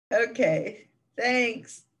Okay,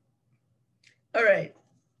 thanks. All right.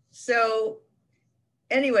 So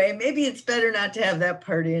anyway, maybe it's better not to have that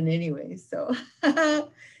part in anyway. So,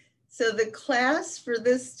 so the class for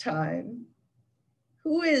this time,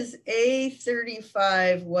 who is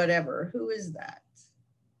A35 whatever? Who is that?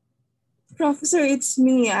 Professor, it's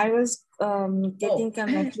me. I was getting Oh,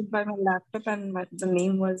 connected by my laptop and the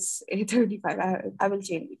name was A35. I will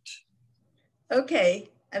change it. okay.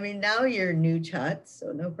 I mean, now you're new chat,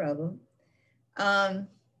 so no problem. Um,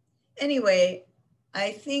 anyway,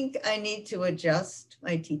 I think I need to adjust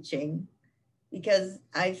my teaching because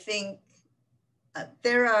I think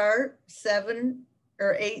there are 7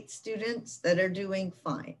 or 8 students that are doing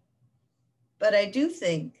fine. But I do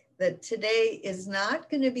think that today is not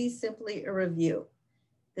going to be simply a review.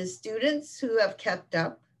 The students who have kept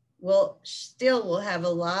up will have a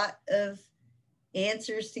lot of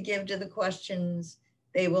answers to give to the questions.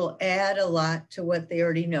 They will add a lot to what they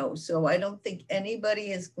already know. So I don't think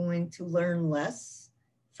anybody is going to learn less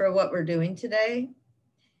for what we're doing today.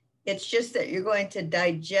 It's just that you're going to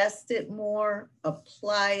digest it more,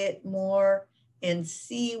 apply it more, and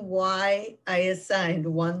see why I assigned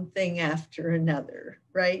one thing after another,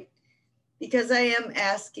 right? Because I am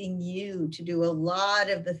asking you to do a lot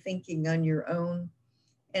of the thinking on your own,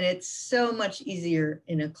 and it's so much easier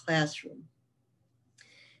in a classroom.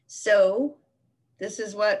 So this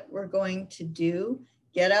is what we're going to do.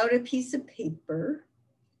 Get out a piece of paper,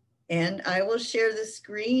 and I will share the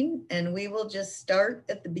screen, and we will just start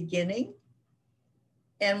at the beginning.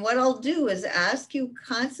 And what I'll do is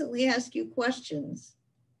constantly ask you questions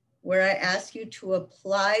where I ask you to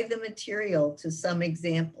apply the material to some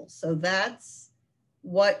example. So that's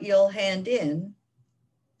what you'll hand in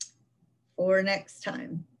for next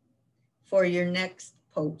time, for your next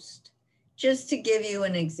post. Just to give you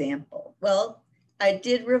an example. Well, I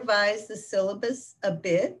did revise the syllabus a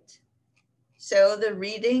bit. So the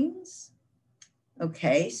readings,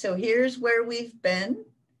 okay, so here's where we've been.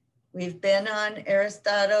 We've been on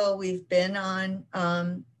Aristotle, we've been on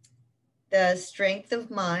the strength of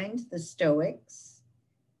mind, the Stoics.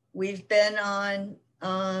 We've been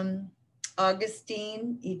on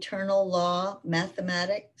Augustine, eternal law,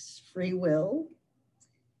 mathematics, free will.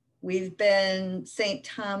 We've been St.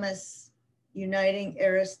 Thomas, uniting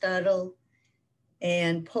Aristotle,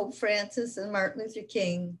 and Pope Francis and Martin Luther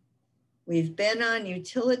King. We've been on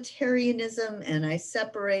utilitarianism, and I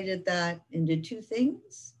separated that into 2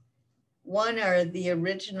 things. One are the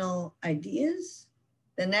original ideas.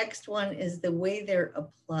 The next one is the way they're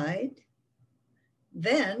applied.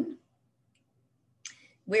 Then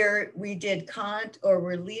we did Kant, or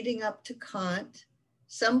we're leading up to Kant.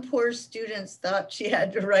 Some poor students thought she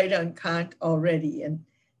had to write on Kant already, and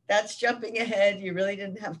that's jumping ahead. You really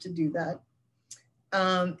didn't have to do that.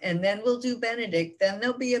 And then we'll do Benedict. Then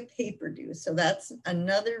there'll be a paper due. So that's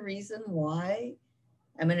another reason why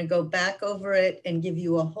I'm going to go back over it and give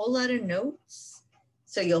you a whole lot of notes.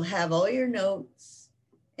 So you'll have all your notes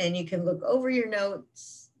and you can look over your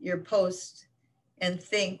notes, your post, and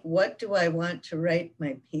think, what do I want to write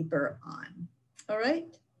my paper on? All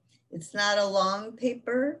right. It's not a long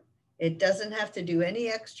paper. It doesn't have to do any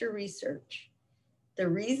extra research. The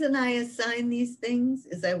reason I assign these things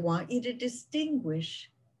is I want you to distinguish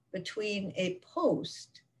between a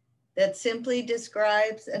post that simply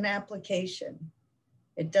describes an application.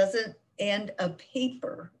 It doesn't, and a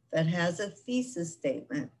paper that has a thesis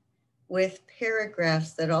statement with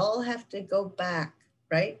paragraphs that all have to go back,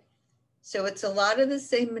 right? So it's a lot of the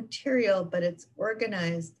same material, but it's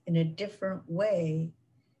organized in a different way.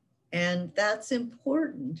 And that's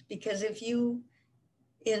important because if you,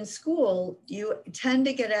 in school, you tend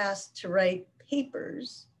to get asked to write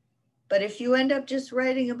papers, but if you end up just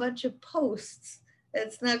writing a bunch of posts,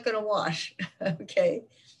 it's not going to wash, okay?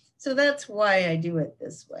 So that's why I do it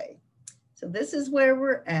this way. So this is where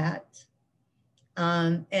we're at.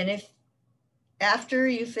 And if after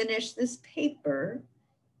you finish this paper,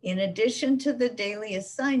 in addition to the daily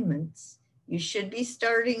assignments, you should be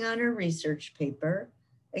starting on a research paper.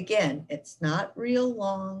 Again, it's not real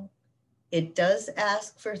long. It does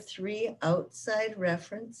ask for 3 outside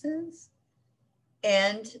references,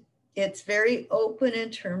 and it's very open in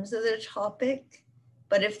terms of the topic.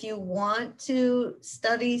 But if you want to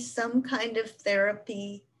study some kind of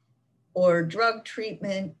therapy or drug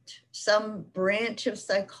treatment, some branch of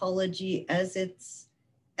psychology as it's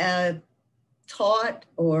taught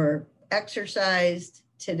or exercised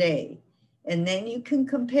today, and then you can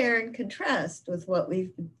compare and contrast with what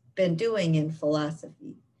we've been doing in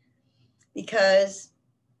philosophy. Because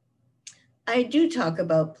I do talk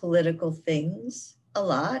about political things a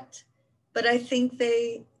lot, but I think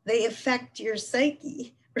they affect your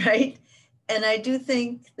psyche, right? And I do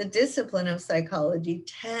think the discipline of psychology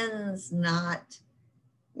tends not,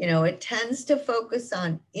 it tends to focus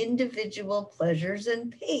on individual pleasures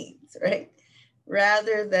and pains, right?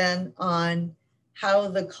 Rather than on how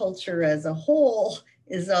the culture as a whole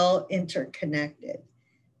is all interconnected.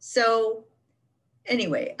 So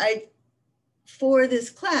anyway, for this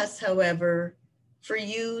class, however, for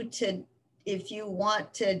you to, if you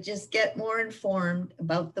want to just get more informed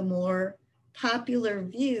about the more popular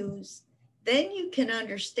views, then you can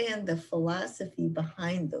understand the philosophy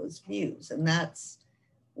behind those views. And that's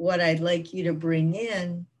what I'd like you to bring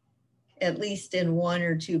in, at least in 1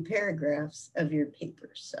 or 2 paragraphs of your paper.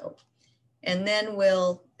 So, and then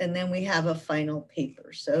we have a final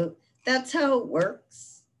paper. So that's how it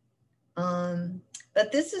works.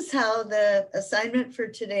 But this is how the assignment for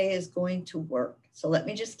today is going to work. So let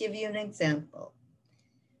me just give you an example.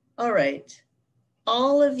 All right.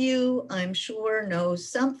 All of you, I'm sure, know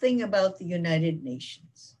something about the United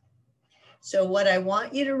Nations. So what I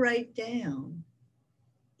want you to write down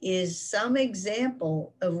is some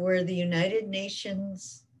example of where the United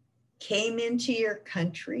Nations came into your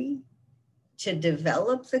country to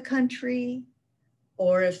develop the country,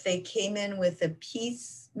 or if they came in with a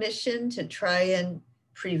peace mission to try and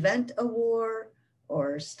prevent a war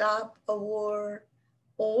or stop a war,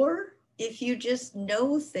 or if you just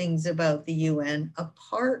know things about the UN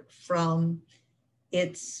apart from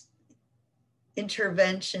its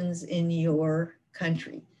interventions in your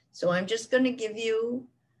country. So I'm just going to give you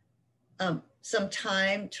some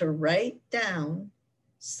time to write down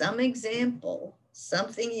some example,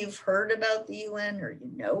 something you've heard about the UN or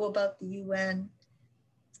you know about the UN.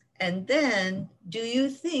 And then, do you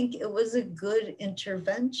think it was a good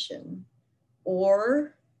intervention?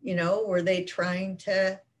 Or, were they trying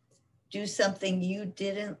to do something you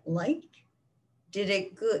didn't like? Did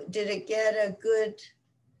it get a good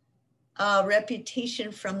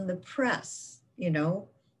reputation from the press?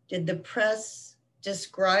 Did the press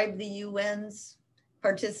describe the UN's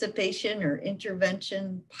participation or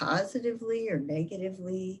intervention positively or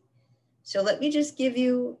negatively? So let me just give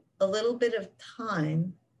you a little bit of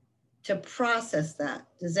time to process that.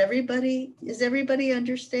 Does everybody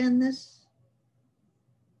understand this?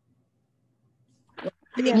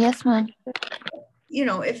 Yes, ma'am.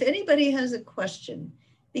 If anybody has a question,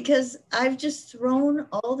 because I've just thrown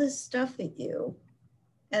all this stuff at you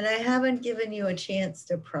and I haven't given you a chance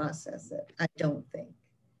to process it, I don't think.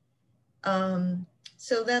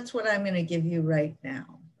 So that's what I'm going to give you right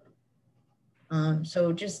now.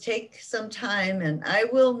 So just take some time and I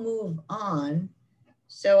will move on.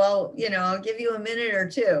 So I'll give you a minute or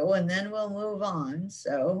 2 and then we'll move on.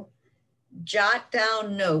 So jot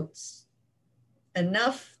down notes,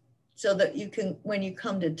 enough so that you can, when you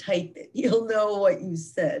come to type it, you'll know what you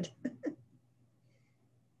said.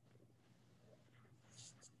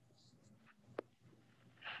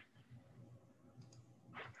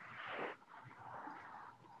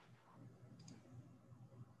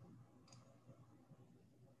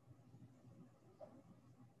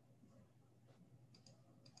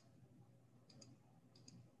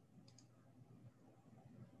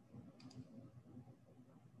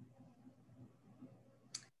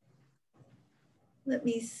 Let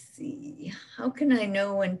me see. How can I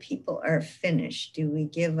know when people are finished? Do we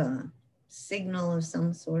give a signal of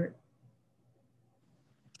some sort?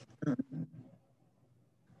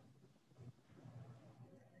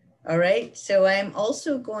 All right, so I'm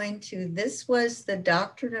also going to, this was the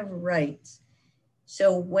doctrine of rights.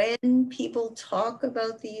 So when people talk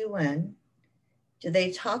about the UN, do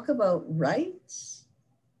they talk about rights?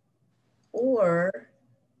 Or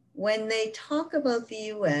when they talk about the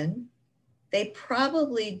UN, they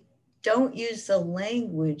probably don't use the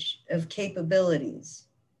language of capabilities,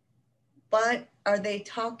 but are they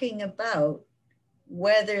talking about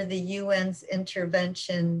whether the UN's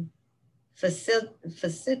intervention facilitates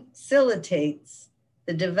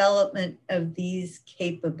the development of these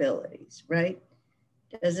capabilities, right?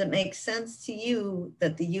 Does it make sense to you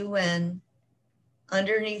that the UN,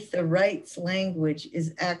 underneath the rights language,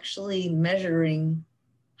 is actually measuring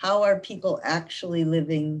how are people actually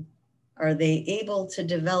living? Are they able to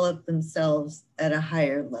develop themselves at a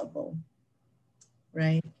higher level,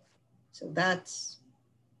 right? So that's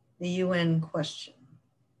the UN question.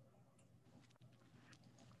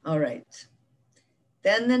 All right.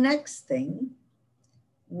 Then the next thing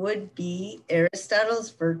would be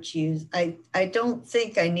Aristotle's virtues. I don't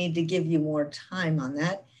think I need to give you more time on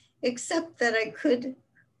that, except that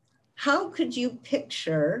how could you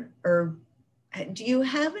picture, or do you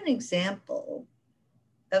have an example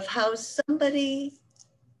of how somebody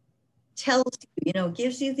tells you,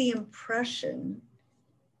 gives you the impression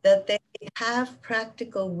that they have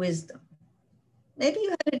practical wisdom. Maybe you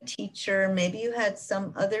had a teacher, maybe you had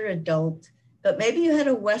some other adult, but maybe you had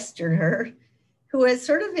a Westerner who has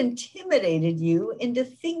sort of intimidated you into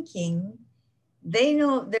thinking they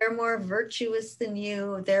know they're more virtuous than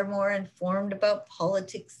you, they're more informed about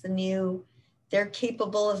politics than you, they're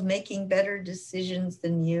capable of making better decisions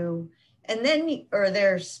than you, and then, or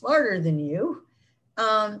they're smarter than you.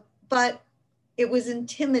 But it was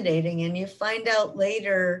intimidating, and you find out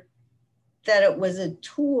later that it was a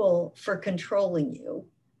tool for controlling you,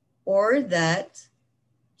 or that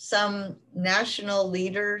some national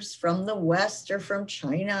leaders from the West or from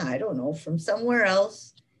China, I don't know, from somewhere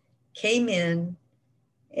else, came in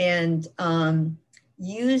and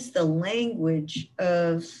used the language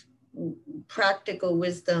of practical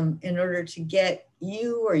wisdom in order to get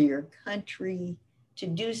you or your country to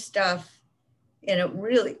do stuff. And it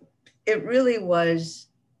really was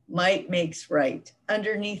might makes right.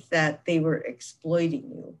 Underneath that, they were exploiting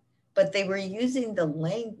you, but they were using the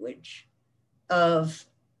language of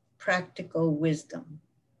practical wisdom.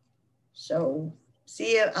 So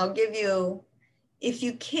see, I'll give you, if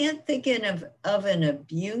you can't think of an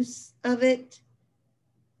abuse of it,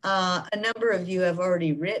 a number of you have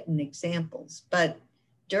already written examples, but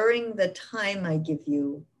during the time I give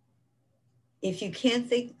you, if you can't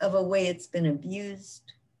think of a way it's been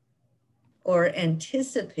abused or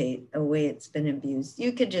anticipate a way it's been abused,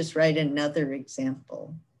 you could just write another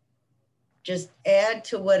example. Just add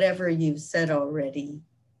to whatever you've said already.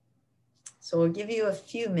 So I'll give you a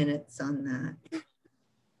few minutes on that.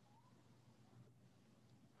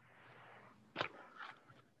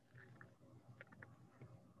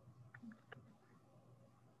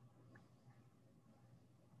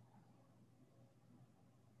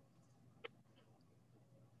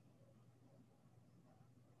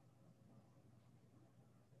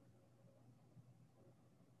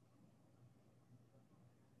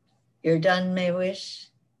 You're done, Maywish?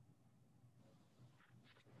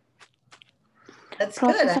 That's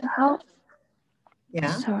Professor, good.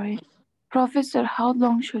 Yeah. Sorry. Professor, how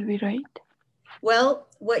long should we write? Well,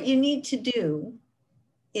 what you need to do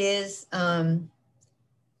is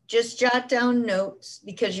just jot down notes,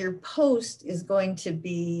 because your post is going to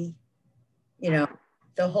be, the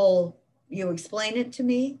whole, you explain it to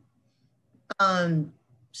me.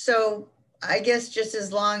 So I guess just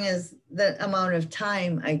as long as the amount of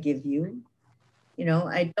time I give you,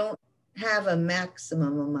 I don't have a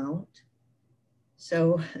maximum amount.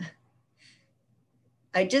 So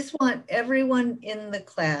I just want everyone in the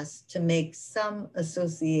class to make some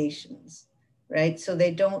associations, right? So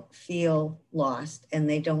they don't feel lost and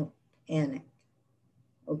they don't panic.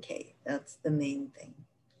 Okay, that's the main thing.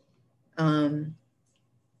 And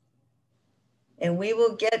we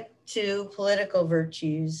will get to political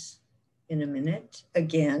virtues in a minute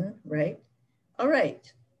again, right? All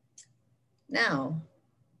right. Now,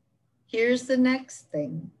 here's the next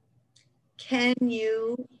thing. Can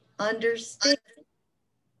you understand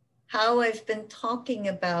how I've been talking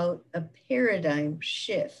about a paradigm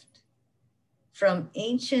shift from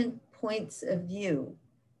ancient points of view?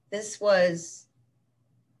 This was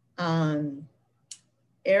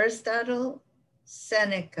Aristotle,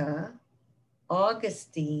 Seneca,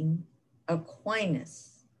 Augustine,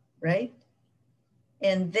 Aquinas, right?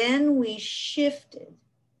 And then we shifted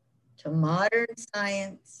to modern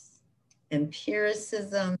science,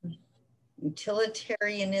 empiricism,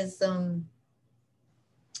 utilitarianism.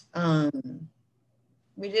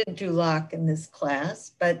 We didn't do Locke in this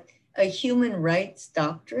class, but a human rights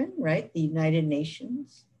doctrine, right? The United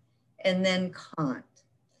Nations, and then Kant.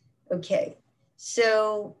 Okay,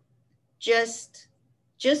 so just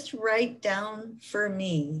write down for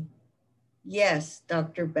me, yes,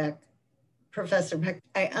 Dr. Beck, Professor Beck,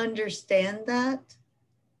 I understand that,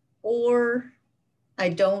 or I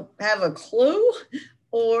don't have a clue,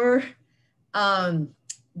 or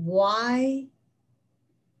why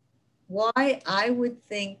I would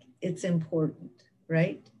think it's important,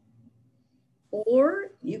 right?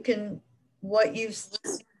 Or you can, what you've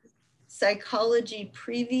studied psychology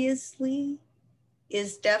previously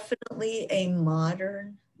is definitely a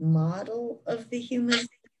modern model of the human,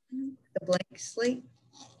 the blank slate.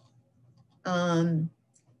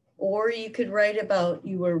 Or you could write about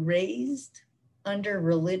you were raised under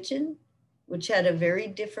religion, which had a very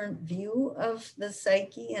different view of the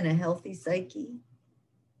psyche and a healthy psyche.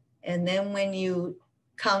 And then when you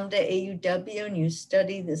come to AUW and you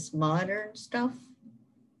study this modern stuff,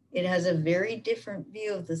 it has a very different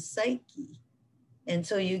view of the psyche. And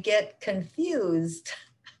so you get confused.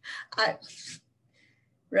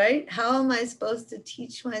 Right? How am I supposed to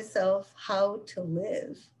teach myself how to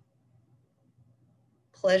live?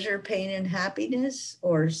 pleasure, pain, and happiness,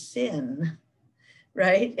 or sin,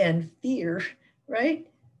 right? And fear, right?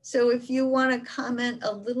 So if you want to comment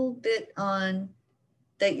a little bit on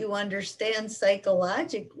that you understand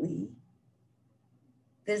psychologically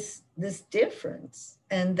this difference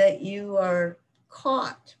and that you are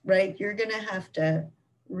caught, right? You're going to have to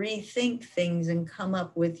rethink things and come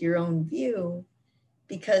up with your own view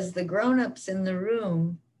because the grown-ups in the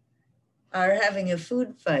room are having a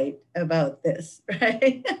food fight about this,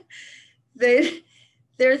 right?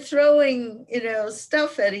 They're throwing,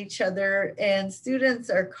 stuff at each other and students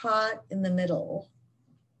are caught in the middle.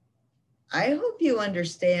 I hope you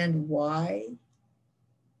understand why.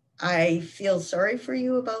 I feel sorry for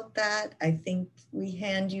you about that. I think we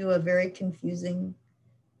hand you a very confusing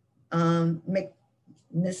mix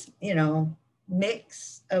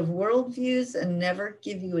of worldviews and never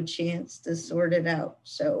give you a chance to sort it out.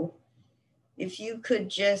 So if you could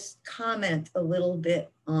just comment a little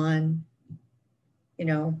bit on,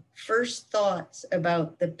 first thoughts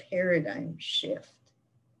about the paradigm shift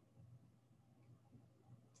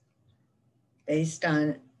based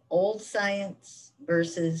on old science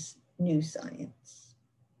versus new science.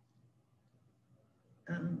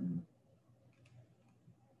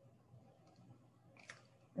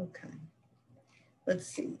 Okay, let's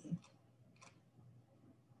see.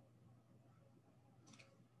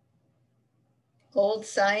 Old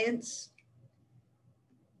science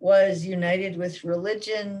was united with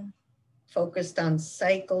religion, focused on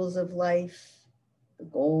cycles of life. The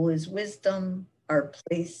goal is wisdom. Our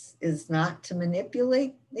place is not to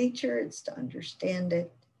manipulate nature, it's to understand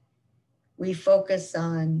it. We focus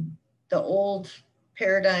on the old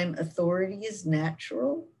paradigm, authority is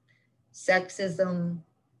natural. Sexism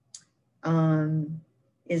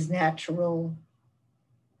is natural.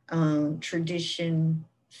 Tradition,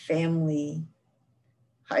 family,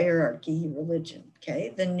 hierarchy, religion,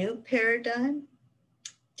 okay? The new paradigm,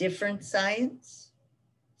 different science,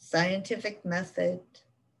 scientific method.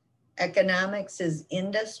 Economics is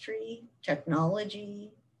industry,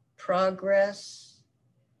 technology, progress.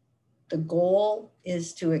 The goal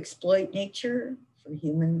is to exploit nature for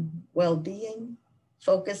human well-being,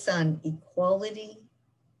 focus on equality,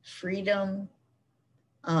 freedom.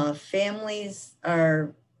 Families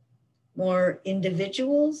are more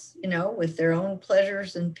individuals, with their own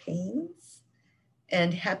pleasures and pains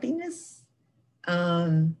and happiness.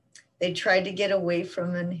 They try to get away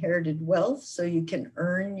from inherited wealth so you can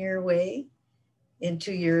earn your way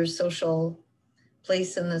into your social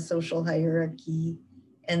place in the social hierarchy.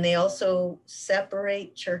 And they also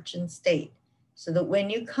separate church and state so that when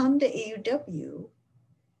you come to AUW,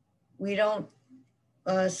 we don't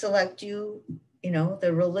select you,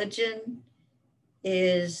 the religion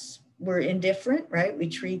we're indifferent, right? We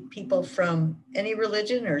treat people from any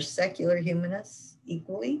religion or secular humanists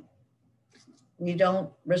equally. We don't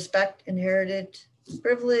respect inherited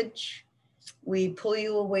privilege. We pull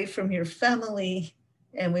you away from your family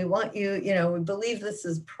and we want you, we believe this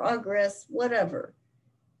is progress, whatever.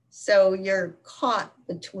 So you're caught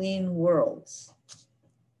between worlds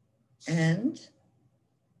and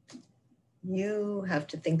you have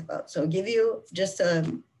to think about. So I'll give you just a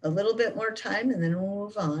little bit more time and then we'll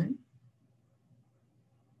move on.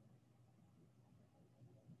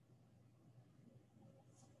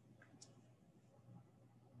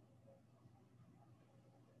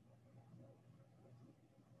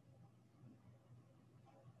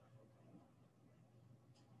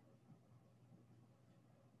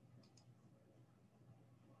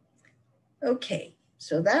 Okay,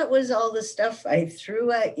 so that was all the stuff I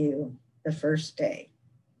threw at you the first day.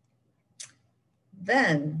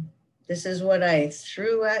 Then this is what I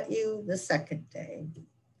threw at you the second day.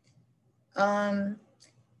 The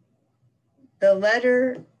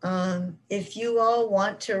letter, if you all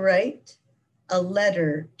want to write a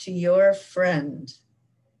letter to your friend,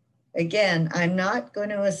 again, I'm not going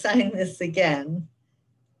to assign this again.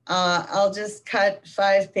 I'll just cut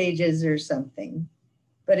 5 pages or something.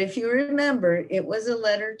 But if you remember, it was a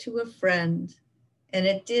letter to a friend and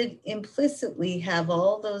it did implicitly have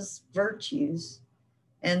all those virtues.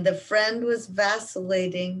 And the friend was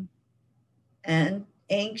vacillating and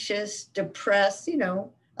anxious, depressed,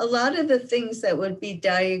 a lot of the things that would be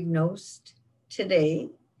diagnosed today,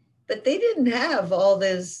 but they didn't have all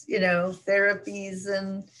this, therapies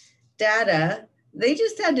and data. They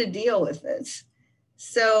just had to deal with it.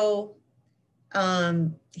 So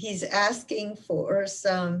he's asking for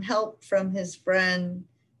some help from his friend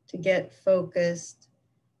to get focused.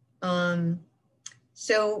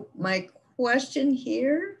 So my question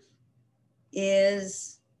here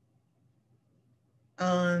is,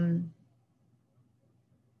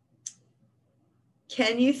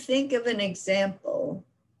 can you think of an example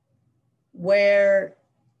where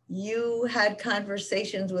you had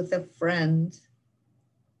conversations with a friend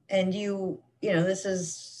and you know, this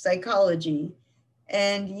is psychology,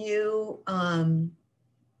 and you,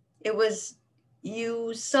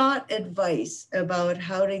 you sought advice about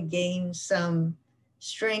how to gain some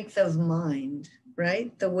strength of mind,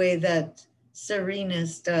 right? The way that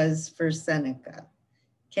Serenus does for Seneca.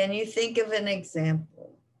 Can you think of an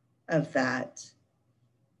example of that?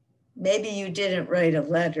 Maybe you didn't write a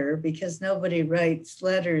letter because nobody writes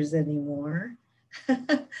letters anymore,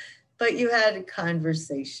 but you had a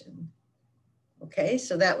conversation. Okay,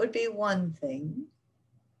 so that would be one thing.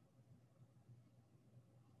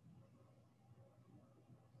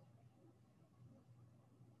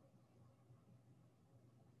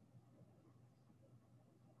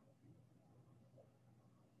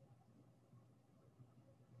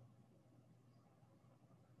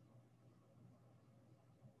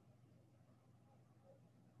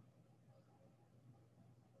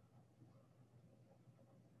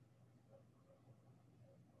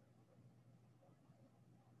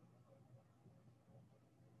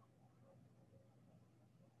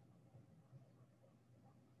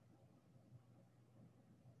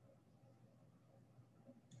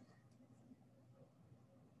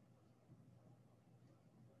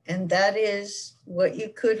 And that is what you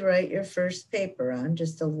could write your first paper on,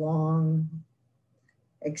 just a long,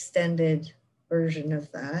 extended version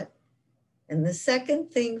of that. And the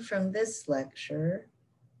second thing from this lecture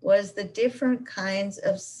was the different kinds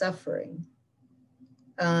of suffering.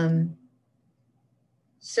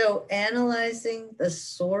 So analyzing the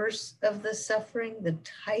source of the suffering, the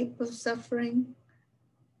type of suffering,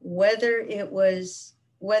 whether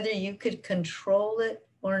you could control it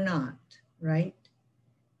or not, right?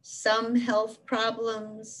 Some health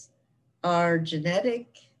problems are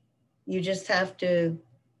genetic. You just have to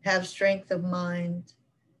have strength of mind.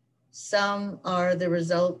 Some are the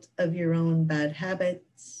result of your own bad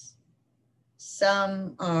habits.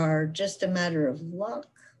 Some are just a matter of luck.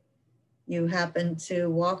 You happen to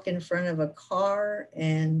walk in front of a car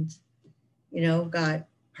and, you know, got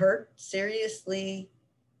hurt seriously,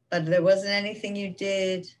 but there wasn't anything you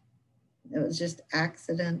did. It was just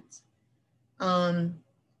accident.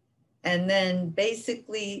 And then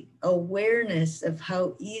basically awareness of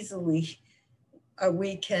how easily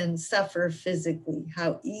we can suffer physically,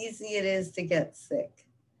 how easy it is to get sick.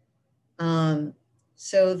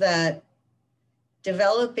 So that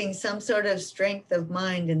developing some sort of strength of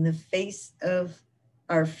mind in the face of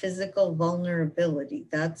our physical vulnerability,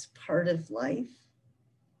 that's part of life.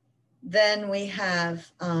 Then we have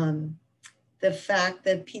the fact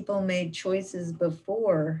that people made choices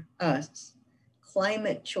before us,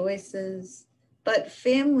 climate choices, but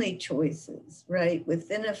family choices, right?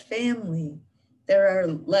 Within a family, there are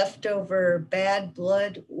leftover bad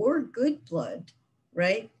blood or good blood,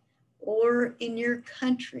 right? Or in your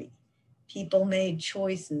country, people made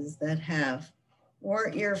choices that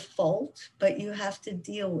weren't your fault, but you have to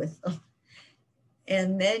deal with them.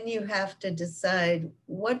 And then you have to decide,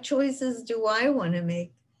 what choices do I want to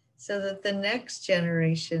make so that the next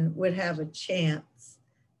generation would have a chance,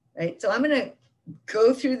 right? So I'm going to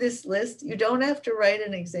go through this list. You don't have to write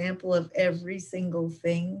an example of every single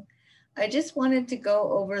thing. I just wanted to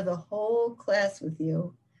go over the whole class with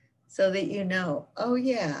you so that you know, oh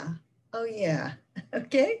yeah,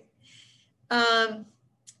 okay?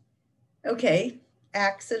 Okay,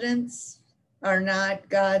 accidents are not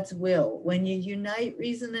God's will. When you unite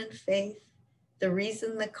reason and faith, the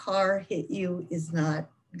reason the car hit you is not,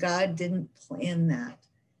 God didn't plan that.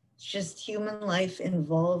 It's just human life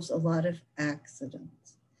involves a lot of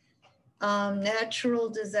accidents. Natural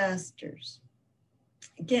disasters.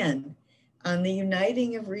 Again, on the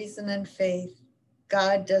uniting of reason and faith,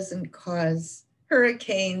 God doesn't cause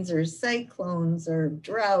hurricanes or cyclones or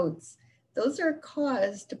droughts. Those are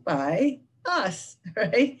caused by us,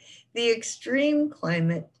 right? The extreme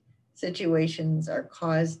climate situations are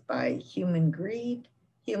caused by human greed,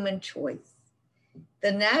 human choice.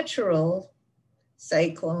 The natural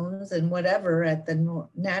cyclones and whatever at the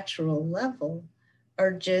natural level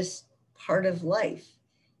are just part of life.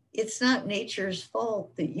 It's not nature's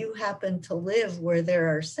fault that you happen to live where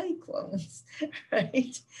there are cyclones,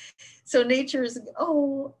 right? So nature is,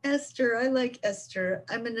 oh, Esther, I like Esther.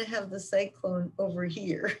 I'm going to have the cyclone over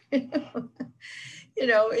here. You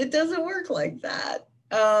know, it doesn't work like that.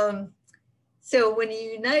 So when you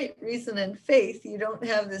unite reason and faith, you don't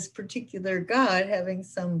have this particular God having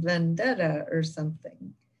some vendetta or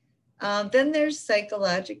something. Then there's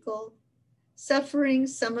psychological suffering.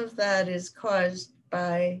 Some of that is caused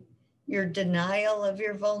by your denial of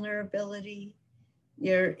your vulnerability.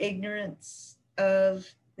 your ignorance of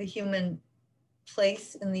the human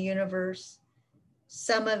place in the universe.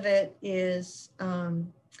 Some of it is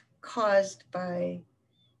caused by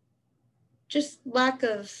just lack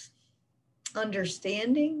of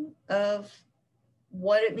understanding of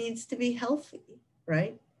what it means to be healthy,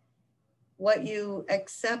 right? What you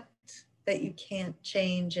accept that you can't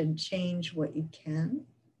change and change what you can.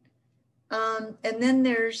 And then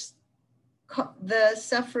there's the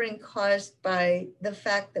suffering caused by the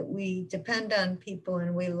fact that we depend on people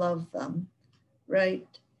and we love them, right?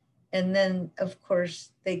 And then, of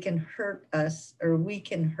course, they can hurt us or we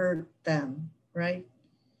can hurt them, right?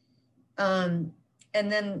 And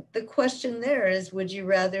then the question there is, would you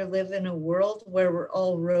rather live in a world where we're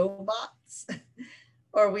all robots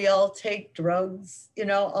or we all take drugs, you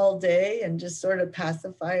know, all day and just sort of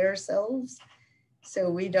pacify ourselves?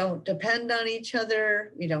 So we don't depend on each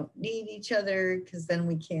other. We don't need each other because then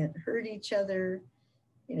we can't hurt each other.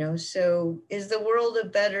 You know, so is the world a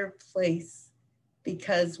better place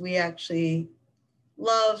because we actually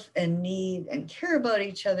love and need and care about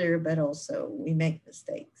each other, but also we make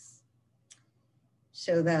mistakes?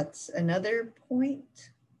 So that's another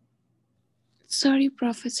point. Sorry,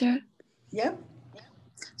 Professor. Yep.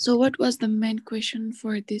 So what was the main question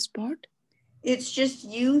for this part? It's just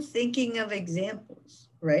you thinking of examples,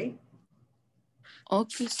 right?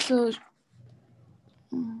 Okay, so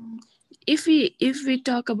if we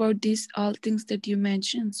talk about these all things that you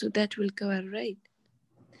mentioned, so that will cover, right?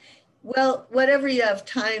 Well, whatever you have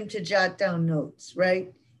time to jot down notes,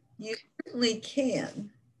 right? You certainly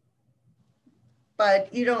can,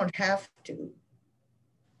 but you don't have to,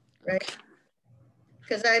 right?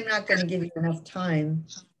 Because I'm not going to give you enough time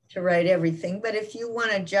to write everything. But if you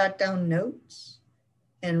want to jot down notes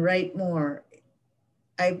and write more,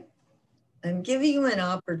 I'm giving you an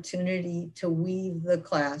opportunity to weave the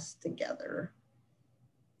class together.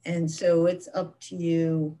 And so it's up to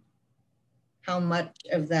you how much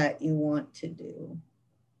of that you want to do.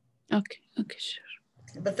 Okay, sure.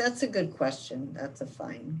 But that's a good question. That's a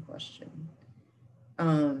fine question.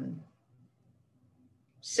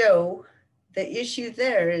 So the issue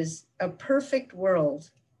there is a perfect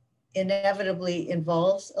world inevitably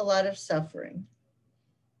involves a lot of suffering.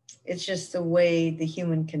 It's just the way the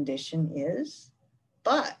human condition is.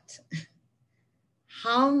 But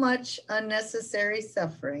how much unnecessary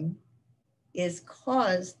suffering is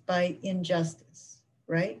caused by injustice,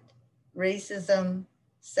 right? Racism,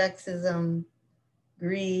 sexism,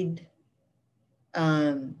 greed,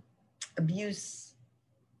 abuse,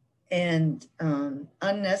 and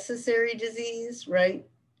unnecessary disease, right?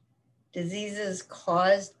 Diseases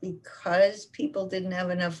caused because people didn't have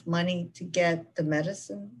enough money to get the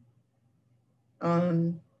medicine.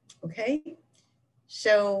 Okay,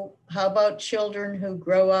 so how about children who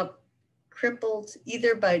grow up crippled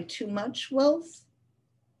either by too much wealth,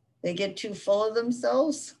 they get too full of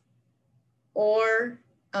themselves, or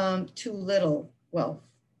too little wealth,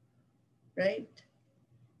 right?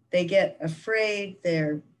 They get afraid,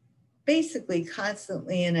 they're basically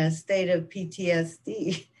constantly in a state of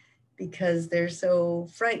PTSD because they're so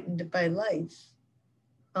frightened by life.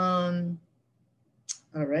 All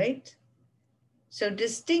right. So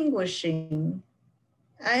distinguishing,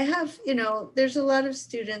 I have, you know, there's a lot of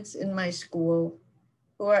students in my school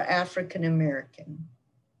who are African American.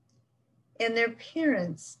 And their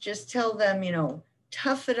parents just tell them, you know,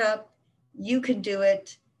 tough it up, you can do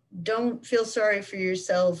it. Don't feel sorry for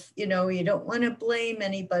yourself. You know, you don't want to blame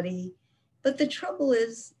anybody. But the trouble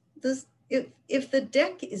is, this, if the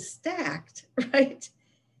deck is stacked, right?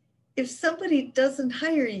 If somebody doesn't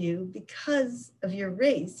hire you because of your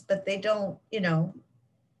race, but they don't, you know,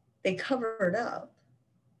 they cover it up,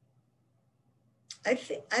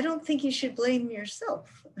 I don't think you should blame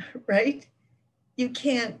yourself, right? You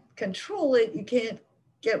can't control it. You can't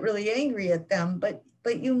get really angry at them, but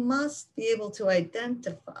you must be able to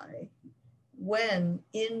identify when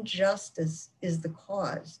injustice is the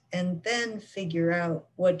cause and then figure out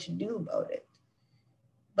what to do about it.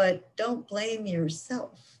 But don't blame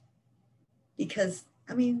yourself, because,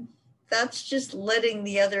 I mean, that's just letting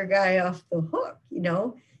the other guy off the hook, you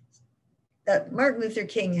know? That Martin Luther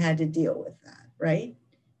King had to deal with that, right?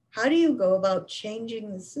 How do you go about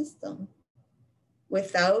changing the system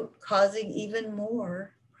without causing even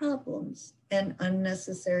more problems and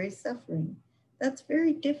unnecessary suffering? That's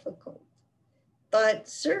very difficult. But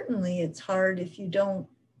certainly it's hard if you don't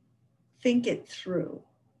think it through.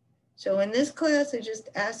 So in this class, I just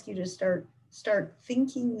ask you to start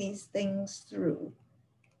thinking these things through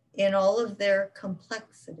in all of their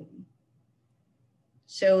complexity.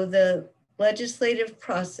 So the legislative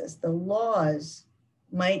process, the laws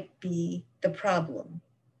might be the problem.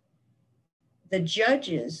 The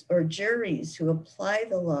judges or juries who apply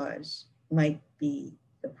the laws might be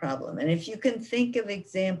the problem. And if you can think of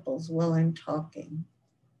examples while I'm talking,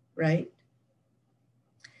 right?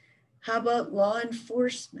 How about law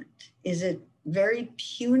enforcement? Is it very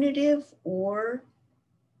punitive, or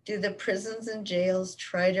do the prisons and jails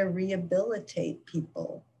try to rehabilitate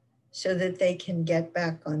people so that they can get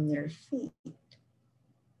back on their feet?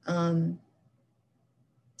 All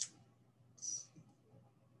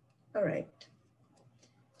right.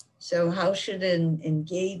 So how should an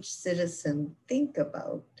engaged citizen think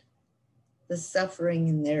about the suffering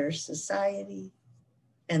in their society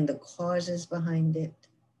and the causes behind it,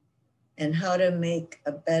 and how to make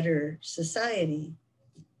a better society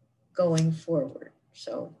going forward?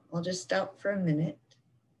 So I'll just stop for a minute.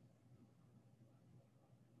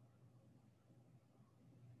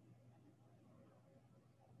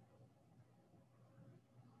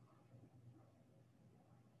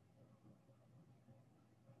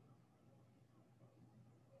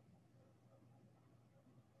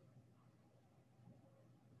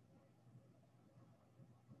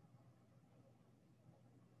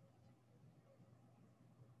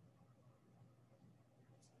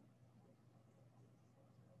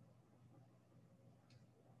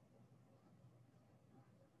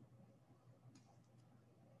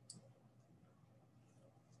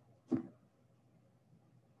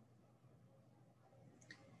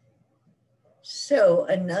 So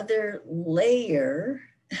another layer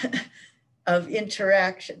of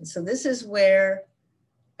interaction. So this is where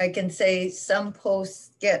I can say some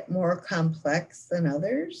posts get more complex than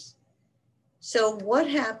others. So what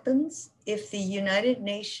happens if the United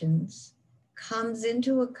Nations comes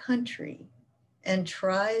into a country and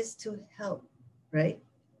tries to help, right?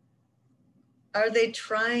 Are they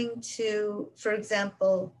trying to, for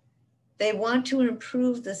example, they want to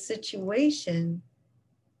improve the situation,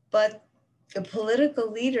 but the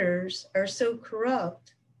political leaders are so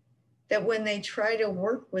corrupt that when they try to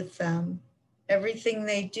work with them, everything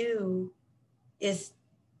they do is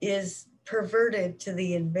perverted to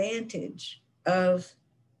the advantage of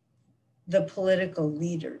the political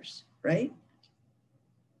leaders, right?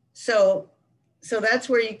 So that's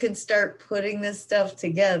where you can start putting this stuff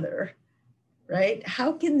together, right?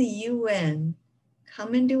 How can the UN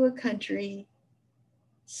come into a country,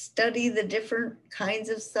 study the different kinds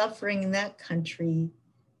of suffering in that country,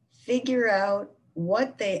 figure out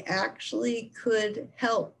what they actually could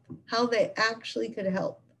help, how they actually could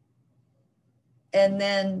help. And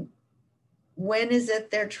then when is it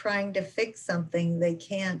they're trying to fix something they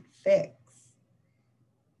can't fix?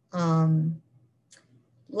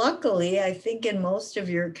 Luckily, I think in most of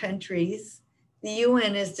your countries, the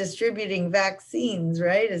UN is distributing vaccines,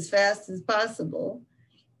 right, as fast as possible.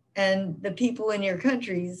 And the people in your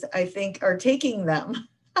countries, I think, are taking them.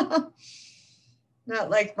 Not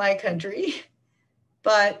like my country.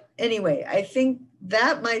 But anyway, I think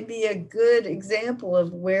that might be a good example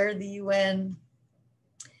of where the UN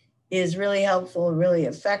is really helpful, really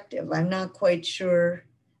effective. I'm not quite sure.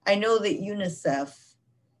 I know that UNICEF,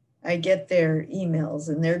 I get their emails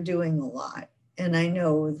and they're doing a lot. And I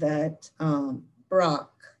know that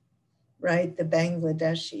Brock, right, the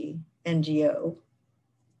Bangladeshi NGO.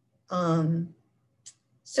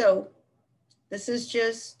 So this is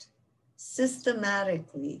just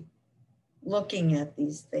systematically looking at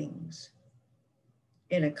these things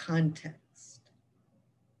in a context.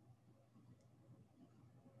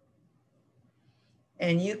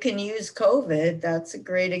 And you can use COVID, that's a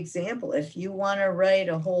great example. If you want to write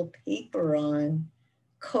a whole paper on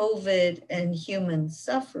COVID and human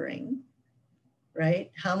suffering,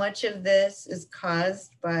 right? How much of this is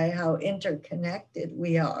caused by how interconnected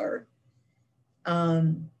we are?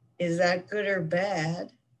 Is that good or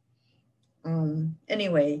bad?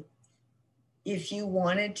 Anyway, if you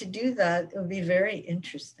wanted to do that, it would be very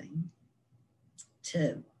interesting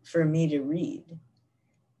for me to read.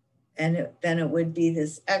 And then it would be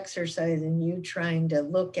this exercise in you trying to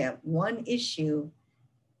look at one issue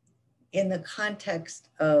in the context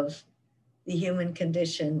of the human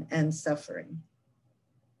condition and suffering.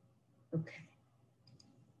 Okay.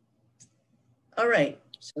 All right,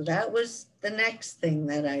 so that was the next thing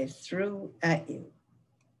that I threw at you.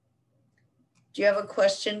 Do you have a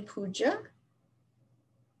question, Pooja?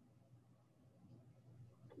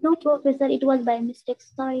 No, Professor, it was by mistake,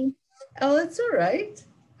 sorry. Oh, that's all right.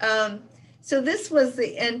 So this was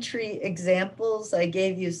the entry examples. I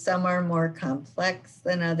gave you some are more complex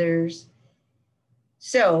than others.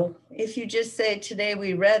 So if you just say, today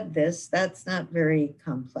we read this, that's not very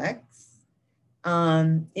complex.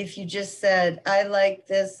 If you just said, I like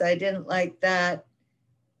this, I didn't like that,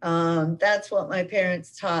 That's what my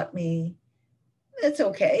parents taught me. It's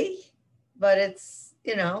okay, but it's,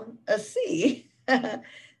 you know, a C. Then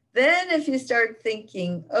if you start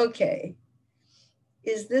thinking, okay,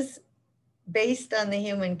 is this based on the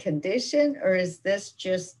human condition, or is this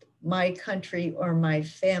just my country or my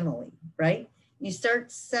family, right? You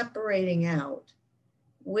start separating out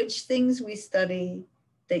which things we study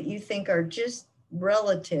that you think are just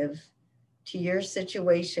relative to your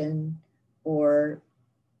situation or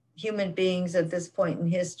human beings at this point in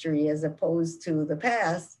history as opposed to the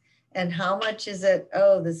past, and how much is it,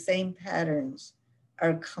 oh, the same patterns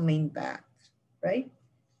are coming back, right?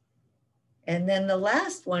 And then the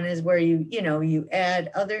last one is where you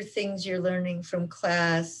add other things you're learning from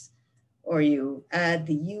class, or you add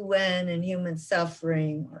the UN and human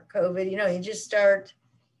suffering or COVID, you just start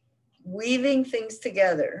weaving things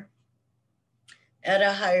together at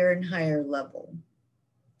a higher and higher level.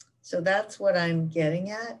 So that's what I'm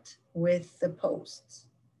getting at with the posts.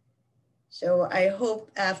 So I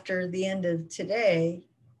hope after the end of today,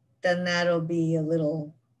 then that'll be a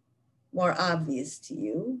little more obvious to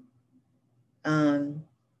you.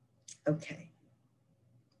 Okay.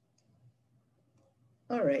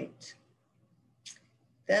 All right.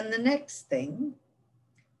 Then the next thing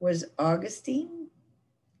was Augustine.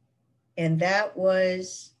 And that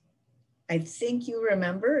was, I think you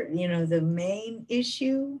remember, the main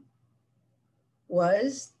issue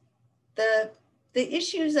was the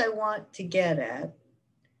issues I want to get at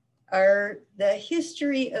are the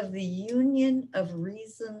history of the union of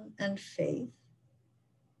reason and faith,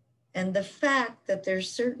 and the fact that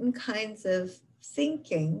there's certain kinds of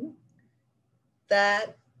thinking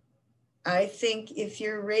that I think if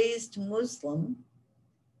you're raised Muslim,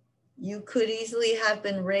 you could easily have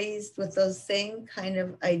been raised with those same kind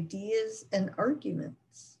of ideas and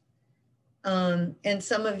arguments. And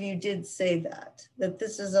some of you did say that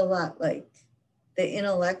this is a lot like the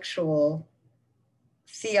intellectual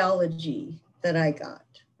theology that I got,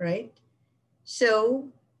 right? So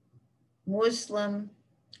Muslim,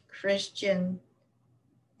 Christian,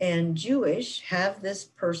 and Jewish have this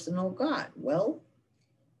personal God. Well,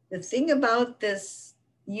 the thing about this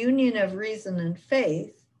union of reason and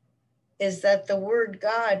faith is that the word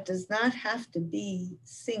God does not have to be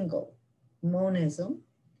single, monism.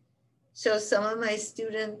 So some of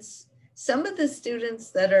the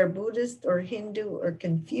students that are Buddhist or Hindu or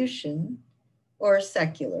Confucian or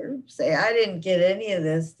secular say, I didn't get any of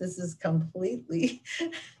this. This is completely,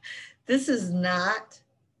 this is not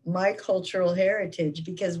my cultural heritage,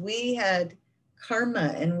 because we had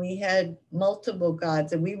karma and we had multiple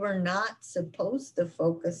gods, and we were not supposed to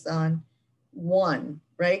focus on one,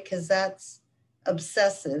 right? Because that's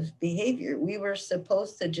obsessive behavior. We were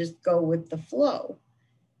supposed to just go with the flow,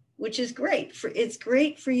 which is great. It's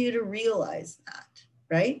great for you to realize that,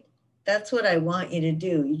 right? That's what I want you to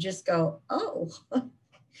do. You just go, oh,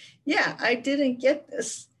 yeah, I didn't get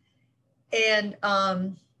this. And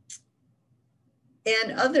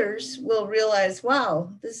others will realize,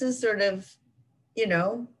 wow, this is sort of,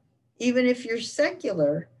 even if you're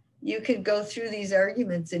secular, you could go through these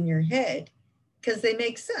arguments in your head because they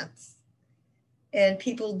make sense. And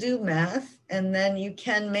people do math, and then you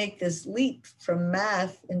can make this leap from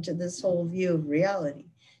math into this whole view of reality.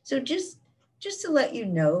 So just to let you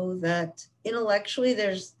know that intellectually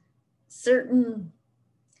there's certain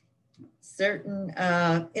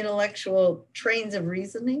intellectual trains of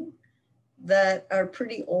reasoning that are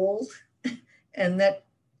pretty old, and that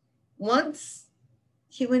once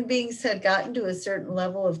human beings had gotten to a certain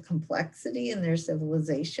level of complexity in their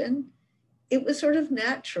civilization, it was sort of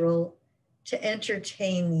natural to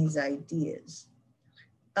entertain these ideas.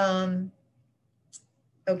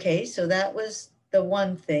 Okay, so that was the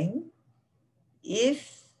one thing.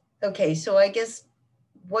 So I guess,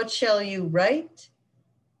 what shall you write?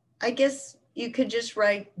 I guess you could just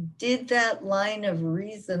write, did that line of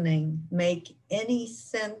reasoning make any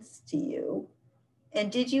sense to you?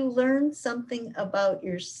 And did you learn something about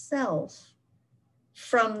yourself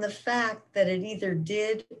from the fact that it either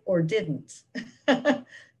did or didn't,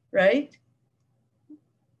 right?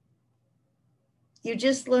 You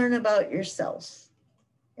just learn about yourself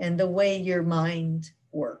and the way your mind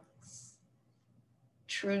works.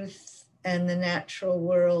 Truth and the natural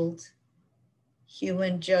world,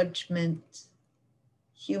 human judgment,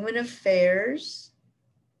 human affairs,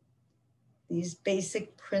 these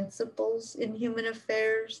basic principles in human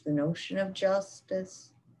affairs, the notion of justice.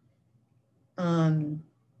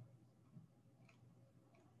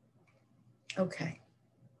 Okay.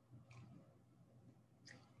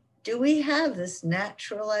 Do we have this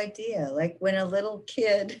natural idea? Like when a little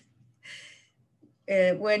kid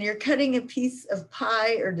when you're cutting a piece of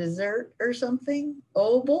pie or dessert or something,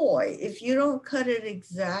 oh boy, if you don't cut it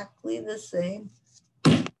exactly the same,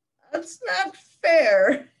 that's not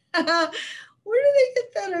fair. Where do they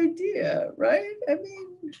get that idea, right? I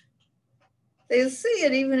mean, they see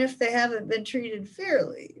it even if they haven't been treated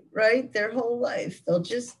fairly, right? Their whole life, they'll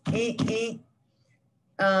just eat.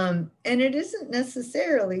 And it isn't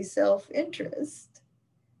necessarily self-interest.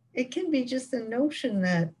 It can be just a notion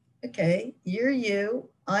that, okay, you're you,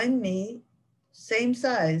 I'm me, same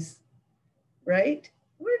size, right?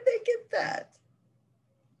 Where did they get that?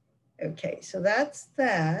 Okay, so that's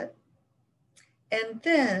that. And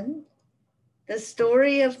then the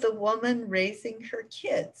story of the woman raising her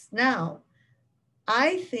kids. Now,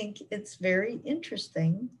 I think it's very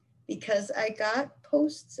interesting because I got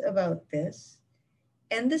posts about this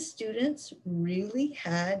and the students really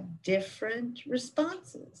had different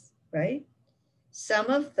responses, right? Some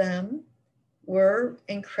of them were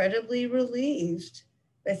incredibly relieved.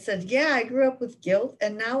 They said, yeah, I grew up with guilt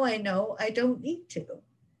and now I know I don't need to,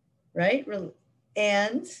 right?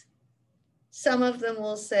 And some of them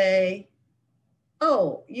will say,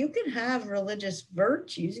 oh, you can have religious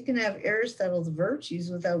virtues. You can have Aristotle's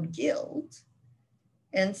virtues without guilt.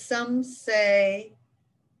 And some say,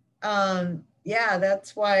 yeah,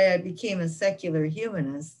 that's why I became a secular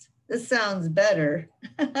humanist. This sounds better.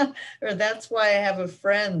 Or that's why I have a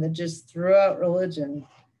friend that just threw out religion.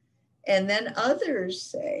 And then others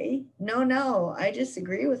say, no, I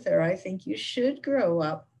disagree with her. I think you should grow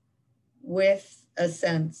up with a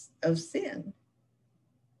sense of sin,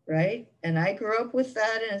 right? And I grew up with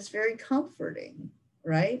that and it's very comforting,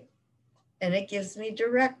 right? And it gives me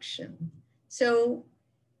direction. So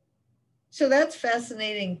that's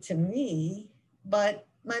fascinating to me, but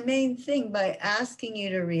my main thing by asking you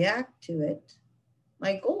to react to it,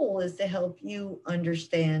 my goal is to help you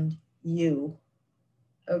understand you,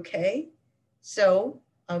 okay? So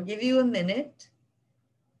I'll give you a minute.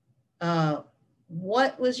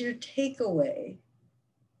 What was your takeaway,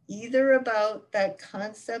 either about that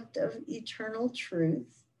concept of eternal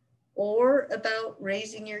truth or about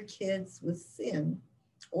raising your kids with sin,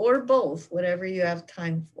 or both, whatever you have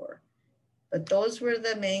time for? But those were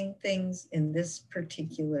the main things in this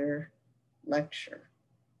particular lecture.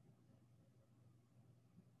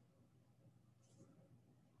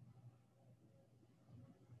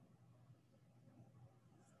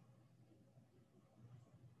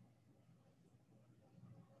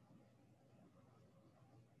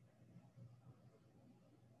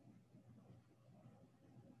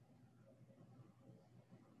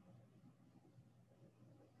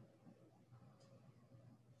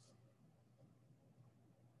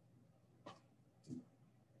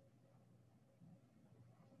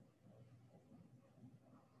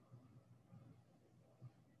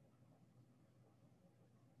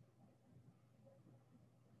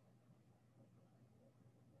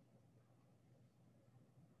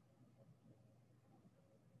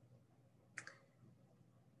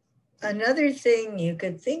 Another thing you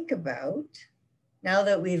could think about, now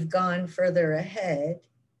that we've gone further ahead,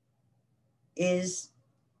 is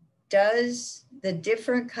does the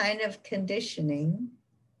different kind of conditioning,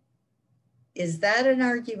 is that an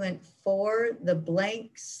argument for the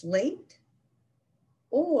blank slate?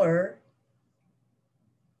 Or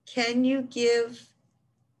can you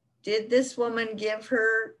did this woman give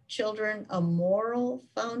her children a moral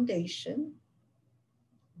foundation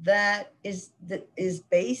that is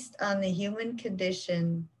based on the human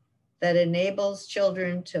condition that enables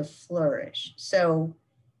children to flourish? So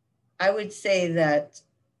I would say that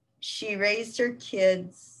she raised her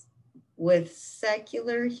kids with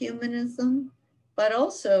secular humanism, but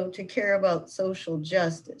also to care about social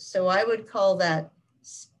justice. So I would call that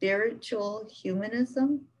spiritual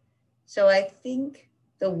humanism. So I think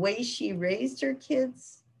the way she raised her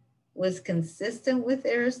kids was consistent with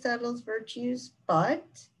Aristotle's virtues, but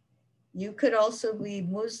you could also be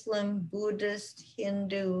Muslim, Buddhist,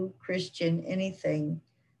 Hindu, Christian, anything,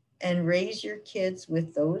 and raise your kids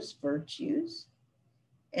with those virtues.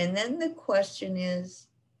 And then the question is,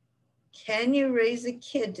 can you raise a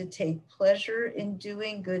kid to take pleasure in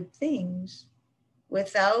doing good things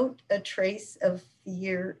without a trace of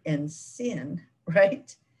fear and sin,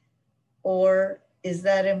 right? Or is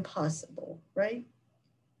that impossible, right?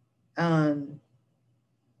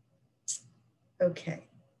 Okay.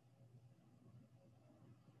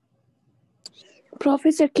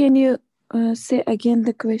 Professor, can you say again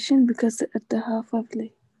the question, because at the half of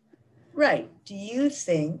the... Right. Do you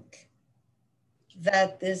think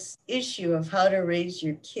that this issue of how to raise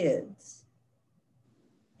your kids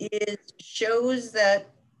shows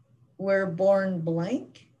that we're born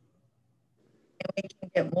blank and we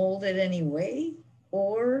can get molded anyway,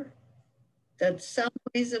 or that some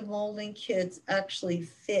ways of molding kids actually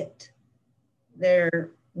fit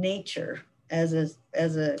their nature as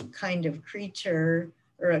a kind of creature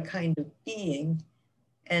or a kind of being.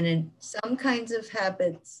 And in some kinds of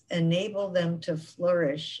habits enable them to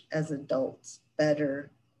flourish as adults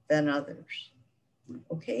better than others.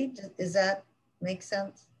 Okay, does that make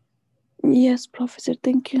sense? Yes, Professor,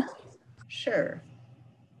 thank you. Sure.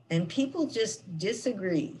 And people just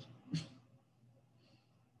disagree.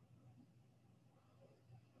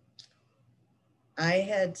 I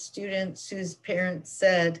had students whose parents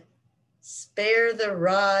said, spare the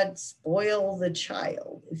rod, spoil the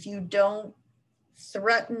child. If you don't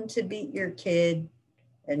threaten to beat your kid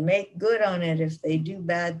and make good on it if they do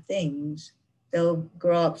bad things, they'll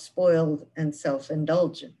grow up spoiled and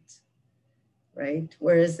self-indulgent, right?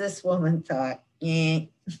 Whereas this woman thought, eh.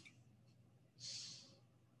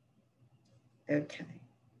 Okay.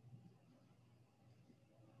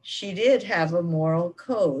 She did have a moral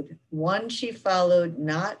code, one she followed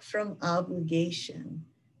not from obligation,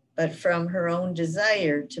 but from her own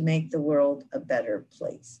desire to make the world a better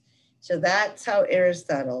place. So that's how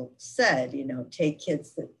Aristotle said, you know,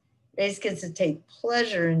 raise kids to take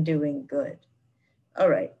pleasure in doing good. All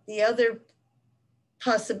right, the other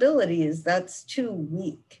possibility is that's too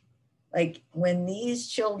weak. Like when these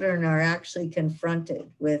children are actually confronted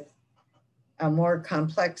with a more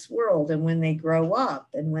complex world, and when they grow up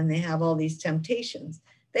and when they have all these temptations,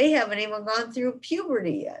 they haven't even gone through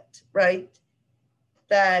puberty yet, right?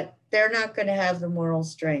 That they're not going to have the moral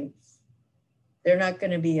strength. They're not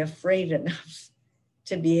going to be afraid enough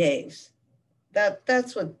to behave.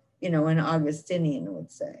 That's what, you know, an Augustinian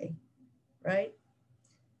would say, right?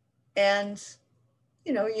 And,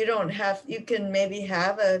 you know, you can maybe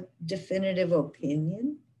have a definitive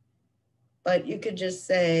opinion, but you could just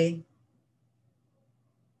say,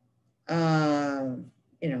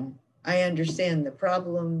 you know, I understand the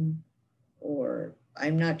problem, or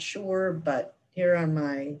I'm not sure, but here are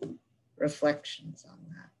my reflections on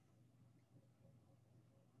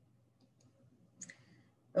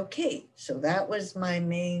that. Okay, so that was my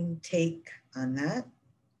main take on that.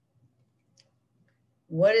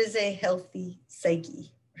 What is a healthy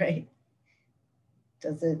psyche, right?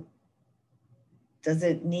 Does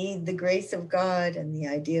it need the grace of God and the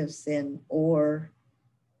idea of sin, or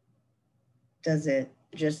does it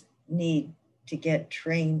just need to get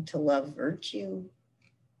trained to love virtue?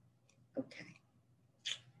 Okay.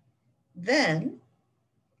 Then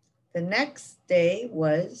the next day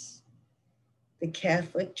was the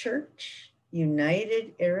Catholic Church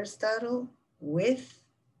united Aristotle with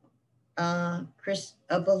a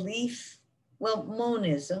belief, well,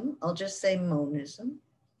 monism, I'll just say monism,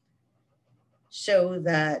 so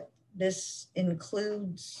that this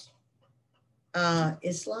includes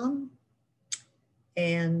Islam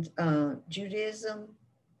and Judaism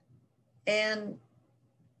and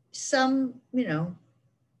some, you know,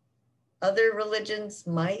 other religions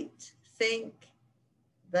might think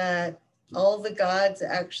that all the gods,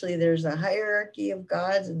 actually there's a hierarchy of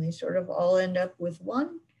gods and they sort of all end up with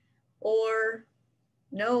one, or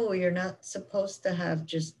no, you're not supposed to have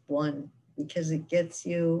just one because it gets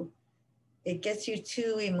you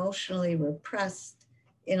too emotionally repressed,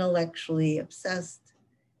 intellectually obsessed.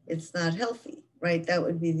 It's not healthy, right? That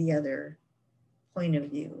would be the other point of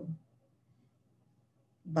view.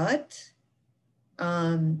 But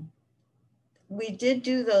we did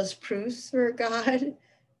do those proofs for God,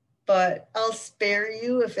 but I'll spare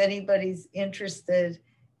you if anybody's interested.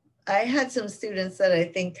 I had some students that I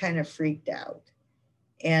think kind of freaked out,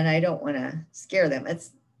 and I don't want to scare them.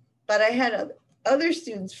 But I had other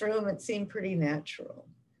students for whom it seemed pretty natural.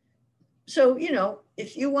 So, you know,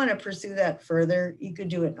 if you want to pursue that further, you could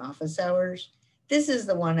do it in office hours. This is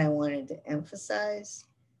the one I wanted to emphasize.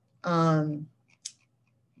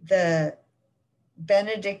 The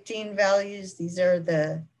Benedictine values, these are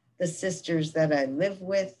the sisters that I live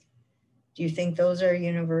with. Do you think those are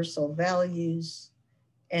universal values?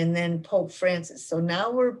 And then Pope Francis. So now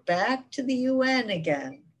we're back to the UN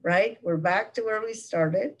again, right? We're back to where we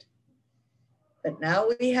started. But now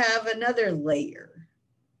we have another layer,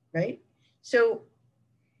 right? So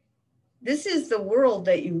this is the world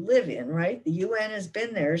that you live in, right? The UN has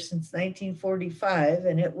been there since 1945,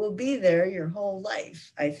 and it will be there your whole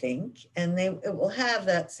life, I think. And it will have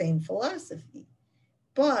that same philosophy.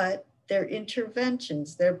 But their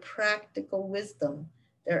interventions, their practical wisdom,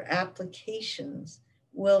 their applications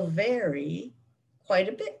will vary quite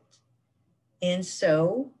a bit. And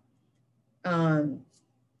so,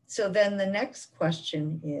 so then the next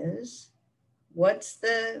question is, what's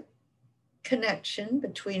the connection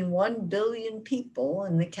between 1 billion people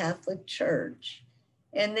in the Catholic Church.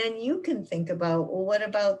 And then you can think about, well, what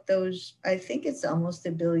about those, I think it's almost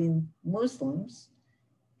 1 billion Muslims,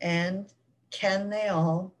 and can they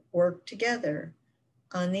all work together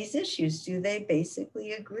on these issues? Do they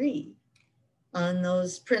basically agree on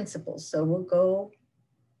those principles? So we'll go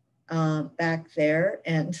back there,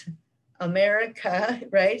 and America,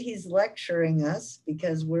 right? He's lecturing us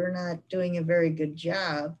because we're not doing a very good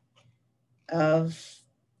job of,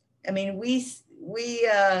 I mean, we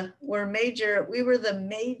were the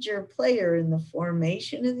major player in the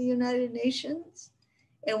formation of the United Nations.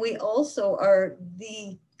 And we also are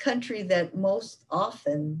the country that most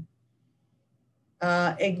often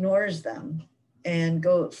ignores them and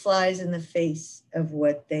flies in the face of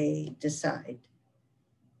what they decide.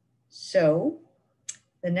 So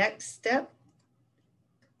the next step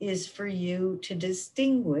is for you to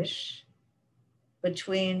distinguish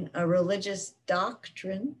between a religious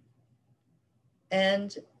doctrine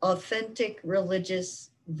and authentic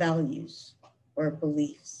religious values or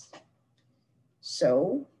beliefs.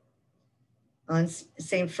 So on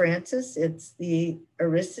St. Francis, it's the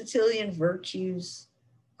Aristotelian virtues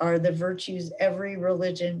are the virtues every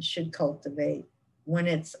religion should cultivate. When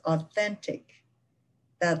it's authentic,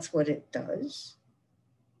 that's what it does.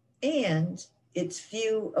 And its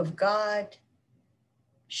view of God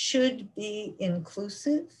should be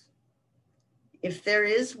inclusive. If there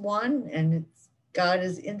is one and God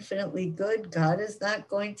is infinitely good, God is not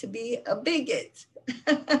going to be a bigot.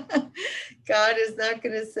 God is not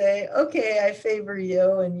going to say, okay, I favor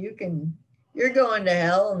you and you're going to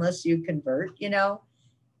hell unless you convert,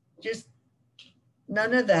 just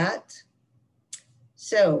none of that.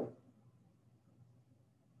 So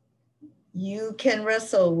you can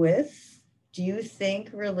wrestle with, do you think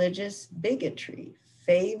religious bigotry,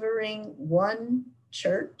 favoring one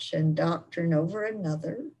church and doctrine over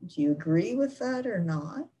another, do you agree with that or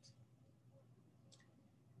not?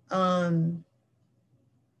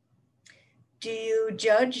 Do you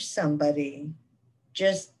judge somebody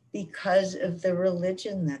just because of the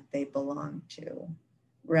religion that they belong to,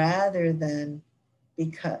 rather than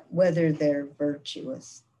because whether they're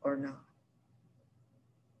virtuous or not?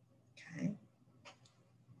 Okay.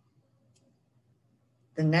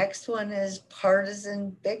 The next one is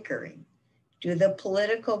partisan bickering. Do the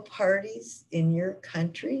political parties in your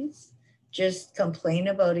countries just complain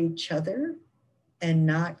about each other and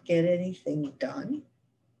not get anything done?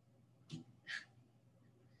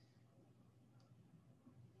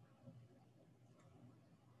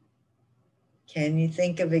 Can you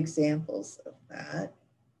think of examples of that?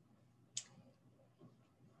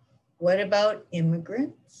 What about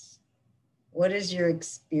immigrants? What is your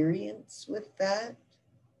experience with that?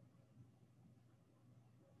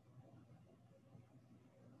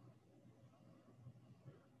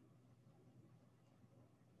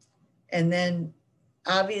 And then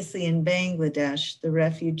obviously in Bangladesh, the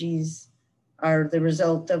refugees are the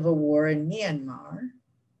result of a war in Myanmar.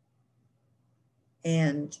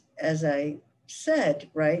 And as I said,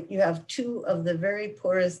 right, you have two of the very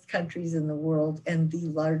poorest countries in the world and the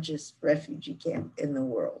largest refugee camp in the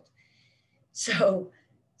world. So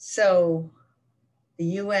the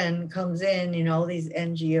UN comes in, all these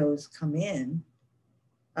NGOs come in,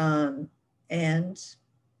 and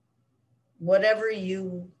whatever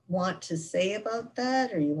you want to say about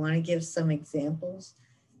that, or you want to give some examples,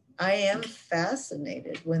 I am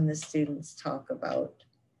fascinated when the students talk about,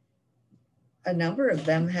 a number of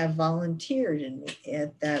them have volunteered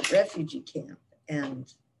at that refugee camp,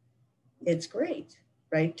 and it's great,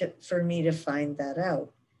 right, for me to find that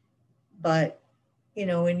out. But,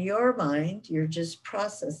 in your mind, you're just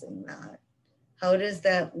processing that. How does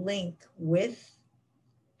that link with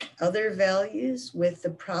other values, with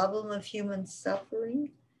the problem of human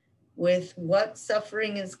suffering, with what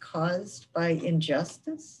suffering is caused by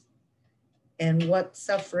injustice, and what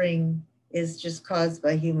suffering is just caused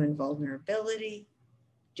by human vulnerability?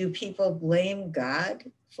 Do people blame God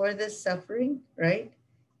for this suffering, right?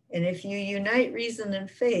 And if you unite reason and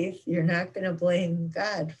faith, you're not going to blame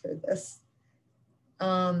God for this.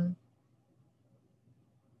 Okay.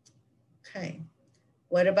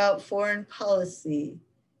 What about foreign policy?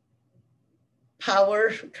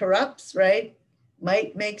 Power corrupts, right?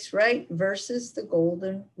 Might makes right versus the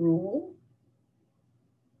golden rule.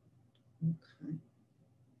 Okay.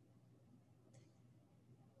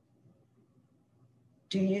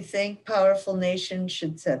 Do you think powerful nations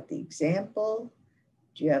should set the example?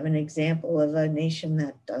 Do you have an example of a nation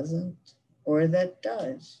that doesn't or that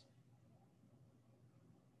does?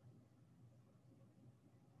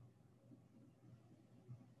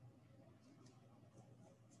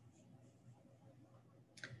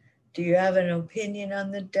 Do you have an opinion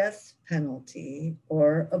on the death penalty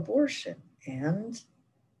or abortion? And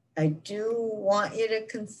I do want you to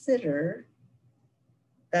consider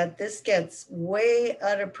that this gets way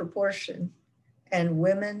out of proportion, and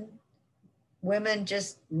women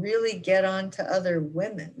just really get on to other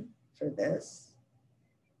women for this,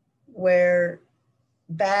 where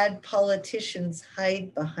bad politicians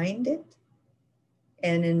hide behind it.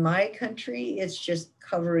 And in my country, it's just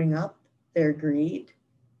covering up their greed,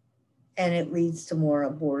 and it leads to more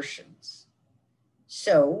abortions.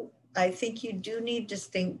 So I think you do need to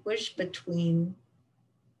distinguish between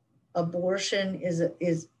abortion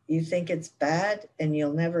is you think it's bad and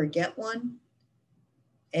you'll never get one,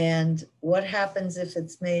 and what happens if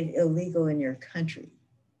it's made illegal in your country?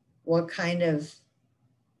 What kind of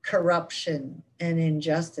corruption and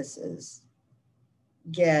injustices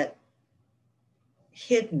get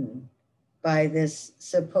hidden by this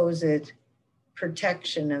supposed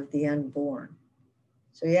protection of the unborn?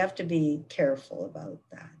 So you have to be careful about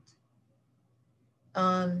that.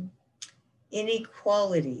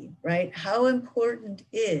 Inequality, right? How important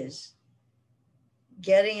is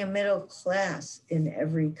getting a middle class in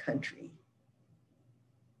every country?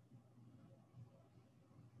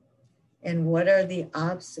 And what are the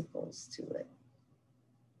obstacles to it?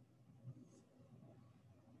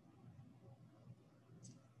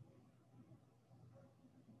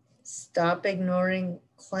 Stop ignoring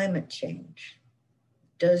climate change.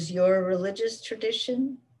 Does your religious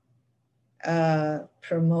tradition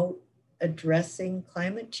promote addressing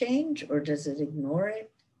climate change, or does it ignore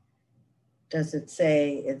it? Does it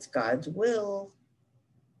say it's God's will?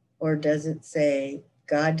 Or does it say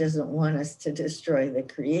God doesn't want us to destroy the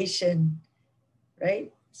creation,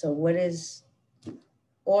 right? So what is,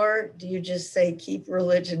 or do you just say keep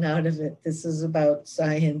religion out of it? This is about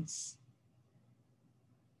science.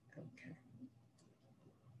 Okay.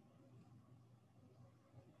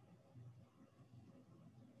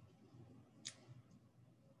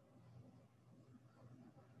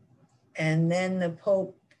 And then the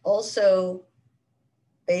Pope also,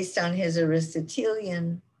 based on his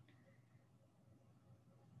Aristotelian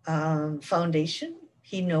foundation,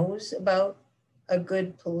 he knows about a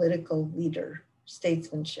good political leader,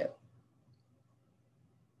 statesmanship.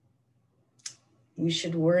 You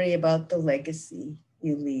should worry about the legacy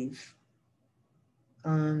you leave.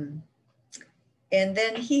 And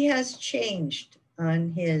then he has changed on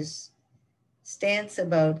his stance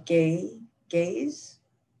about gays.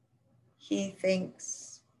 He thinks,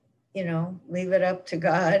 leave it up to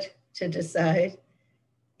God to decide.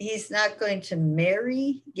 He's not going to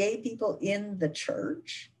marry gay people in the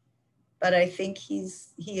church, but I think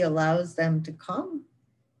he allows them to come.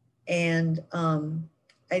 And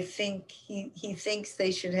I think he thinks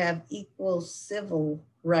they should have equal civil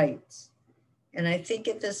rights. And I think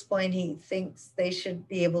at this point, he thinks they should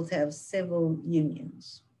be able to have civil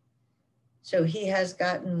unions. So he has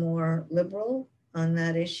gotten more liberal on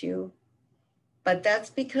that issue, but that's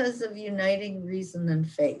because of uniting reason and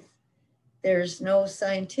faith. There's no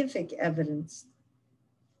scientific evidence.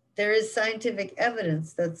 There is scientific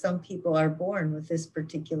evidence that some people are born with this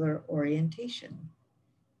particular orientation,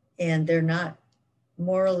 and they're not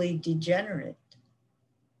morally degenerate.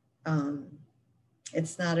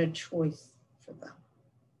 It's not a choice for them.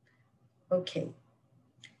 Okay,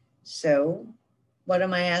 so what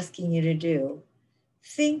am I asking you to do?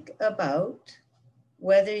 Think about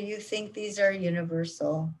whether you think these are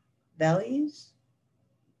universal values,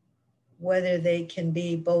 whether they can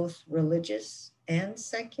be both religious and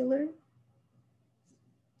secular,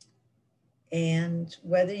 and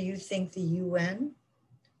whether you think the UN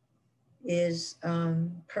is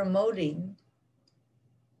promoting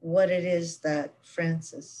what it is that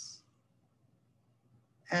Francis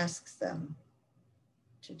asks them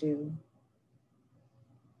to do.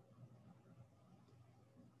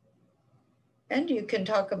 And you can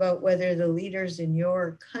talk about whether the leaders in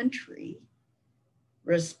your country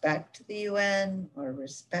respect the UN or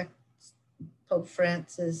respect Pope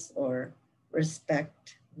Francis or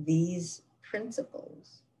respect these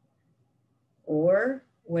principles, or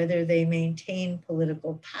whether they maintain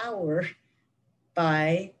political power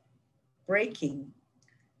by breaking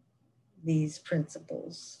these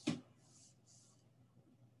principles.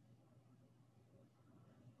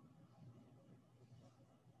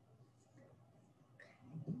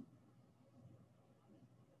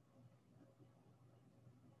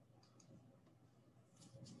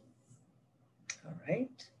 All right.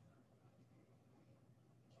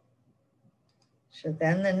 So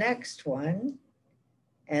then the next one,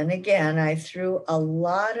 and again, I threw a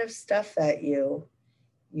lot of stuff at you.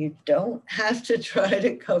 You don't have to try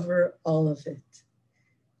to cover all of it.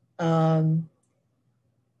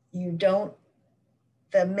 You don't,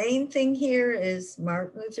 the main thing here is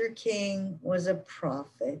Martin Luther King was a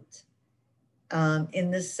prophet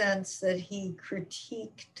in the sense that he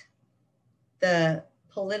critiqued the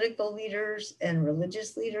political leaders and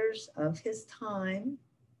religious leaders of his time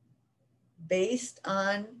based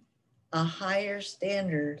on a higher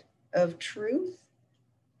standard of truth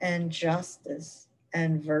and justice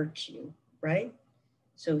and virtue, right?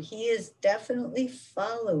 So he is definitely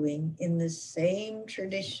following in the same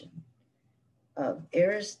tradition of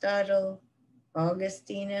Aristotle,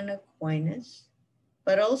 Augustine, and Aquinas,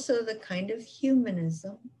 but also the kind of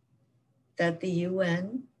humanism that the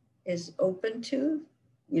UN is open to.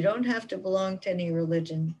 You don't have to belong to any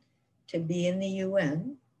religion to be in the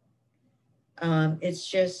UN. It's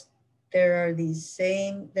just there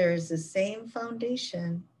is the same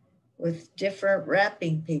foundation with different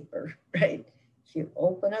wrapping paper, right? If you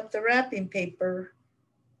open up the wrapping paper,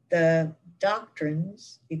 the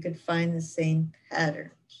doctrines, you could find the same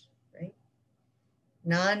patterns, right?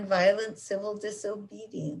 Nonviolent civil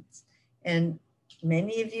disobedience. And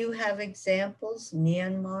many of you have examples.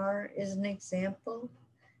 Myanmar is an example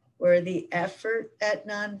where the effort at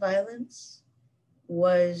nonviolence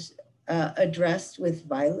was addressed with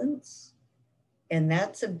violence. And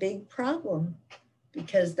that's a big problem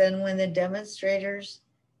because then when the demonstrators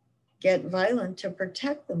get violent to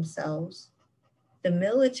protect themselves, the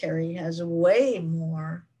military has way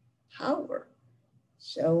more power.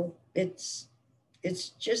 So it's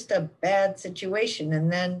just a bad situation.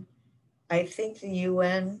 And then I think the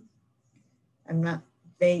UN,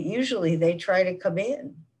 they try to come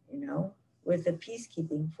in, with a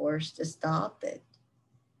peacekeeping force to stop it.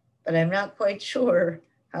 But I'm not quite sure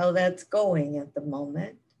how that's going at the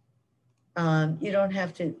moment. You don't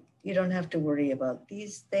have to worry about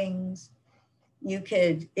these things. You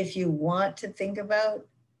could, if you want to think about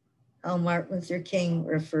how Martin Luther King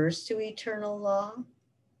refers to eternal law,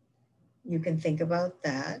 you can think about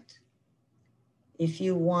that. If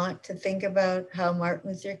you want to think about how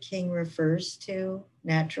Martin Luther King refers to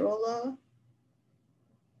natural law,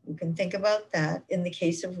 you can think about that. In the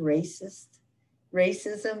case of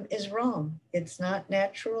racism is wrong. It's not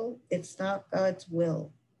natural. It's not God's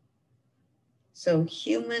will. So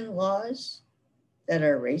human laws that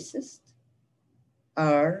are racist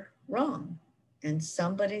are wrong. And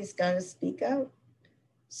somebody's got to speak out.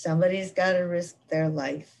 Somebody's got to risk their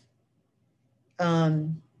life.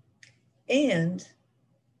 And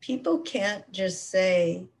people can't just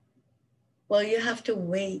say, well, you have to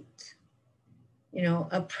wait.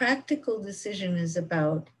 A practical decision is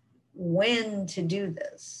about when to do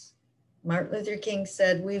this. Martin Luther King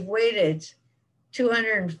said, we've waited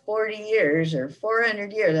 240 years or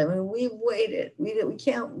 400 years. I mean, we've waited. We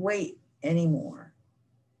can't wait anymore.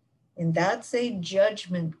 And that's a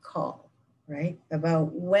judgment call, right?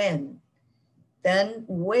 About when. Then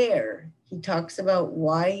where. He talks about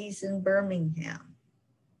why he's in Birmingham,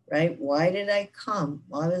 right? Why did I come?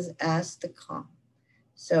 Well, I was asked to come.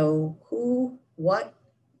 So who, what,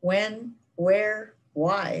 when, where,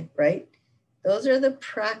 why, right? Those are the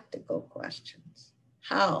practical questions.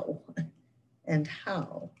 How and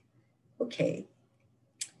how. Okay.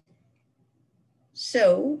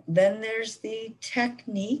 So then there's the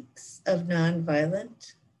techniques of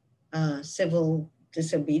nonviolent civil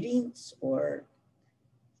disobedience or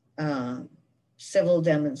civil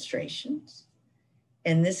demonstrations.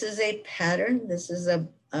 And this is a pattern, this is a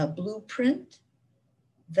blueprint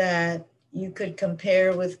that you could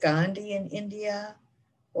compare with Gandhi in India,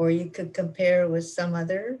 or you could compare with some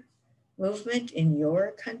other movement in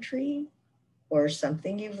your country, or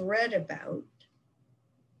something you've read about.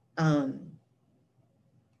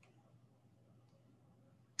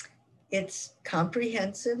 It's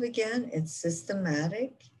comprehensive again, it's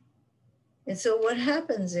systematic. And so what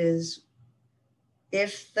happens is,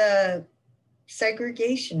 if the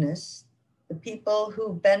segregationists, the people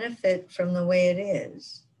who benefit from the way it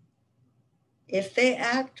is, if they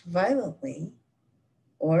act violently,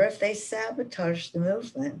 or if they sabotage the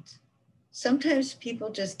movement, sometimes people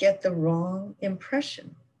just get the wrong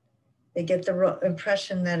impression. They get the wrong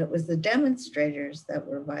impression that it was the demonstrators that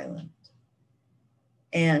were violent.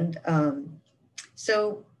 And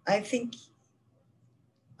so I think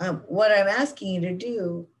what I'm asking you to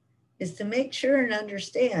do is to make sure and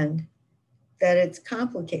understand that it's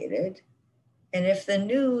complicated. And if the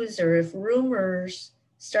news or if rumors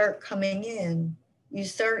start coming in, you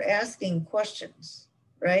start asking questions,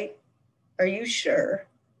 right? Are you sure?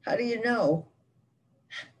 How do you know?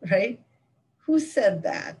 Right? Who said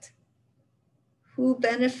that? Who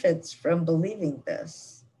benefits from believing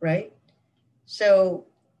this, right? So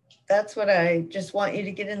that's what I just want you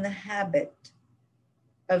to get in the habit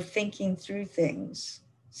of thinking through things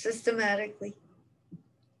systematically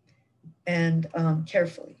and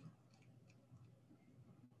carefully.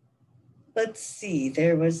 Let's see,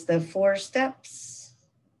 there was the 4 steps.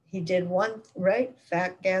 He did one, right?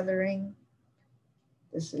 Fact gathering.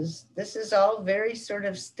 This is all very sort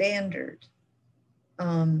of standard.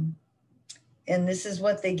 And this is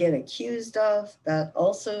what they get accused of. That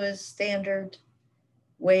also is standard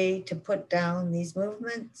way to put down these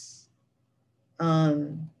movements.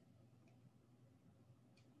 The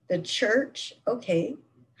church, okay.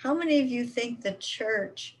 How many of you think the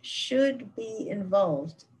church should be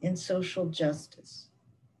involved in social justice?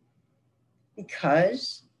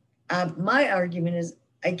 Because my argument is,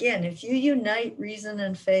 again, if you unite reason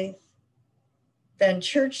and faith, then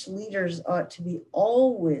church leaders ought to be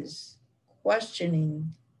always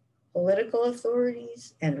questioning political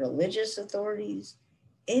authorities and religious authorities,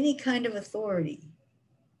 any kind of authority.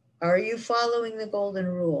 Are you following the golden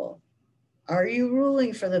rule? Are you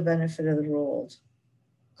ruling for the benefit of the ruled?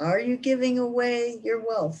 Are you giving away your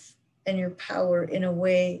wealth and your power in a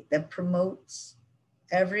way that promotes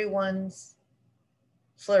everyone's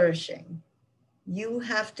flourishing? You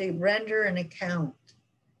have to render an account.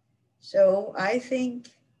 So I think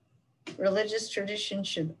religious tradition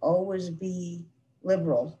should always be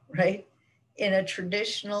liberal, right? In a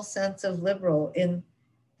traditional sense of liberal, in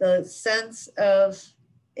the sense of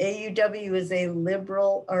AUW is a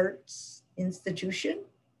liberal arts institution.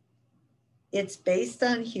 It's based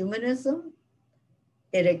on humanism.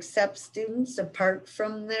 It accepts students apart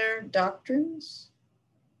from their doctrines,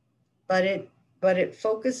 but it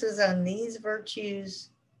focuses on these virtues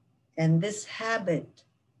and this habit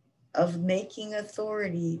of making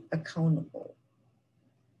authority accountable.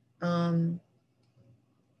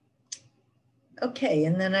 Okay,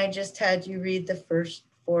 and then I just had you read the first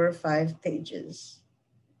 4 or 5 pages.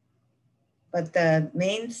 But the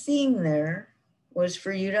main theme there was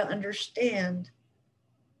for you to understand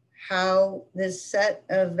how this set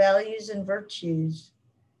of values and virtues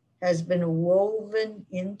has been woven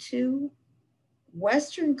into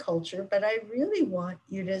Western culture. But I really want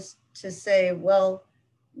you to say, well,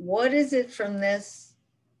 what is it from this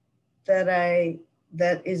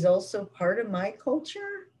that is also part of my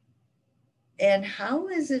culture? And how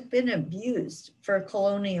has it been abused for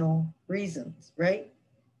colonial reasons, right?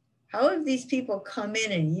 How have these people come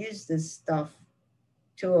in and used this stuff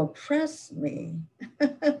to oppress me?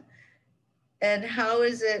 And how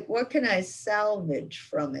is it, what can I salvage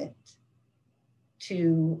from it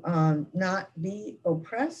to not be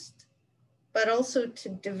oppressed, but also to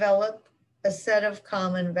develop a set of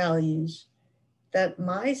common values that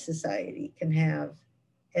my society can have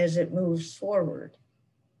as it moves forward?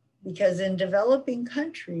 Because in developing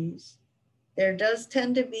countries, there does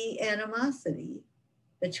tend to be animosity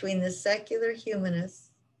between the secular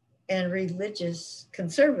humanists and religious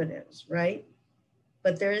conservatives, right?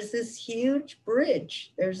 But there is this huge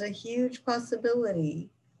bridge. There's a huge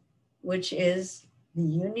possibility, which is the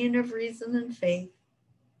union of reason and faith,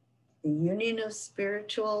 the union of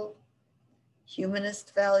spiritual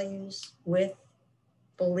humanist values with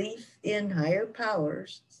belief in higher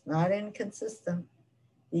powers. It's not inconsistent.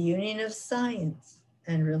 The union of science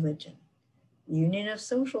and religion, the union of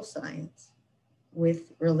social science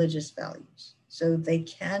with religious values. So they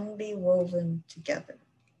can be woven together.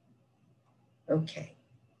 Okay.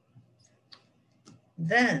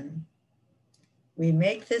 Then we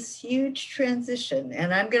make this huge transition,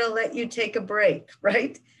 and I'm going to let you take a break,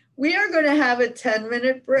 right? We are going to have a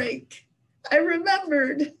 10-minute break. I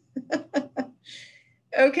remembered.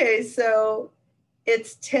 Okay, so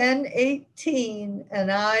it's 10:18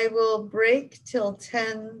 and I will break till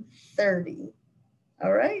 10:30.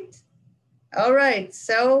 All right? All right,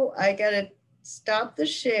 so I got to stop the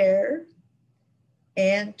share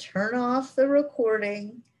and turn off the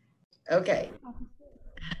recording. Okay.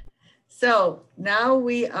 So now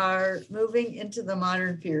we are moving into the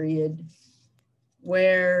modern period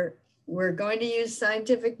where we're going to use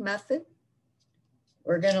scientific method.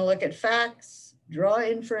 We're going to look at facts, draw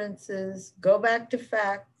inferences, go back to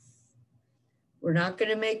facts. We're not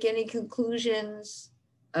going to make any conclusions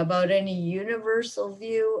about any universal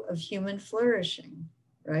view of human flourishing,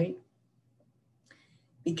 right?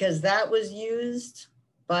 Because that was used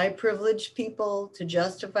by privileged people to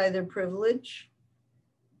justify their privilege.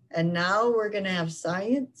 And now we're going to have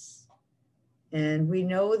science. And we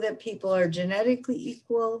know that people are genetically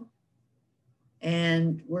equal.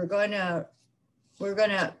 And we're going to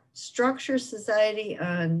structure society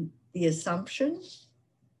on the assumption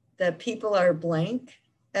that people are blank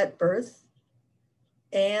at birth.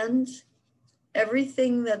 And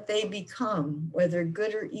everything that they become, whether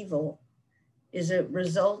good or evil, is a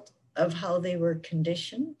result of how they were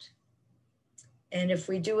conditioned. And if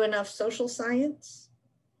we do enough social science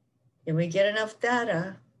and we get enough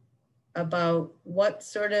data about what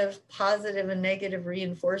sort of positive and negative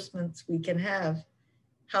reinforcements we can have,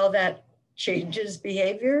 how that changes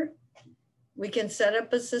behavior, we can set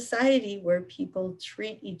up a society where people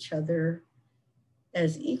treat each other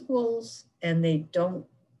as equals, and they don't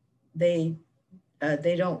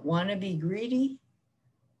want to be greedy,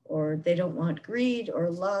 or they don't want greed or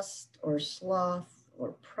lust or sloth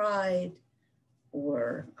or pride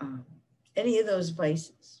or any of those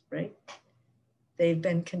vices, right? They've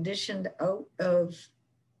been conditioned out of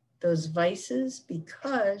those vices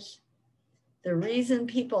because the reason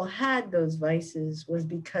people had those vices was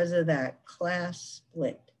because of that class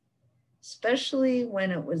split, especially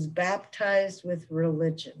when it was baptized with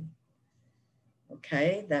religion.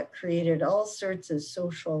 Okay, that created all sorts of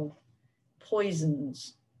social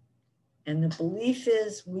poisons. And the belief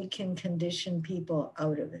is we can condition people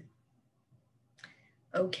out of it.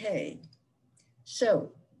 Okay,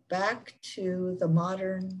 so back to the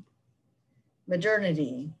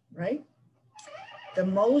modernity, right?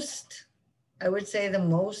 I would say the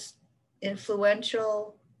most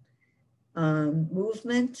influential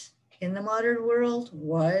movement in the modern world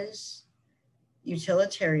was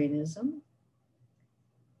utilitarianism.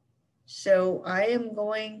 So I am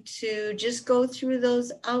going to just go through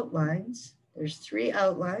those outlines. There's 3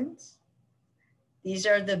 outlines. These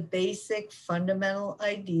are the basic fundamental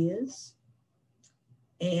ideas.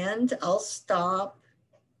 And I'll stop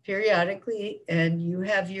periodically and you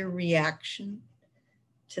have your reaction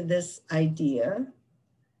to this idea.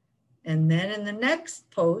 And then in the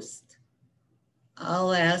next post,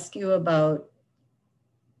 I'll ask you about,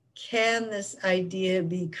 can this idea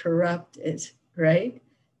be corrupted, right?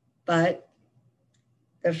 But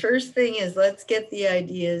the first thing is, let's get the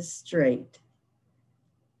ideas straight.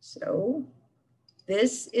 So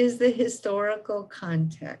this is the historical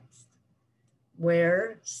context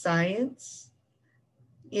where science,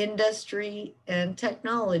 industry, and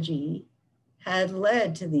technology had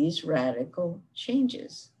led to these radical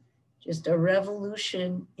changes. Just a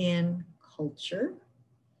revolution in culture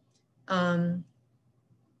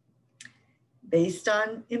based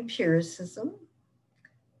on empiricism.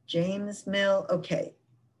 James Mill, okay.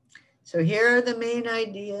 So here are the main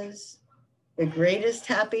ideas. The greatest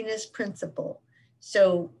happiness principle.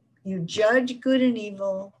 So you judge good and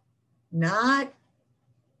evil,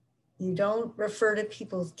 you don't refer to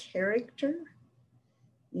people's character.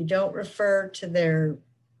 You don't refer to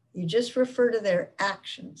you just refer to their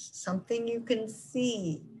actions, something you can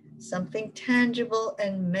see, something tangible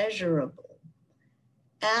and measurable.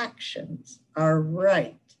 Actions are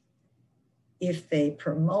right if they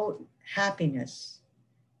promote happiness,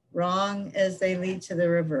 wrong as they lead to the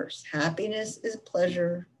reverse. Happiness is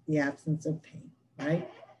pleasure, the absence of pain, right?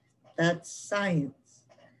 That's science.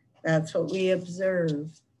 That's what we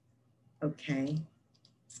observe, okay?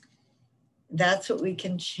 That's what we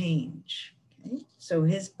can change, okay? So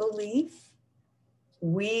his belief,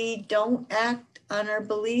 we don't act on our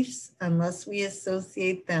beliefs unless we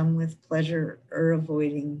associate them with pleasure or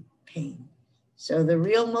avoiding pain. So the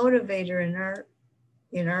real motivator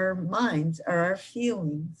in our minds are our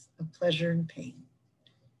feelings of pleasure and pain.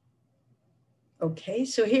 Okay,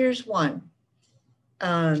 so here's one.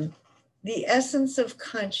 The essence of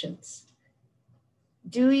conscience.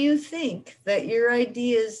 Do you think that your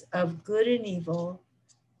ideas of good and evil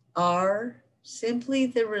are simply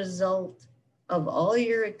the result of all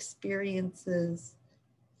your experiences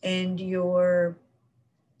and your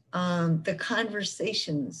the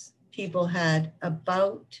conversations people had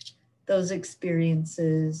about those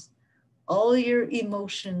experiences, all your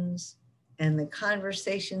emotions and the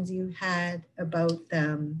conversations you had about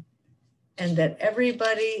them, and that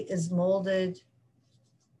everybody is molded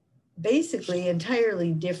basically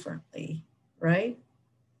entirely differently, right?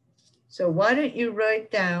 So why don't you write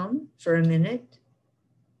down for a minute,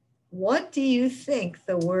 what do you think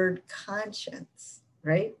the word conscience,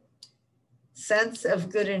 right? Sense of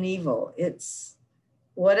good and evil. It's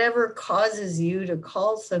whatever causes you to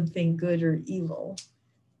call something good or evil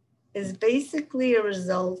is basically a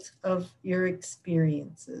result of your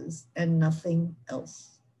experiences and nothing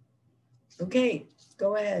else. Okay,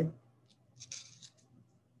 go ahead.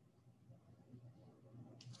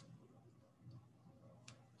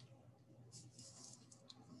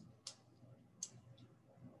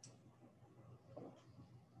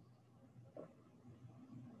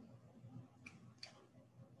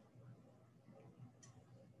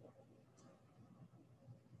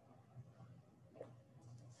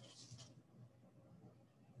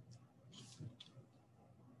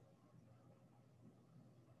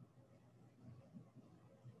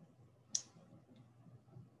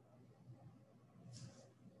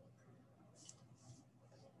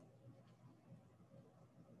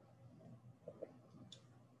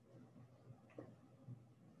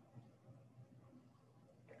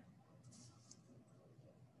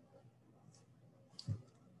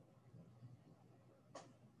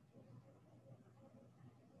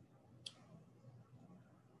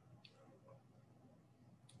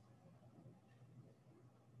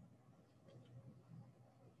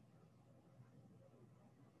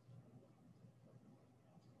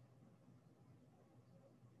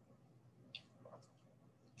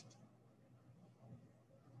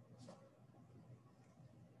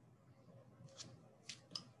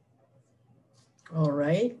 All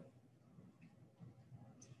right.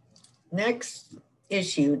 Next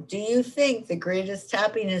issue. Do you think the greatest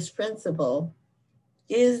happiness principle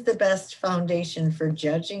is the best foundation for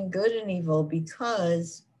judging good and evil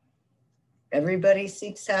because everybody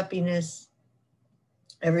seeks happiness,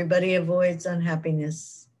 everybody avoids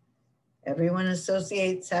unhappiness, everyone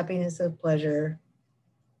associates happiness with pleasure,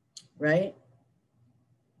 right?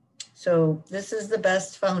 So this is the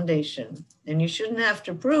best foundation, and you shouldn't have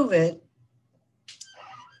to prove it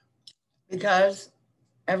because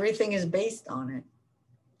everything is based on it.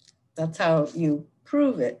 That's how you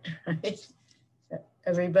prove it, right?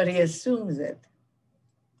 Everybody assumes it.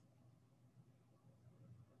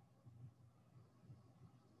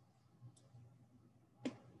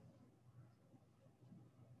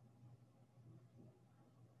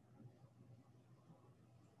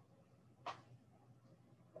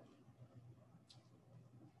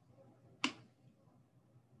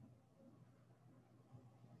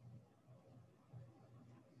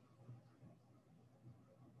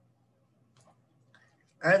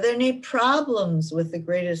 Are there any problems with the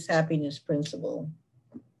greatest happiness principle?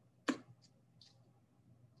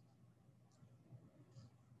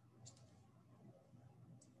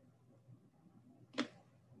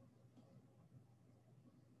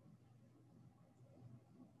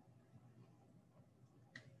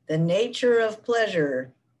 The nature of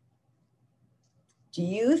pleasure. Do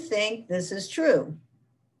you think this is true?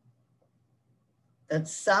 That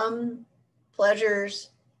some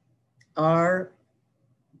pleasures are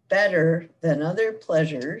better than other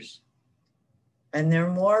pleasures, and they're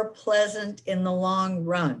more pleasant in the long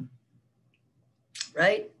run,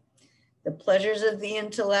 right? The pleasures of the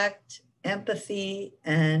intellect, empathy,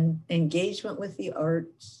 and engagement with the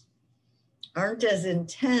arts aren't as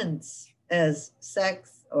intense as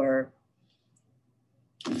sex or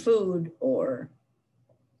food or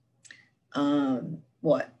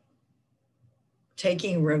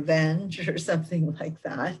taking revenge or something like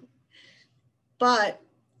that. But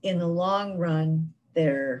in the long run,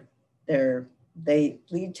 they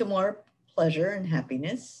lead to more pleasure and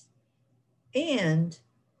happiness. And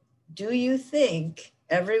do you think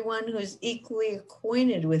everyone who's equally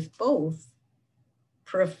acquainted with both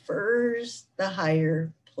prefers the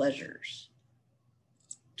higher pleasures?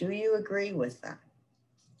 Do you agree with that?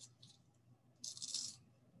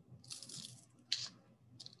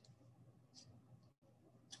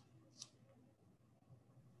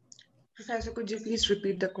 Professor, could you please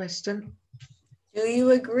repeat the question? Do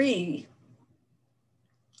you agree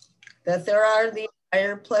that there are the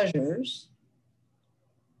higher pleasures,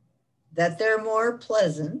 that they're more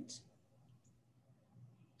pleasant,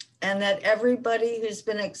 and that everybody who's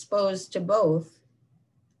been exposed to both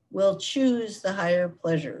will choose the higher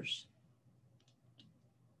pleasures?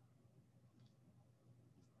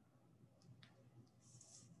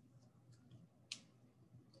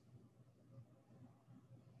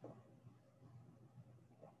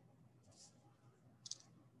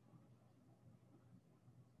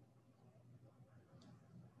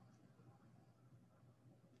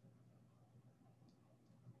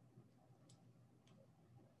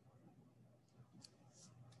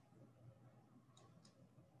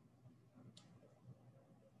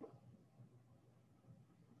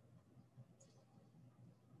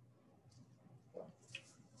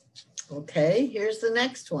 Okay, here's the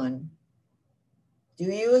next one. Do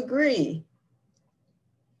you agree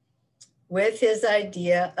with his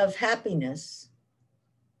idea of happiness?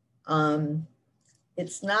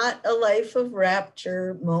 It's not a life of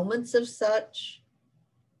rapture, moments of such,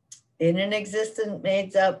 in an existence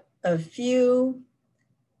made up of few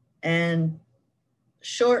and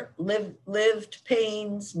short-lived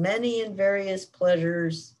pains, many and various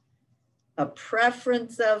pleasures, a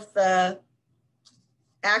preference of the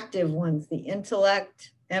active ones, the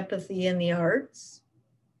intellect, empathy, and the arts.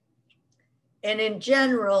 And in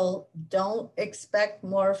general, don't expect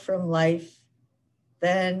more from life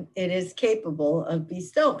than it is capable of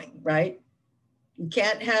bestowing, right? You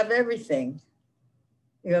can't have everything.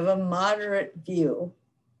 You have a moderate view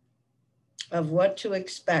of what to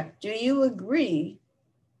expect. Do you agree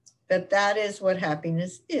that that is what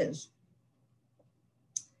happiness is?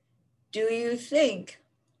 Do you think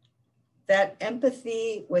that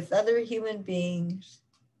empathy with other human beings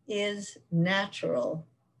is natural?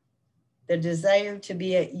 The desire to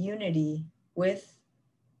be at unity with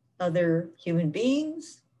other human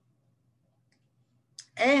beings,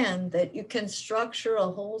 and that you can structure a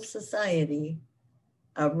whole society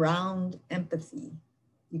around empathy.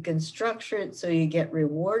 You can structure it so you get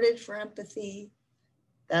rewarded for empathy.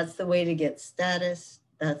 That's the way to get status.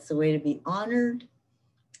 That's the way to be honored.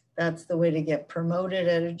 That's the way to get promoted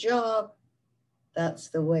at a job. that's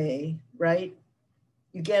the way, right?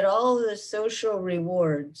 You get all the social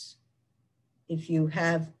rewards if you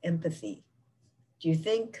have empathy. Do you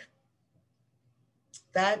think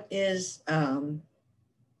that is,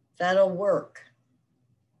 that'll work?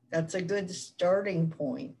 That's a good starting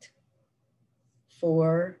point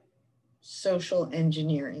for social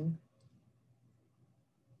engineering.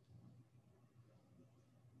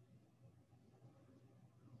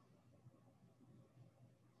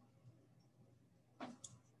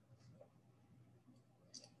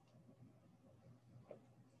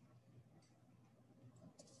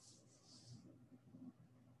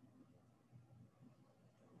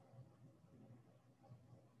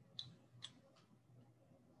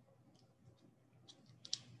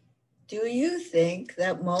 Do you think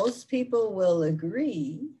that most people will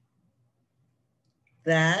agree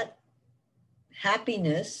that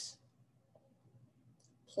happiness,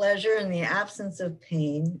 pleasure in the absence of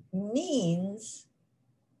pain, means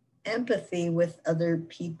empathy with other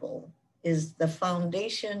people, is the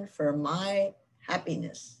foundation for my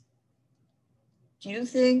happiness? Do you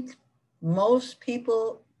think most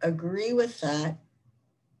people agree with that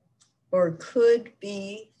or could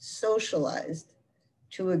be socialized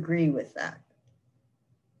to agree with that?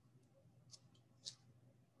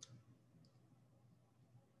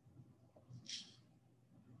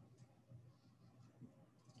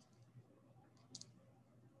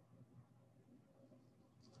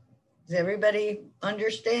 Does everybody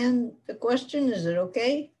understand the question? Is it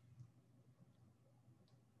okay?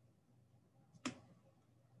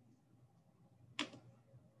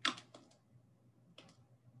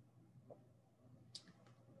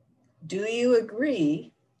 Do you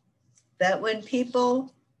agree that when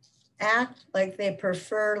people act like they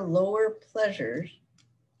prefer lower pleasures,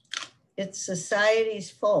 it's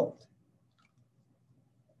society's fault?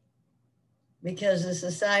 Because the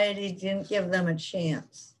society didn't give them a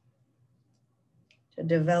chance to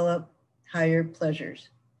develop higher pleasures.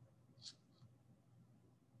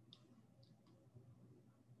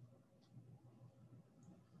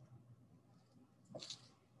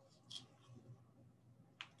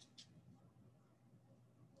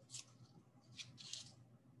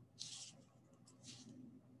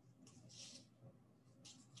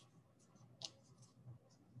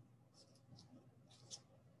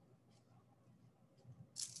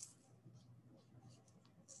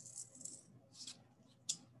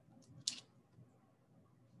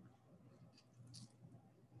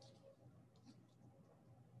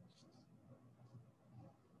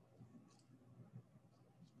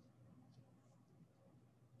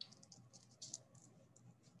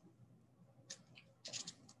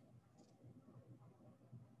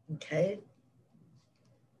 Okay.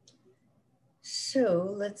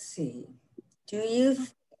 So let's see. Do you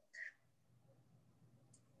think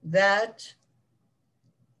that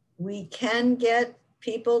we can get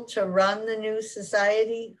people to run the new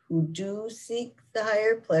society who do seek the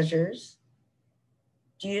higher pleasures?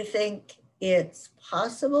 Do you think it's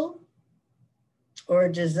possible or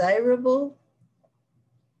desirable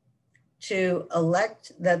to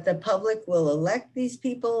elect, that the public will elect these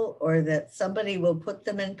people, or that somebody will put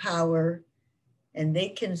them in power and they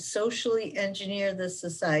can socially engineer the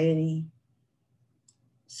society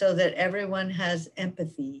so that everyone has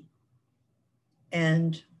empathy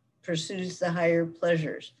and pursues the higher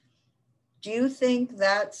pleasures? Do you think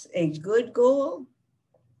that's a good goal?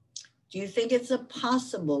 Do you think it's a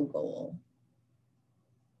possible goal?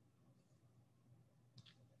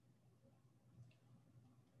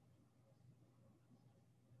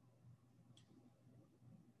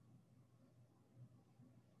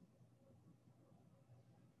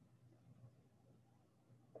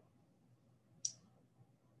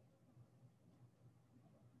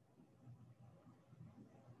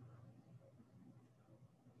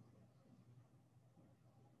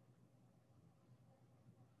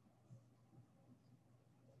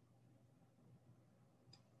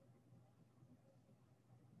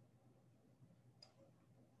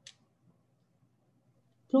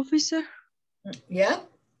 Professor, Yeah.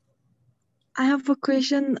 I have a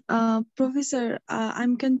question. Professor,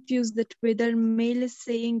 I'm confused that whether Mail is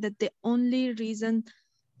saying that the only reason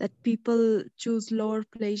that people choose lower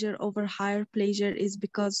pleasure over higher pleasure is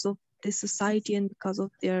because of the society and because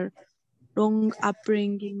of their wrong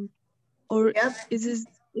upbringing, or Yep.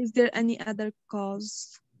 is there any other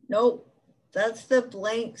cause? Nope. That's the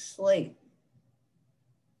blank slate.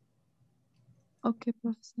 Okay,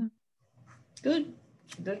 Professor. Good.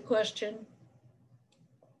 Good question.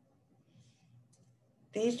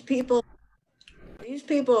 These people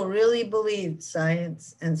really believed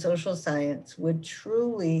science and social science would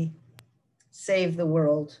truly save the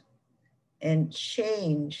world. and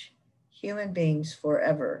change human beings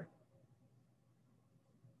forever.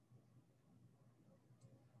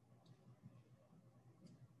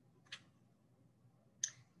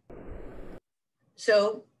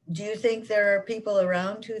 So, do you think there are people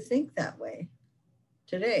around who think that way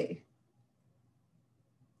today?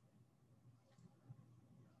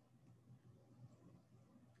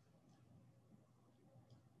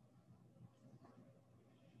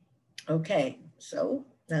 Okay, so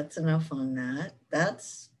that's enough on that.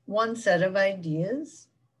 That's one set of ideas.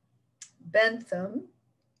 Bentham,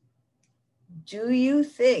 do you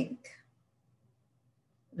think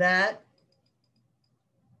that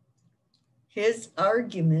his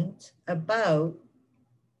argument about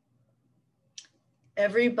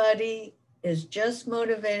everybody is just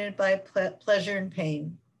motivated by pleasure and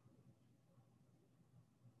pain,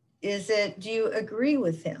 do you agree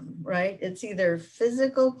with him, right? It's either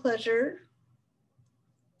physical pleasure,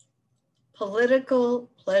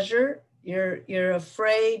 political pleasure, you're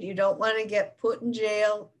afraid, you don't want to get put in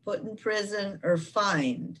jail, put in prison, or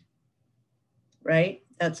fined, right?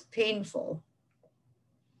 That's painful.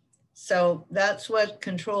 So that's what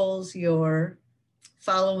controls your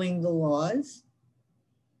following the laws.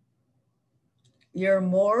 Your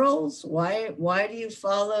morals, why do you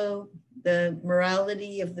follow the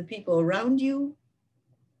morality of the people around you?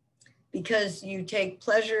 Because you take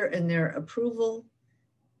pleasure in their approval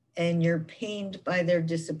and you're pained by their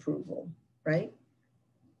disapproval, right?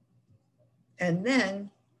 And then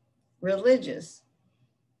religious.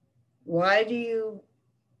 Why do you,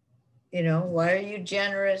 why are you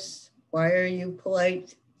generous? Why are you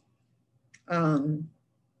polite? Because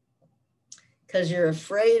you're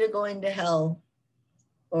afraid of going to hell,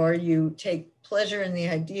 or you take pleasure in the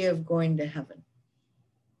idea of going to heaven.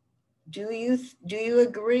 Do you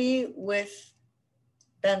agree with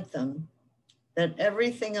Bentham that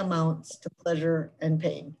everything amounts to pleasure and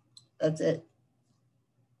pain? That's it.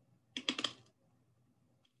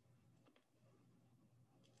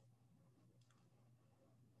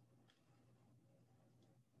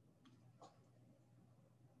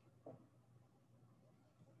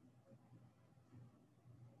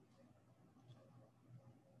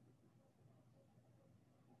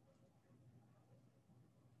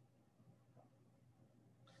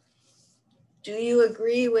 Do you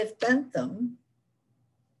agree with Bentham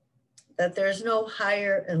that there's no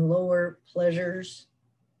higher and lower pleasures?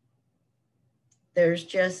 There's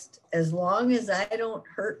just, as long as I don't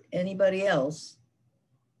hurt anybody else,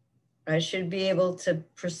 I should be able to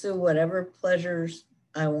pursue whatever pleasures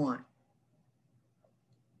I want.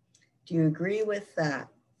 Do you agree with that?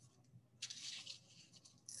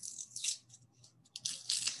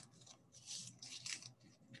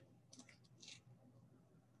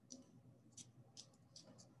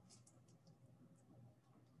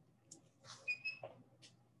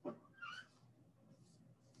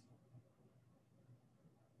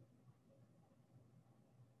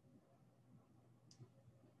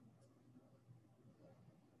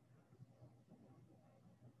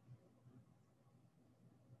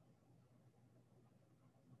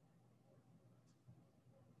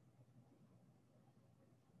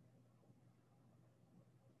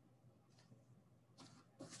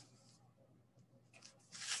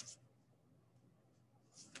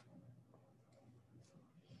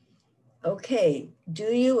 Okay, do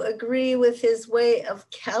you agree with his way of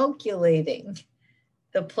calculating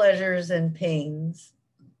the pleasures and pains?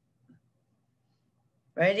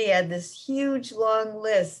 Right, he had this huge long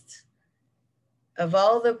list of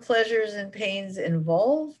all the pleasures and pains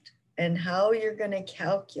involved and how you're going to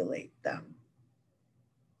calculate them.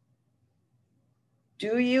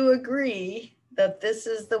 Do you agree that this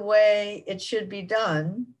is the way it should be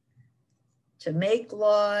done to make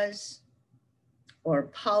laws or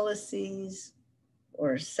policies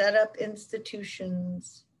or set up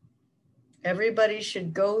institutions? Everybody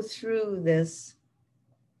should go through this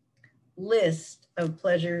list of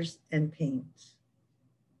pleasures and pains.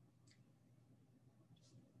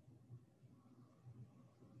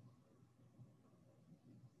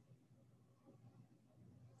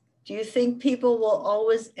 Do you think people will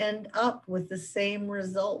always end up with the same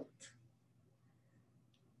result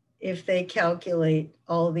if they calculate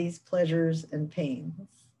all these pleasures and pains?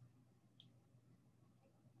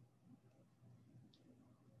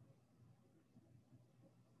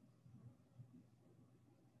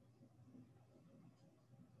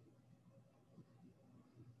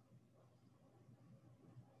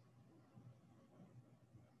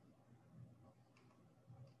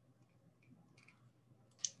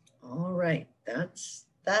 All right, that's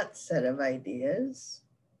that set of ideas.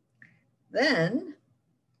 Then,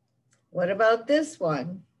 what about this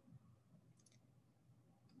one?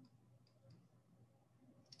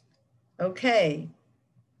 Okay.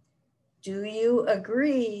 Do you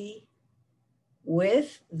agree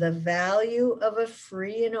with the value of a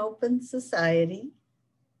free and open society?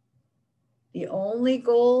 The only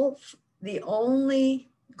goal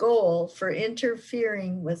for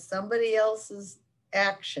interfering with somebody else's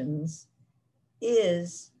actions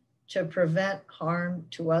is to prevent harm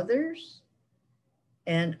to others.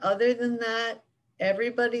 And other than that,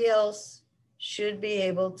 everybody else should be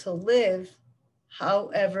able to live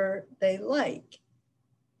however they like.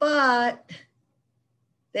 But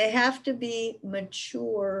they have to be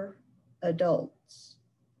mature adults,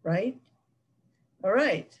 right? All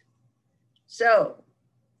right. So,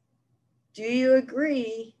 do you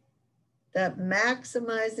agree that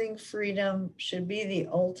maximizing freedom should be the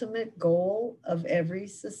ultimate goal of every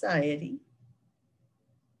society?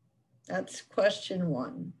 That's question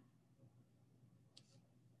 1.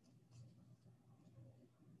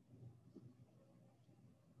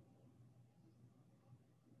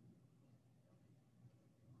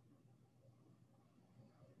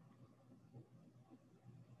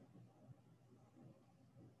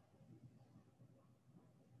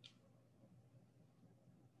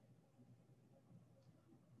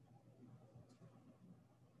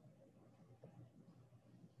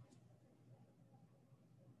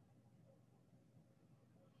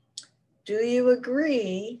 Do you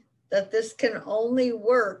agree that this can only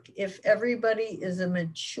work if everybody is a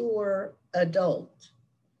mature adult?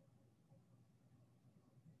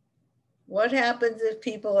 What happens if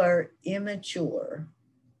people are immature?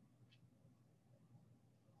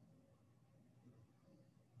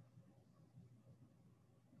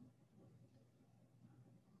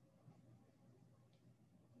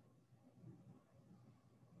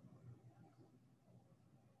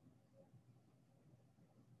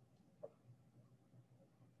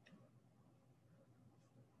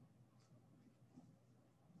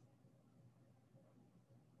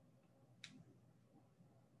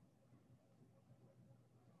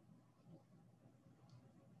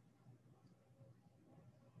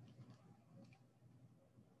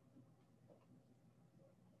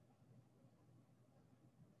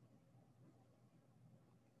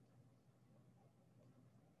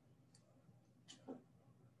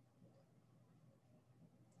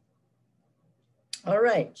 All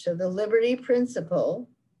right, so the liberty principle,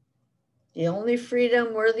 the only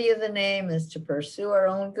freedom worthy of the name is to pursue our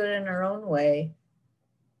own good in our own way,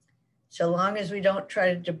 so long as we don't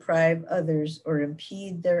try to deprive others or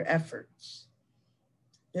impede their efforts.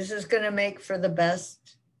 This is going to make for the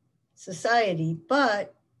best society,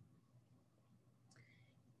 but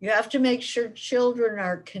you have to make sure children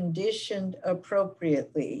are conditioned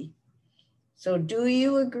appropriately. So do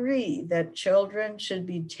you agree that children should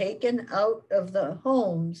be taken out of the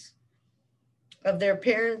homes, of their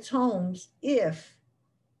parents' homes, if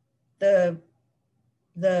the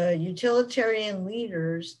utilitarian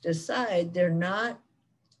leaders decide they're not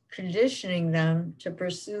conditioning them to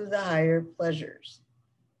pursue the higher pleasures?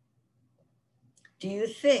 Do you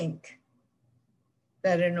think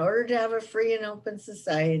that in order to have a free and open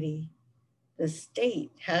society, the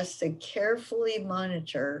state has to carefully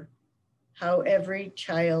monitor how every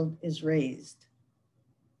child is raised?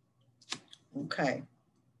 Okay.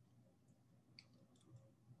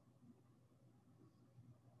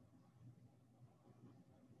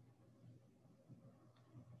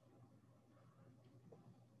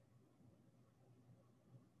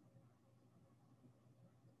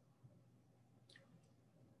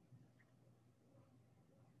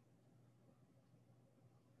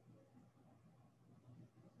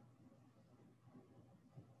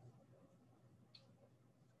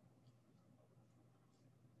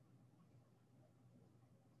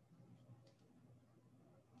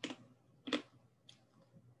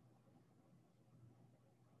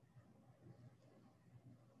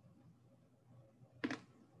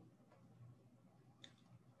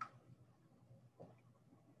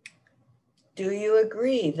 Do you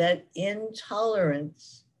agree that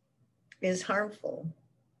intolerance is harmful?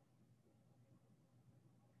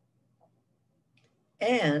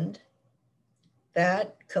 And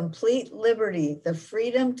that complete liberty, the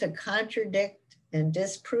freedom to contradict and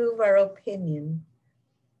disprove our opinion,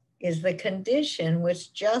 is the condition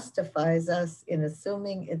which justifies us in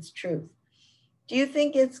assuming its truth? Do you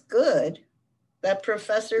think it's good that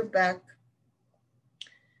Professor Beck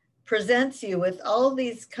presents you with all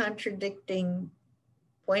these contradicting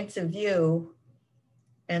points of view,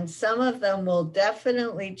 and some of them will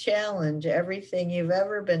definitely challenge everything you've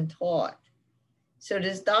ever been taught? So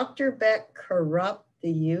does Dr. Beck corrupt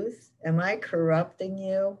the youth? Am I corrupting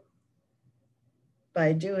you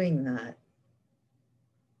by doing that?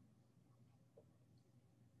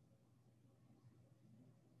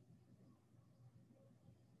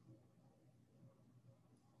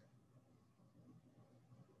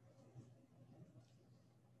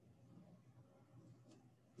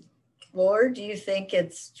 Or do you think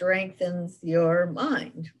it strengthens your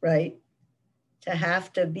mind, right? To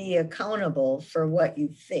have to be accountable for what you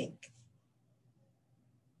think.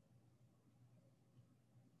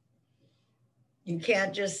 You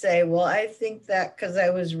can't just say, well, I think that because I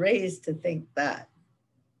was raised to think that.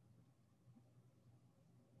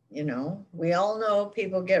 You know, we all know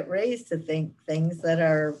people get raised to think things that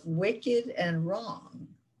are wicked and wrong.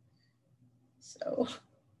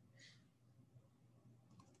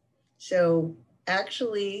 So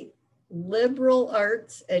actually, liberal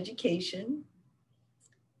arts education,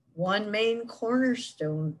 one main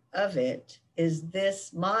cornerstone of it is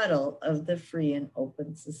this model of the free and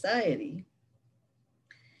open society.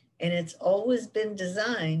 And it's always been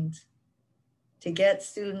designed to get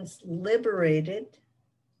students liberated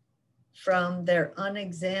from their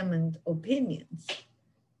unexamined opinions.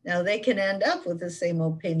 Now they can end up with the same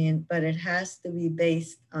opinion, but it has to be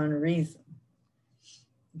based on reason.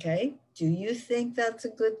 Okay, do you think that's a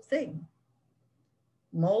good thing?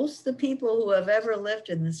 Most of the people who have ever lived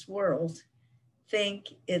in this world think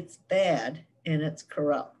it's bad and it's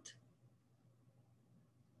corrupt.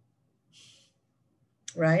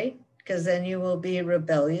 Right? Because then you will be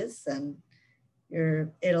rebellious and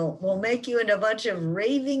will make you into a bunch of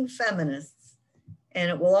raving feminists, and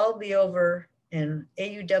it will all be over, and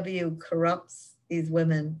AUW corrupts these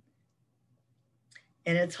women.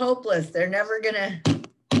 And it's hopeless. They're never gonna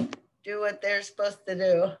do what they're supposed to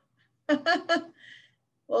do.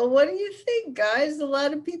 Well, what do you think, guys? A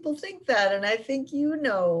lot of people think that, and I think you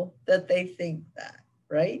know that they think that,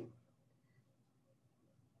 right?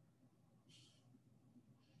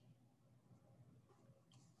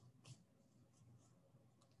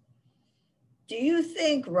 Do you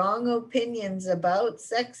think wrong opinions about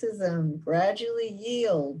sexism gradually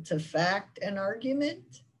yield to fact and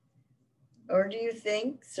argument? Or do you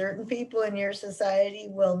think certain people in your society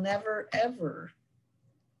will never, ever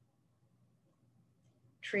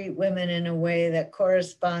treat women in a way that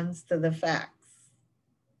corresponds to the facts?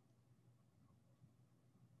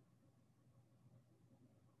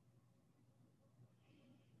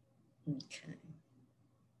 Okay.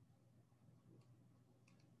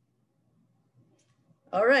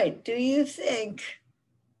 All right, do you think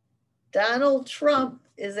Donald Trump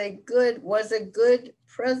was a good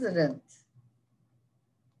president?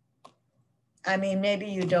 I mean, maybe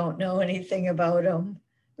you don't know anything about him,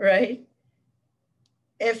 right?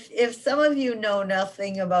 If some of you know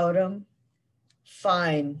nothing about him,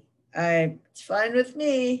 fine. It's fine with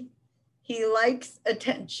me. He likes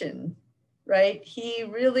attention, right? He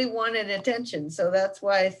really wanted attention. So that's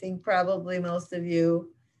why I think probably most of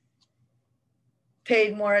you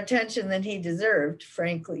paid more attention than he deserved,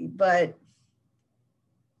 frankly. But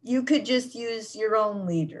you could just use your own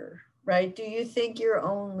leader, right? Do you think your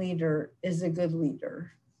own leader is a good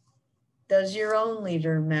leader? Does your own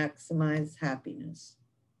leader maximize happiness?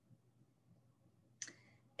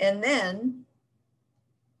 And then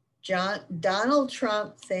Donald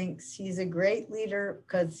Trump thinks he's a great leader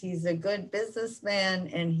because he's a good businessman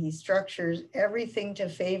and he structures everything to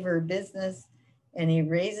favor business and he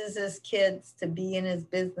raises his kids to be in his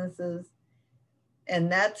businesses.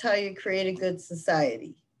 And that's how you create a good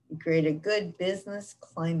society. You create a good business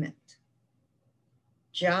climate.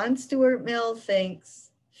 John Stuart Mill thinks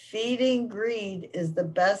feeding greed is the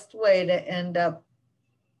best way to end up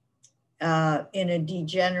in a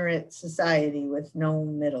degenerate society with no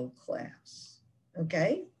middle class,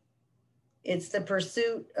 okay? It's the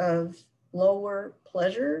pursuit of lower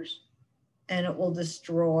pleasures and it will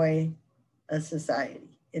destroy a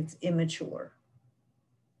society. It's immature.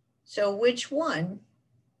 So which one?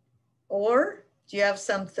 Or do you have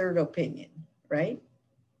some third opinion, right?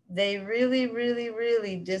 They really, really,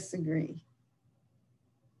 really disagree.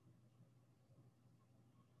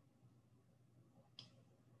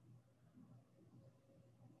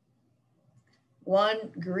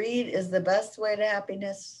 One, greed is the best way to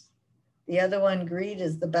happiness. The other one, greed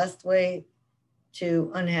is the best way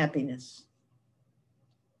to unhappiness.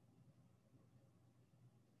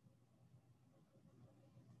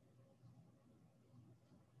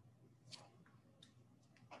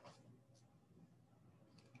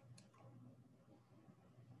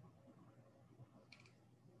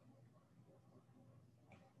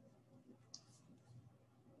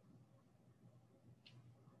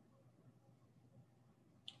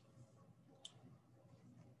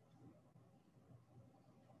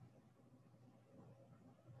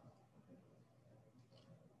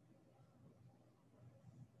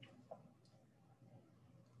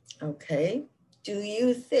 Okay. Do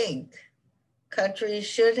you think countries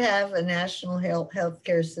should have a national health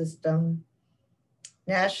care system,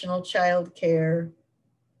 national child care,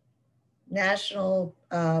 national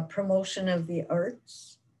promotion of the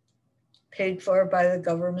arts, paid for by the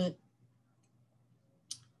government,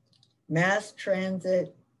 mass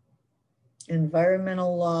transit,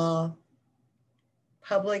 environmental law,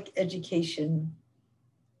 public education.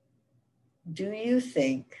 Do you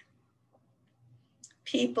think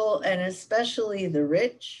people, and especially the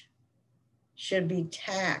rich, should be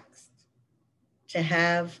taxed to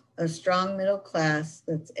have a strong middle class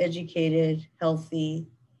that's educated, healthy,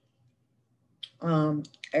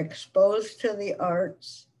 exposed to the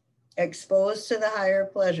arts, exposed to the higher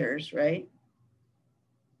pleasures, right?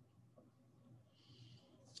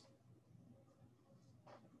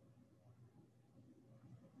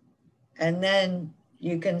 And then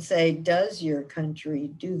you can say, does your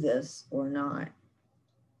country do this or not?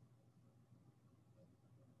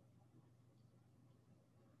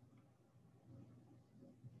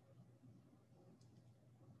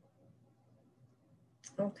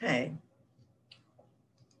 Okay.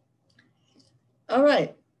 All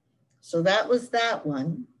right. So that was that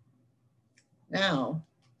one. Now,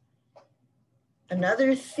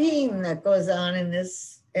 another theme that goes on in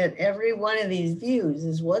this, at every one of these views,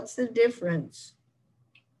 is what's the difference?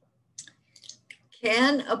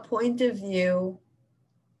 Can a point of view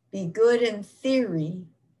be good in theory,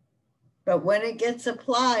 but when it gets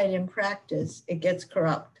applied in practice, it gets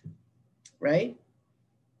corrupt, right?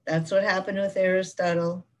 That's what happened with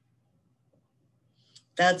Aristotle.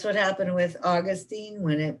 That's what happened with Augustine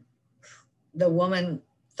when the woman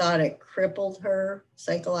thought it crippled her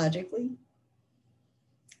psychologically.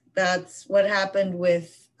 That's what happened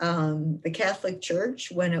with the Catholic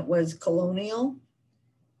Church when it was colonial,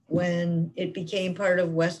 when it became part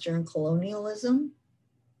of Western colonialism.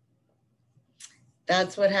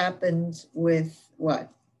 That's what happened with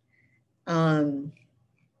what? I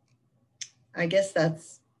guess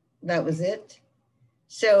that was it.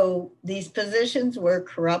 So these positions were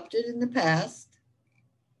corrupted in the past,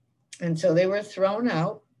 and so they were thrown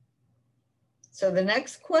out. So the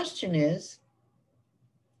next question is,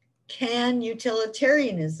 can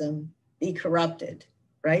utilitarianism be corrupted,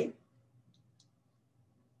 right?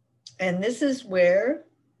 And this is where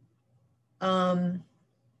Mr.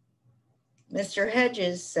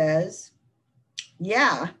 Hedges says,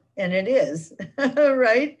 yeah, and it is,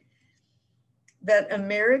 right? That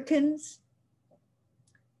Americans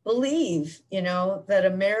believe, that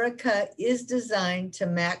America is designed to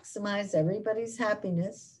maximize everybody's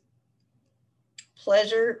happiness,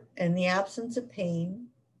 pleasure, and the absence of pain.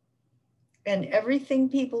 And everything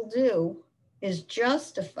people do is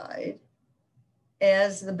justified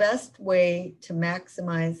as the best way to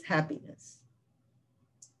maximize happiness.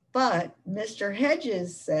 But Mr.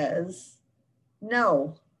 Hedges says,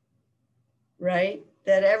 no, right?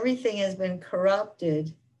 That everything has been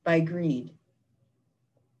corrupted by greed.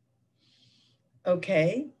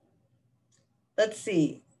 Okay, let's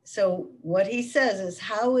see. So what he says is,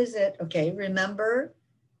 how is it, okay, remember,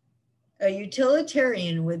 a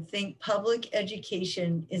utilitarian would think public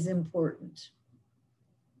education is important,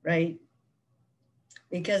 right?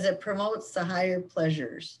 Because it promotes the higher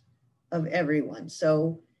pleasures of everyone.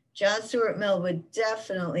 So John Stuart Mill would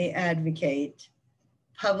definitely advocate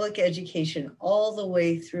public education all the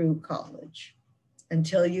way through college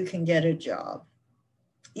until you can get a job,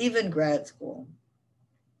 even grad school.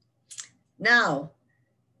 Now,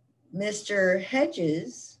 Mr.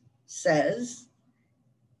 Hedges says,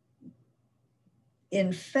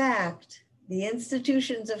 in fact, the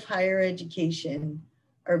institutions of higher education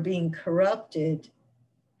are being corrupted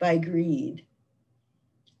by greed.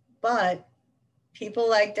 But people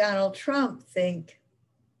like Donald Trump think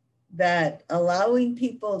that allowing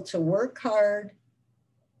people to work hard,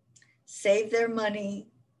 save their money,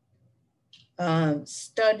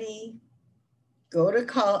 study, go to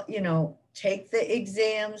college, take the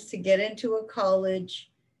exams to get into a college,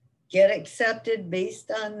 get accepted based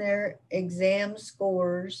on their exam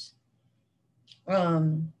scores,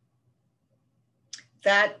 that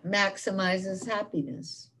maximizes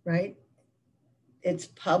happiness, right? It's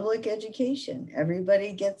public education.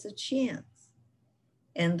 Everybody gets a chance.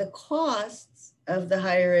 And the costs of the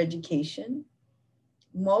higher education,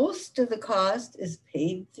 most of the cost is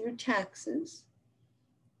paid through taxes,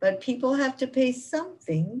 but people have to pay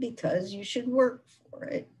something because you should work for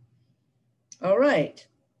it. All right.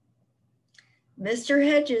 Mr.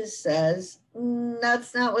 Hedges says,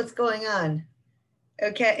 that's not what's going on.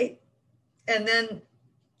 Okay. And then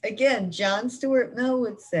again, John Stuart Mill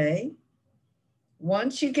would say,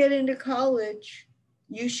 once you get into college,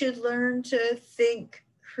 you should learn to think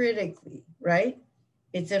critically, right?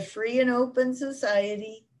 It's a free and open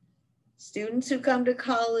society. Students who come to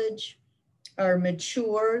college are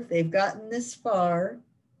mature, they've gotten this far.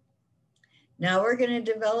 Now we're going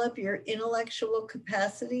to develop your intellectual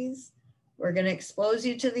capacities. We're going to expose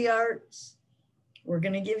you to the arts. We're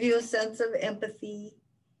going to give you a sense of empathy.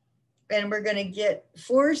 And we're going to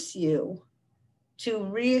force you to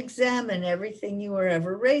re-examine everything you were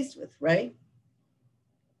ever raised with, right?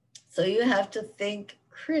 So you have to think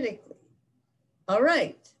critically. All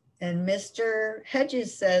right. And Mr.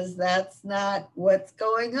 Hedges says that's not what's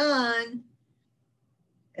going on.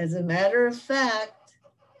 As a matter of fact,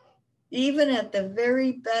 even at the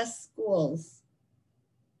very best schools,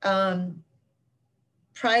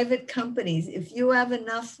 private companies, if you have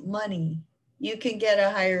enough money, you can get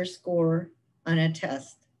a higher score on a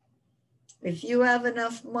test. If you have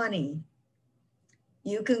enough money,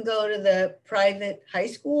 you can go to the private high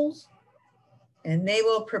schools and they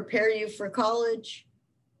will prepare you for college.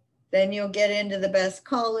 Then you'll get into the best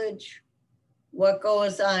college. What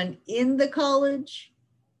goes on in the college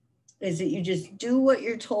is that you just do what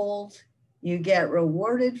you're told, you get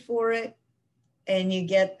rewarded for it, and you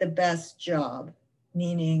get the best job,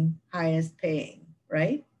 meaning highest paying,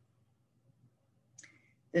 right?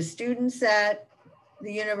 The students at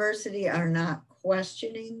the university are not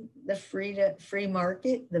questioning the free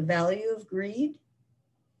market, the value of greed.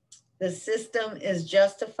 The system is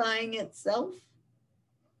justifying itself.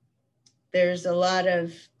 There's a lot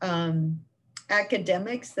of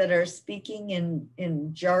academics that are speaking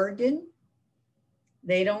in jargon.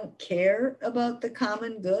 They don't care about the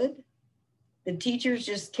common good. The teachers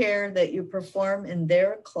just care that you perform in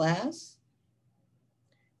their class.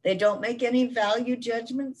 They don't make any value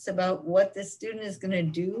judgments about what the student is going to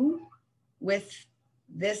do with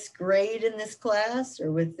this grade in this class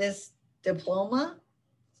or with this diploma.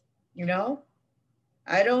 You know,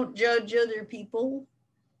 I don't judge other people.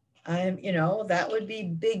 That would be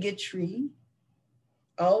bigotry.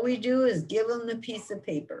 All we do is give them the piece of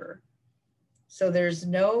paper. So there's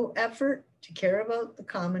no effort to care about the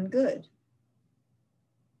common good.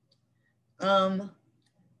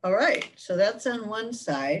 All right, so that's on one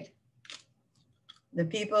side. The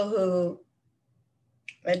people who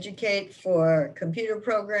educate for computer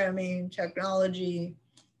programming, technology,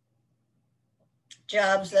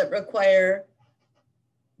 jobs that require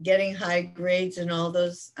getting high grades in all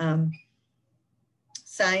those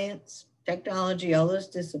science, technology, all those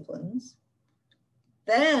disciplines.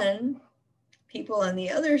 Then people on the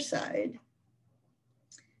other side,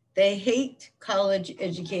 they hate college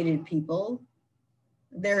educated people.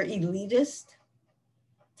 They're elitist,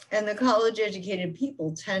 and the college educated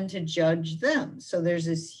people tend to judge them. So there's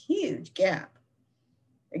this huge gap.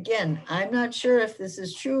 Again, I'm not sure if this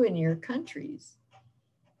is true in your countries.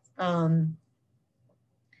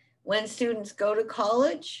 When students go to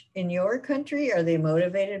college in your country, are they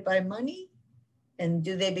motivated by money? And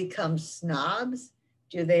do they become snobs?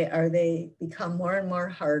 Are they become more and more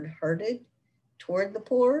hard-hearted toward the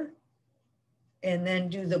poor? And then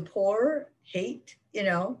do the poor hate,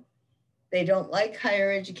 they don't like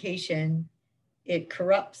higher education. It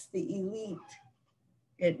corrupts the elite.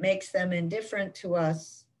 It makes them indifferent to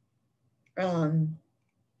us. Then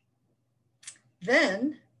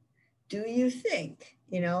do you think,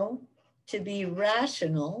 to be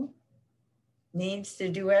rational needs to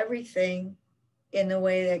do everything in the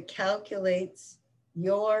way that calculates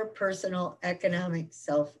your personal economic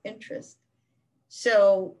self-interest?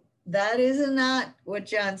 So that is not what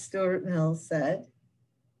John Stuart Mill said.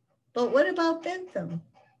 But what about Bentham,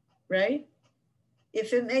 right?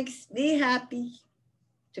 If it makes me happy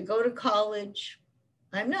to go to college,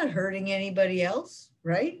 I'm not hurting anybody else,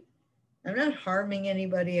 right? I'm not harming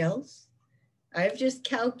anybody else. I've just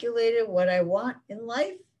calculated what I want in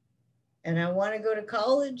life, and I want to go to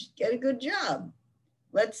college, get a good job.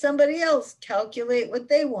 Let somebody else calculate what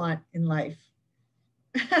they want in life.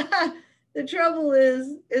 The trouble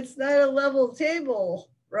is, it's not a level table,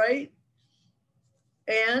 right?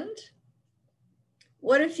 And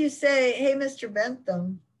what if you say, hey, Mr.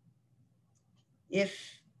 Bentham,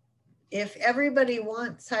 if everybody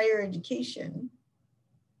wants higher education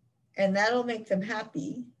and that'll make them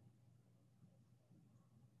happy,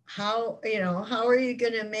 how are you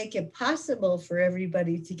going to make it possible for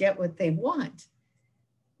everybody to get what they want,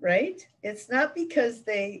 right? It's not because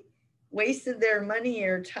they wasted their money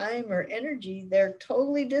or time or energy. They're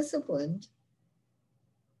totally disciplined.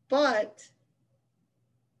 But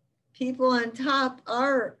people on top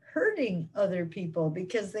are hurting other people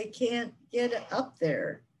because they can't get up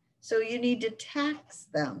there. So you need to tax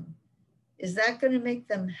them. Is that going to make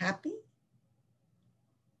them happy?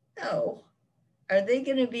 No. Are they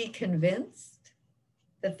going to be convinced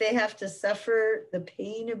that they have to suffer the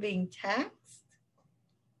pain of being taxed?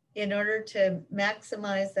 in order to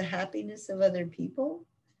maximize the happiness of other people?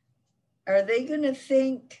 Are they going to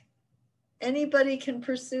think anybody can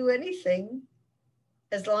pursue anything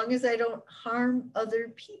as long as I don't harm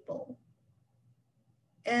other people?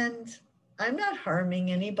 And I'm not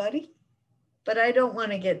harming anybody, but I don't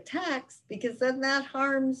want to get taxed because then that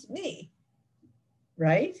harms me,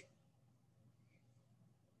 right?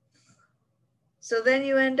 So then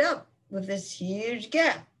you end up with this huge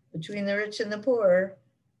gap between the rich and the poor.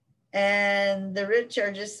 And the rich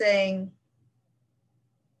are just saying,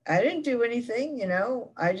 I didn't do anything, you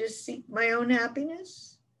know, I just seek my own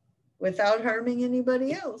happiness without harming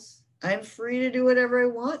anybody else. I'm free to do whatever I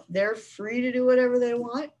want. They're free to do whatever they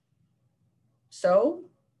want. So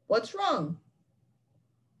what's wrong?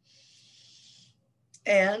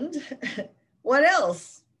 And what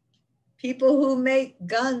else? People who make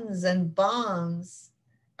guns and bombs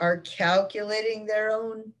are calculating their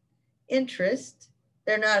own interest.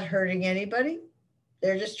 They're not hurting anybody.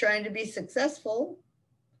 They're just trying to be successful.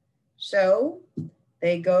 So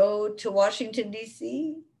they go to Washington,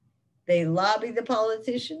 D.C., they lobby the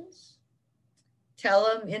politicians, tell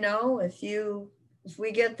them, you know, if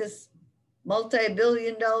we get this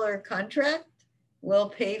multi-billion-dollar contract, we'll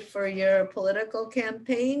pay for your political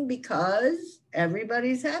campaign because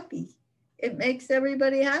everybody's happy. It makes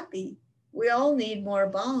everybody happy. We all need more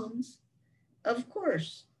bombs, of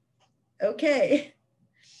course. Okay.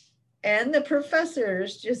 And the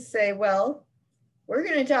professors just say, well, we're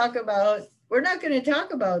not going to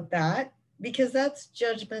talk about that because that's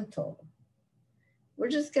judgmental. We're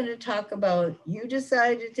just going to talk about, you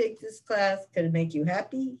decide to take this class because it make you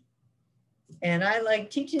happy. And I like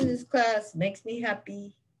teaching this class, makes me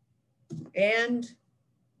happy. And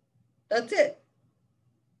that's it.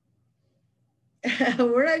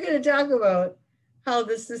 We're not going to talk about how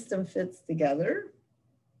the system fits together.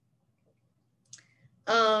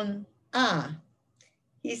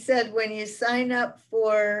 He said, when you sign up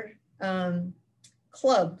for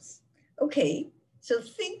clubs, okay, so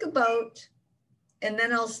think about, and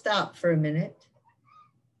then I'll stop for a minute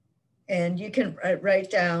and you can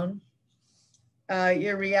write down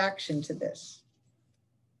your reaction to this.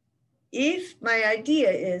 My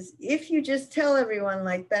idea is, if you just tell everyone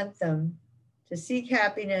like Bentham to seek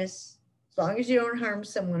happiness, as long as you don't harm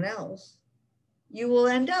someone else, you will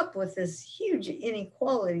end up with this huge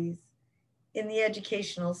inequalities in the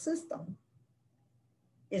educational system.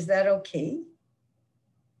 Is that okay?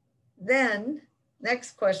 Then,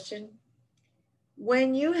 next question,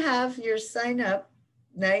 when you have your sign up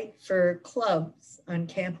night for clubs on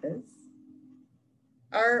campus,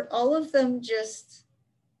 are all of them just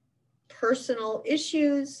personal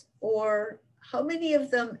issues, or how many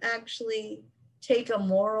of them actually take a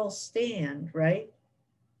moral stand, right?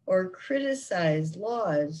 Or criticize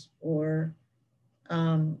laws or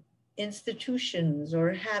institutions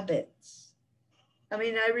or habits? I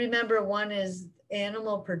mean, I remember one is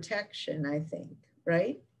animal protection, I think,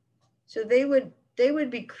 right? So they would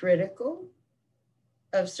be critical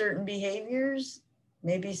of certain behaviors.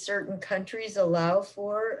 Maybe certain countries allow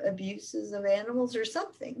for abuses of animals or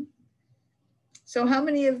something. So how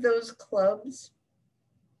many of those clubs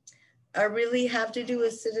really have to do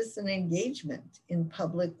with citizen engagement in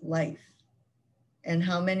public life? And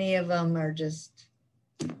how many of them are just,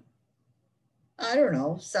 I don't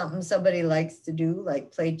know, something somebody likes to do,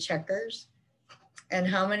 like play checkers? And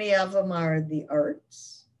how many of them are the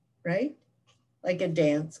arts, right? Like a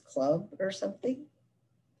dance club or something?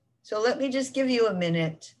 So let me just give you a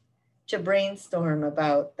minute to brainstorm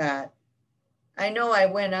about that. I know I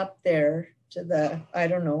went up there to the, I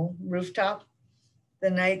don't know, rooftop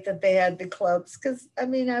the night that they had the clubs, because I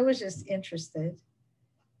mean, I was just interested.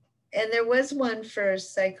 And there was one for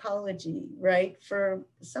psychology, right? For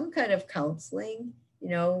some kind of counseling, you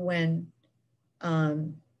know, when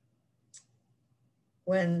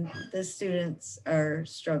the students are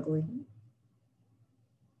struggling.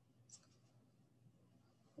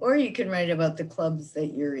 Or you can write about the clubs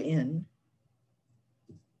that you're in.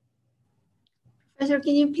 Professor,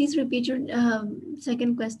 can you please repeat your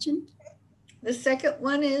second question? The second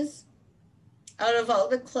one is, out of all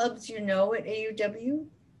the clubs you know at AUW,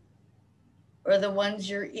 or the ones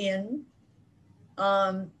you're in,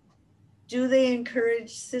 do they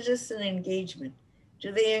encourage citizen engagement?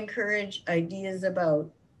 Do they encourage ideas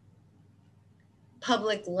about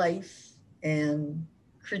public life and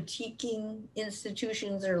critiquing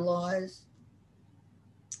institutions or laws?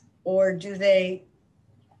 Or do they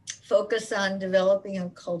focus on developing a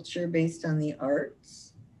culture based on the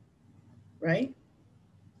arts, right?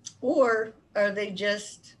 Or are they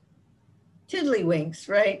just tiddlywinks,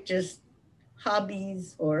 right? Just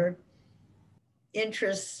hobbies or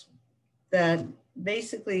interests that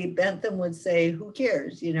basically Bentham would say, who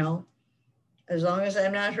cares, you know, as long as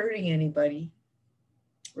I'm not hurting anybody,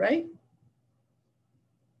 right?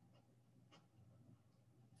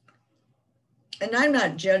 And I'm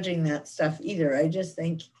not judging that stuff either. I just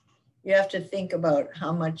think you have to think about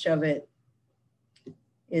how much of it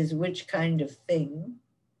is which kind of thing.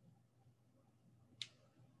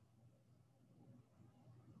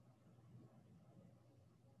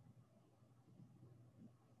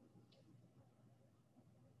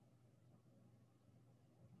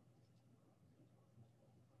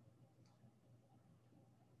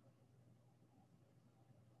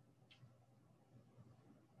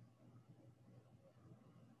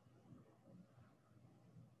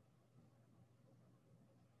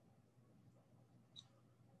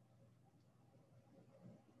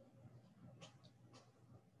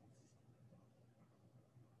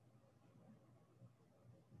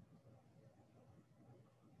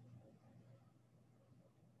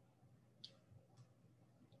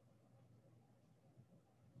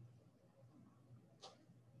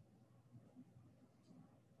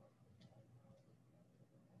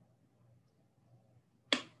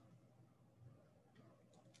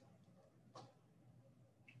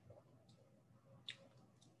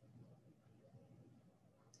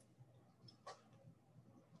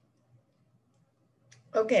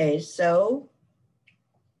 Okay, so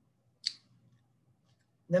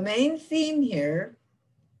the main theme here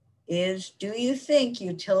is, do you think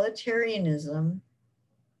utilitarianism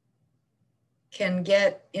can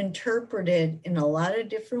get interpreted in a lot of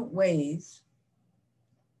different ways?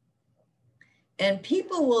 And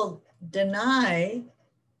people will deny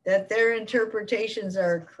that their interpretations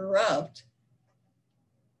are corrupt,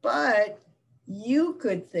 but you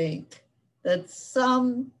could think that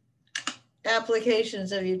some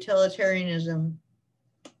applications of utilitarianism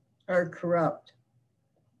are corrupt.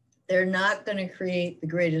 They're not going to create the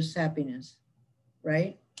greatest happiness,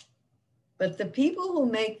 right? But the people who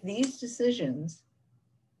make these decisions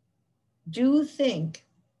do think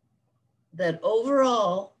that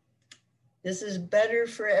overall, this is better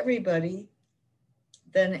for everybody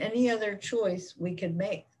than any other choice we could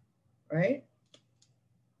make, right?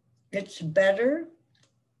 It's better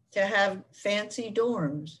to have fancy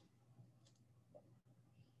dorms,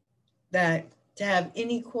 that to have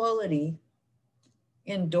inequality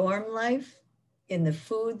in dorm life, in the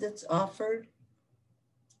food that's offered,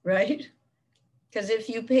 right? Because if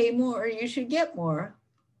you pay more, you should get more,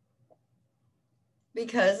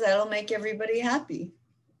 because that'll make everybody happy.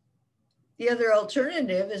 The other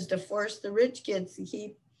alternative is to force the rich kids to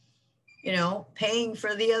keep, you know, paying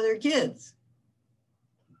for the other kids.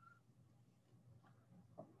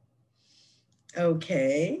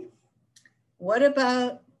 Okay, what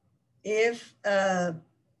about if a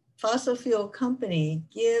fossil fuel company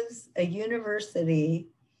gives a university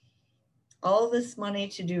all this money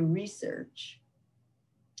to do research?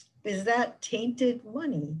 Is that tainted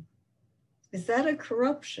money? Is that a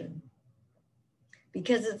corruption?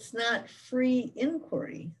 Because it's not free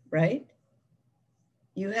inquiry, right?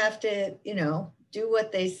 You have to, you know, do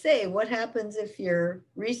what they say. What happens if your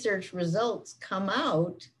research results come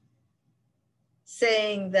out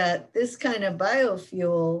saying that this kind of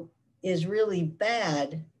biofuel is really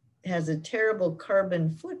bad, has a terrible carbon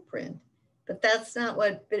footprint, but that's not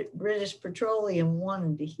what British Petroleum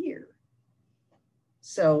wanted to hear.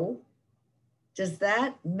 So does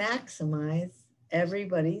that maximize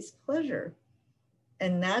everybody's pleasure?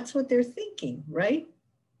 And that's what they're thinking, right?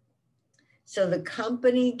 So the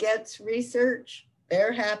company gets research,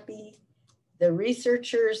 they're happy. The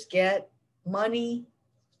researchers get money,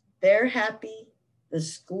 they're happy. The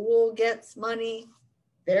school gets money,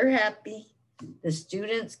 they're happy. The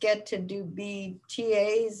students get to be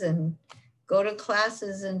TAs and go to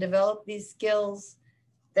classes and develop these skills,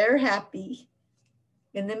 they're happy.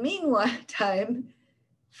 In the meantime,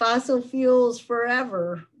 fossil fuels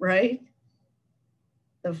forever, right?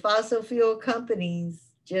 The fossil fuel companies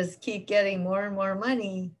just keep getting more and more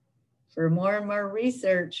money for more and more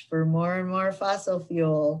research, for more and more fossil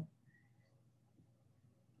fuel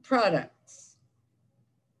products.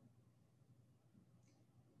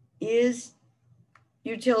 Is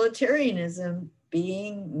utilitarianism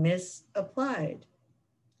being misapplied,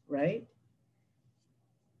 right?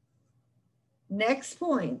 Next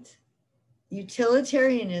point,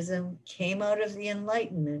 utilitarianism came out of the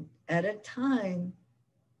Enlightenment at a time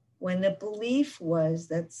when the belief was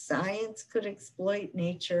that science could exploit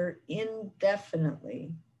nature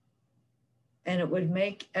indefinitely and it would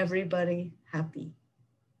make everybody happy,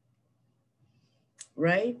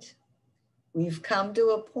 right? We've come to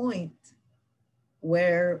a point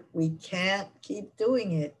where we can't keep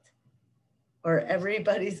doing it or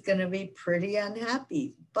everybody's going to be pretty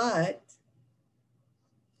unhappy. But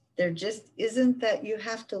there just isn't that you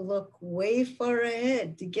have to look way far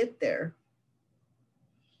ahead to get there.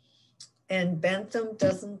 And Bentham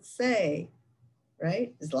doesn't say,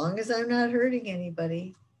 right? As long as I'm not hurting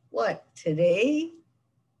anybody. What, today?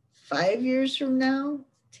 5 years from now?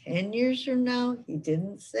 10 years from now? He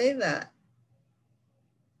didn't say that.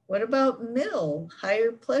 What about Mill,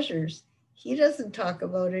 higher pleasures? He doesn't talk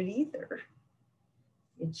about it either.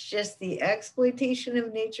 It's just the exploitation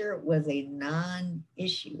of nature was a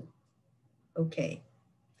non-issue. Okay.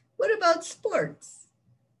 What about sports?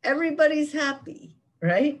 Everybody's happy,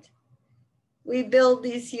 right? We build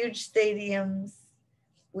these huge stadiums.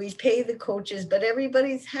 We pay the coaches, but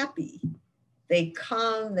everybody's happy. They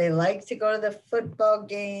come, they like to go to the football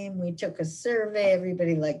game. We took a survey,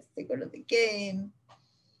 everybody likes to go to the game.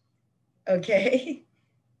 Okay,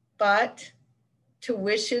 but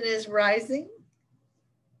tuition is rising.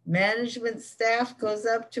 Management staff goes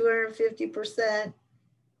up 250%,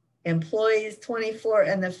 employees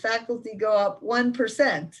 24%, and the faculty go up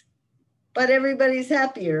 1%. But everybody's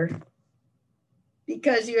happier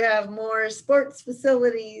because you have more sports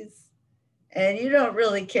facilities and you don't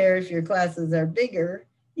really care if your classes are bigger.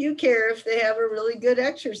 You care if they have a really good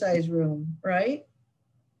exercise room, right?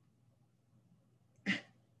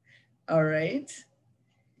 All right.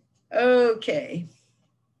 Okay.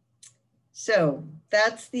 So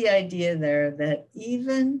that's the idea there, that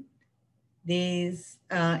even these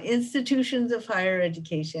institutions of higher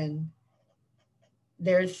education,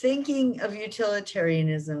 they're thinking of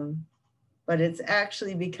utilitarianism, but it's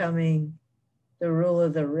actually becoming the rule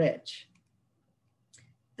of the rich.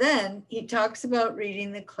 Then he talks about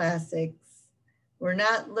reading the classics. We're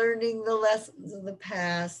not learning the lessons of the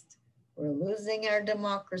past. We're losing our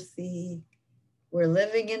democracy. We're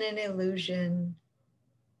living in an illusion.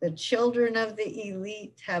 The children of the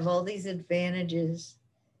elite have all these advantages.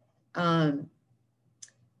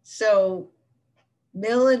 So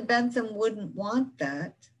Mill and Bentham wouldn't want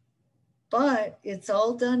that, but it's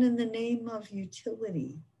all done in the name of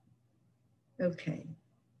utility. Okay,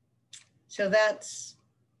 so that's,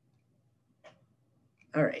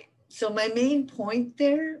 all right. So my main point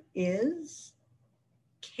there is,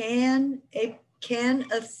 can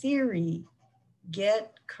a theory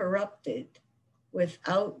get corrupted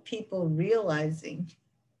without people realizing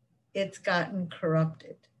it's gotten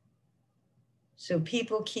corrupted? So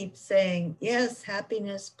people keep saying, yes,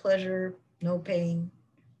 happiness, pleasure, no pain.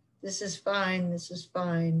 This is fine, this is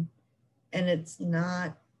fine. And it's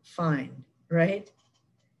not fine, right?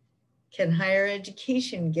 Can higher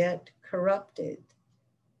education get corrupted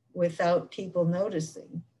without people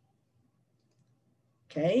noticing?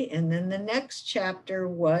 Okay, and then the next chapter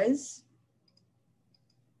was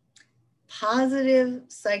positive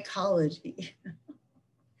psychology.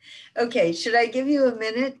 Okay, should I give you a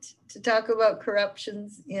minute to talk about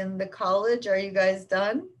corruptions in the college? Are you guys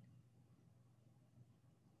done?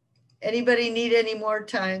 Anybody need any more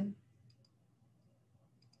time?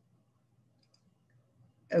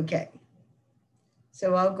 Okay,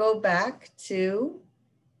 so I'll go back to,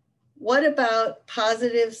 what about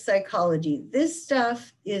positive psychology? This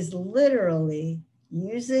stuff is literally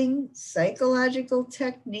using psychological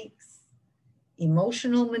techniques,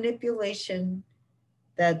 emotional manipulation,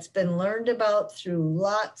 that's been learned about through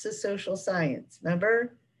lots of social science.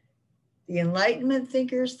 Remember, the Enlightenment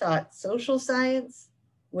thinkers thought social science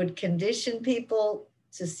would condition people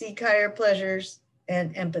to seek higher pleasures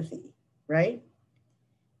and empathy, right?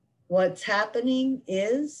 What's happening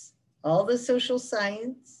is all the social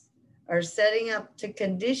science are setting up to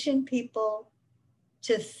condition people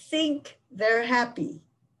to think they're happy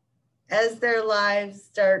as their lives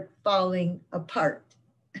start falling apart.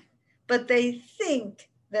 But they think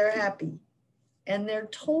they're happy, and they're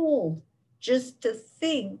told just to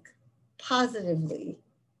think positively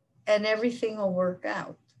and everything will work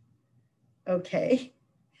out. Okay,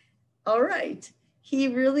 all right. He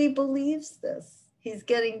really believes this. He's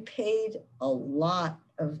getting paid a lot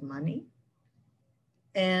of money.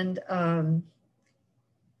 And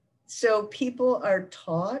so people are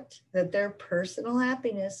taught that their personal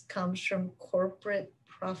happiness comes from corporate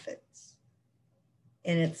profits.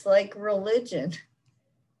 And it's like religion.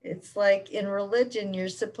 It's like in religion, you're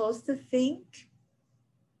supposed to think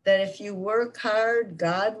that if you work hard,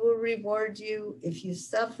 God will reward you. If you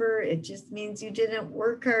suffer, it just means you didn't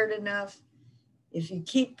work hard enough. If you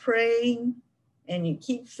keep praying and you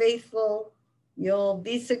keep faithful, you'll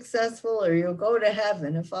be successful or you'll go to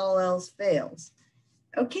heaven if all else fails.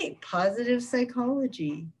 Okay, positive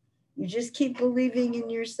psychology. You just keep believing in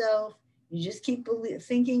yourself. You just keep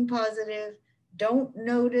thinking positive. Don't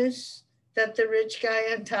notice that the rich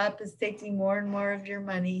guy on top is taking more and more of your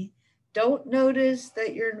money. Don't notice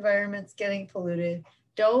that your environment's getting polluted.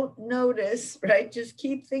 Don't notice, right? Just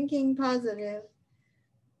keep thinking positive.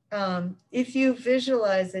 If you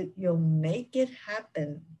visualize it, you'll make it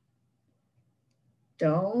happen.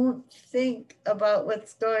 Don't think about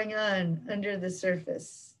what's going on under the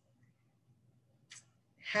surface.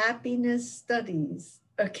 Happiness studies,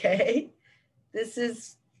 okay? This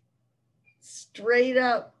is straight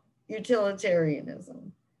up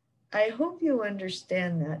utilitarianism. I hope you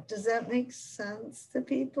understand that. Does that make sense to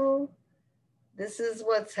people? This is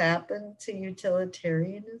what's happened to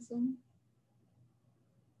utilitarianism.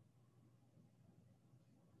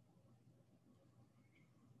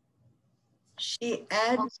 She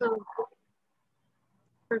added. Also,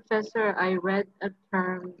 Professor, I read a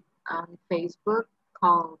term on Facebook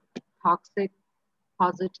called toxic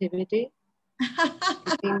positivity.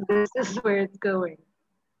 I think this is where it's going.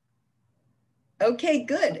 Okay,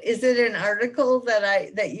 good. Is it an article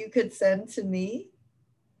that you could send to me?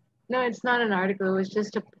 No, it's not an article. It was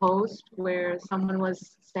just a post where someone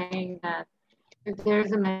was saying that if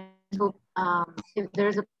there's a if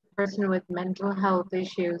there's a person with mental health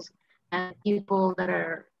issues and people that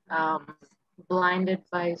are blinded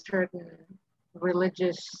by certain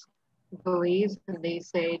religious beliefs, and they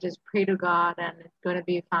say just pray to God and it's going to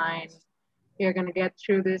be fine. You're going to get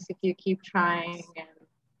through this if you keep trying. And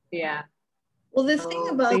yeah. Well, the thing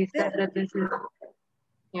about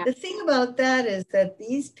yeah. The thing about that is that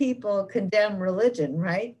these people condemn religion,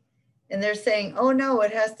 right? And they're saying, oh no,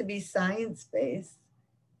 it has to be science-based,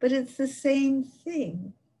 but it's the same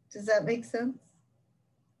thing. Does that make sense?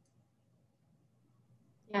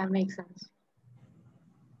 Yeah, it makes sense.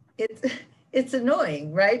 It's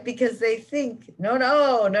annoying, right? Because they think, no,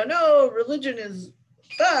 religion is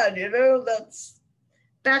bad, that's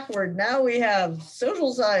backward. Now we have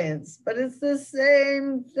social science, but it's the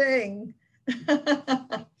same thing.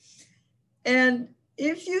 And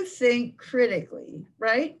if you think critically,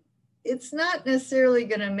 right, it's not necessarily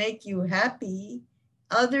going to make you happy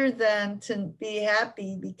other than to be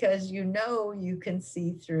happy because you know you can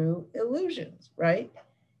see through illusions, right?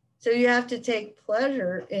 So you have to take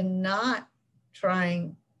pleasure in not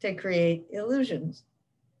trying to create illusions.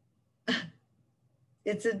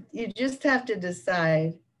 You just have to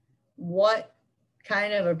decide what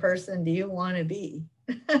kind of a person do you want to be?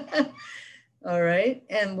 All right.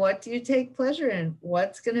 And what do you take pleasure in?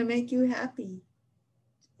 What's going to make you happy?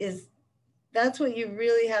 That's what you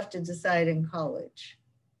really have to decide in college.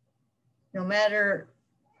 No matter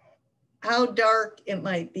how dark it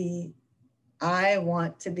might be, I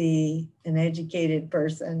want to be an educated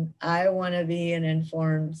person. I want to be an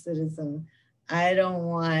informed citizen. I don't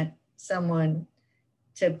want someone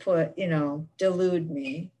to delude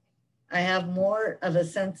me. I have more of a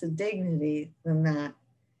sense of dignity than that.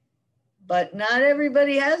 But not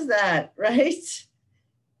everybody has that, right?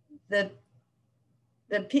 The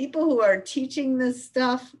people who are teaching this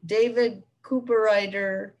stuff, David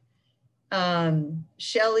Cooperrider,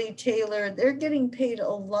 Shelley Taylor, they're getting paid a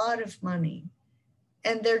lot of money.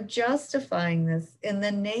 And they're justifying this in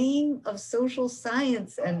the name of social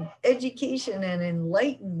science and education and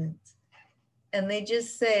enlightenment. And they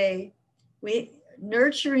just say,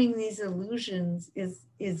 nurturing these illusions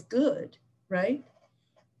is good, right?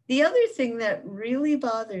 The other thing that really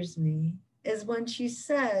bothers me is when she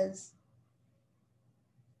says,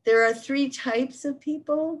 there are 3 types of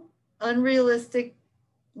people: unrealistically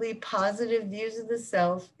positive views of the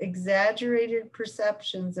self, exaggerated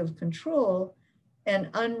perceptions of control, and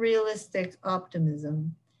unrealistic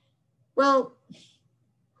optimism. Well,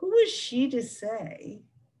 who is she to say,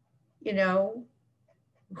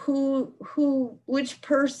 which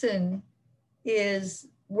person is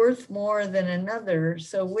worth more than another?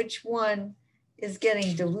 So which one is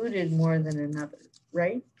getting diluted more than another,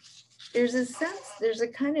 right? There's a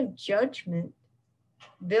kind of judgment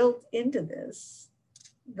built into this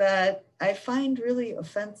that I find really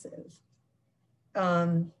offensive.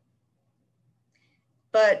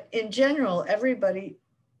 But in general, everybody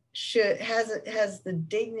has the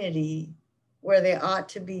dignity where they ought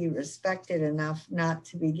to be respected enough not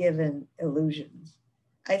to be given illusions.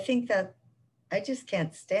 I think that I just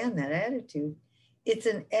can't stand that attitude. It's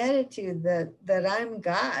an attitude that I'm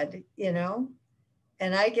God,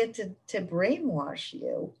 and I get to brainwash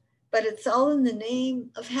you, but it's all in the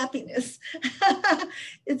name of happiness.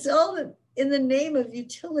 It's all in the name of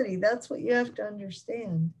utility. That's what you have to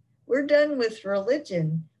understand. We're done with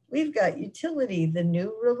religion. We've got utility, the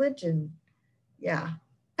new religion. Yeah.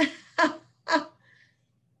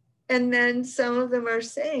 And then some of them are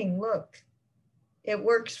saying, look, it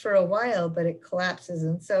works for a while, but it collapses.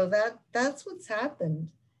 And so that's what's happened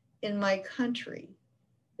in my country.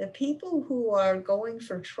 The people who are going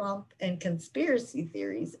for Trump and conspiracy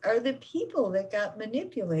theories are the people that got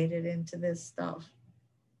manipulated into this stuff.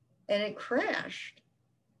 And it crashed.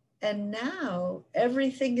 And now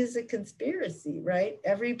everything is a conspiracy, right?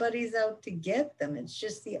 Everybody's out to get them. It's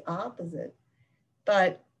just the opposite.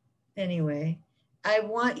 But anyway, I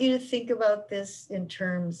want you to think about this in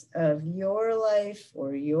terms of your life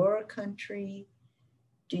or your country.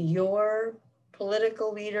 Do your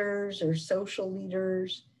political leaders or social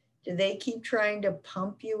leaders, do they keep trying to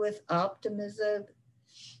pump you with optimism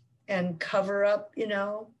and cover up, you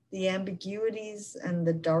know, the ambiguities and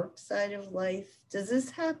the dark side of life? Does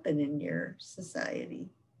this happen in your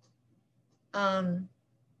society? Do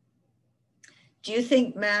you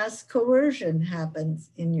think mass coercion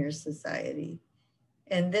happens in your society?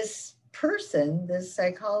 And this person, this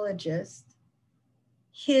psychologist,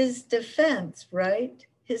 his defense, right?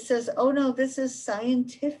 He says, oh no, this is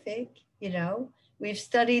scientific, you know, we've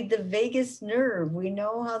studied the vagus nerve. We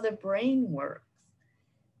know how the brain works.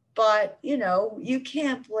 But, you know, you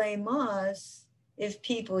can't blame us if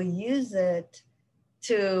people use it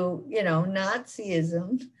to, you know,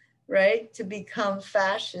 Nazism, right? To become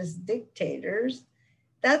fascist dictators.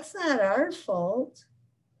 That's not our fault.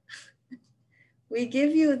 We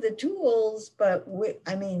give you the tools, but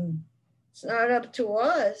it's not up to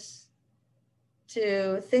us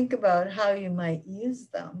to think about how you might use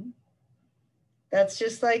them. That's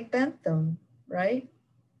just like Bentham, right?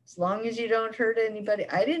 As long as you don't hurt anybody.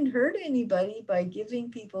 I didn't hurt anybody by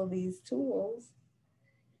giving people these tools.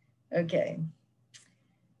 Okay.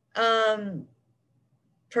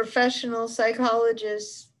 Professional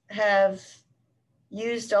psychologists have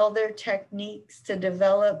used all their techniques to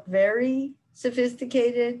develop very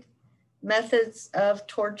sophisticated methods of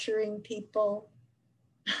torturing people,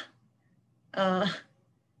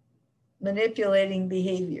 manipulating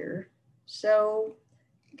behavior. So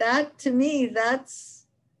that, to me, that's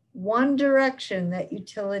one direction that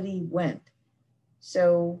utility went.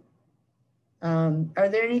 So are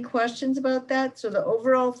there any questions about that? So the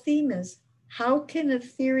overall theme is, how can a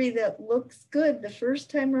theory that looks good the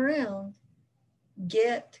first time around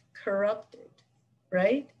get corrupted,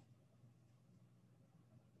 right?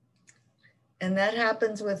 And that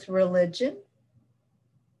happens with religion,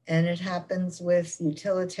 and it happens with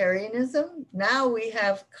utilitarianism. Now we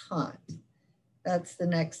have Kant. That's the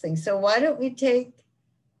next thing. So why don't we take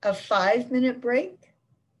a 5-minute break,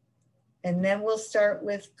 and then we'll start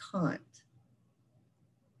with Kant.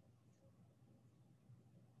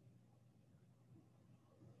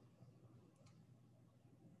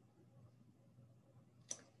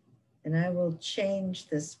 And I will change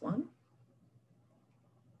this one.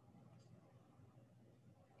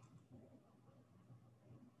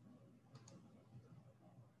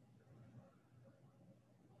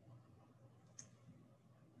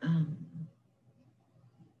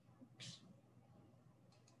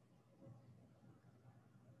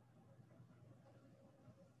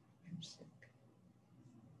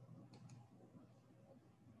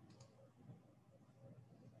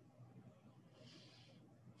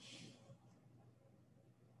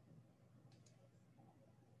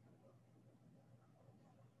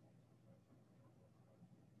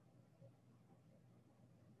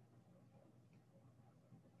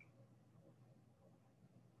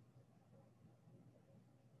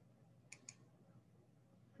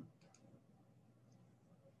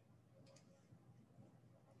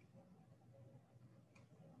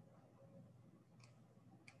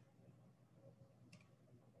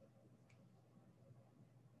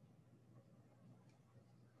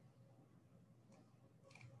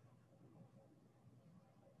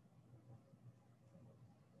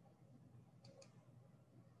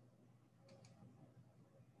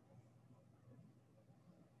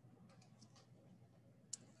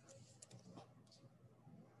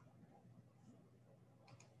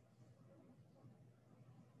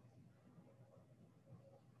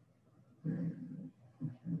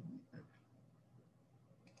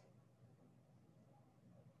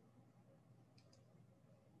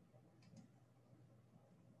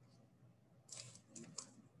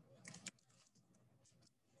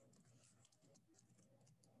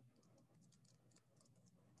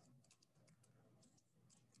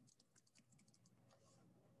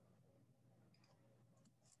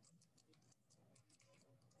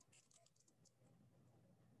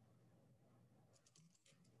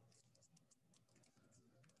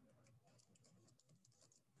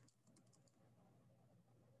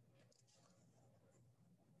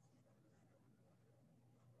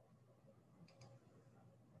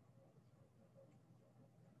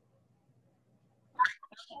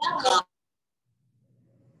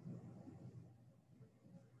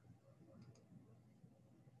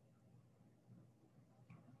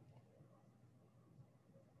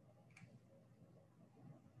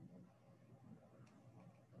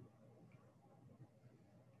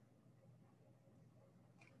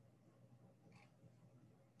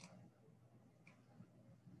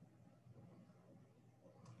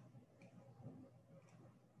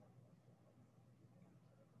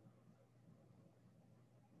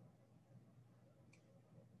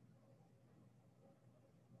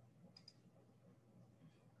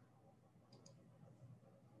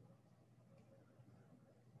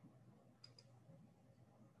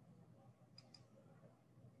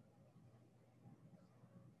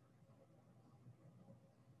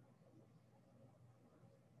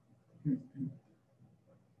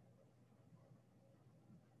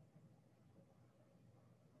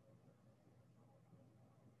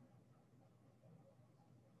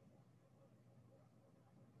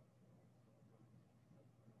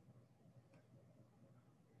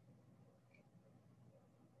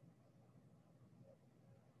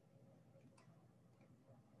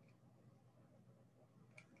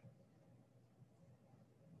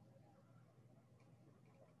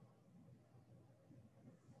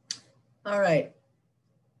 All right.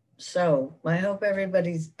 So I hope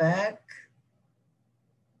everybody's back.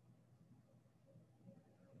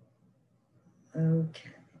 Okay.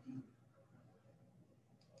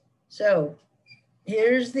 So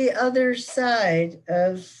here's the other side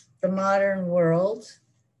of the modern world,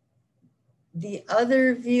 the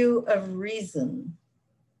other view of reason.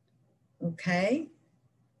 Okay?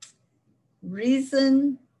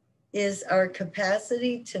 Reason is our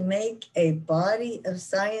capacity to make a body of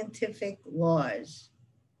scientific laws,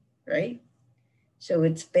 right? So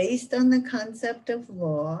it's based on the concept of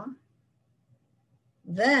law.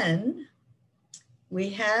 Then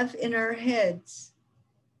we have in our heads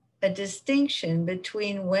a distinction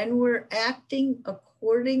between when we're acting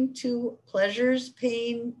according to pleasures,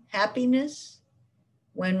 pain, happiness,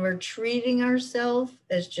 when we're treating ourselves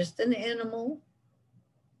as just an animal,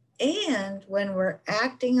 and when we're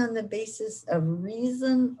acting on the basis of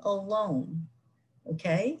reason alone,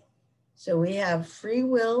 okay? So we have free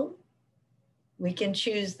will. We can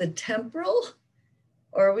choose the temporal,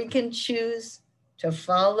 or we can choose to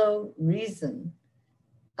follow reason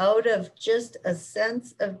out of just a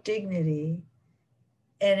sense of dignity.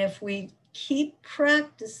 And if we keep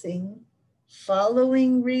practicing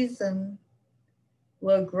following reason,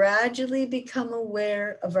 we'll gradually become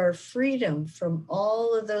aware of our freedom from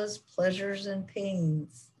all of those pleasures and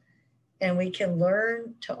pains. And we can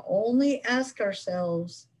learn to only ask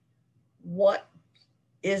ourselves, what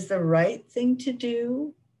is the right thing to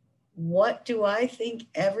do? What do I think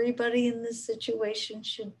everybody in this situation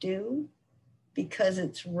should do? Because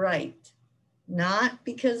it's right, not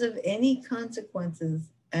because of any consequences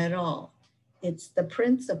at all. It's the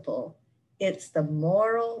principle. It's the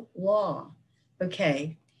moral law.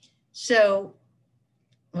 Okay, so,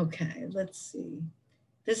 okay, let's see.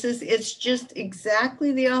 It's just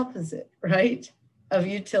exactly the opposite, right, of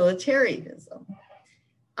utilitarianism.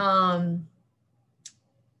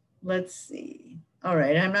 Let's see. All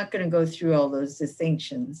right, I'm not going to go through all those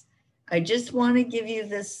distinctions. I just want to give you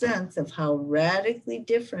this sense of how radically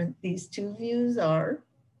different these two views are.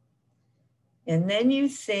 And then you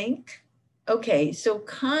think, okay, so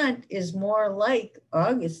Kant is more like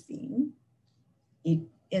Augustine.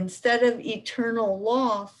 Instead of eternal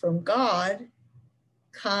law from God,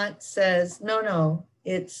 Kant says, no,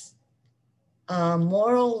 it's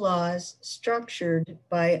moral laws structured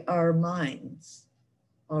by our minds.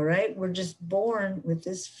 All right, we're just born with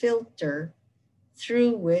this filter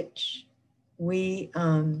through which we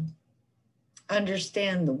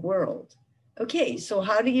understand the world. Okay, so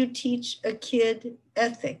how do you teach a kid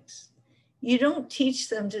ethics? You don't teach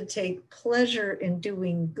them to take pleasure in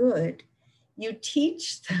doing good. You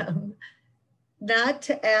teach them not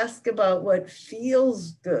to ask about what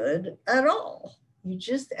feels good at all. You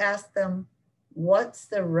just ask them, what's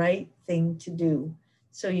the right thing to do?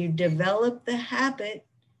 So you develop the habit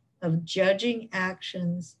of judging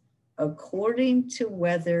actions according to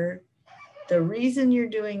whether the reason you're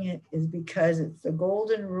doing it is because it's the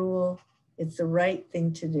golden rule, it's the right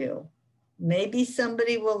thing to do. Maybe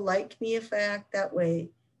somebody will like me if I act that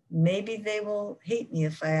way. Maybe they will hate me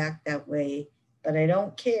if I act that way, but I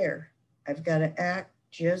don't care. I've got to act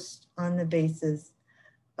just on the basis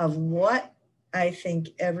of what I think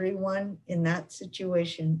everyone in that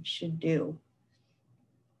situation should do.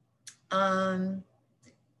 And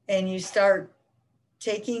you start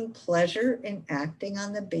taking pleasure in acting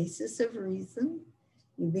on the basis of reason.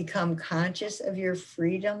 You become conscious of your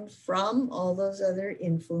freedom from all those other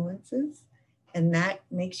influences, and that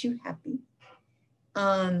makes you happy.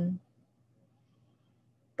 But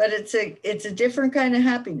it's a different kind of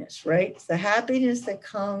happiness, right? It's the happiness that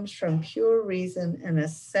comes from pure reason and a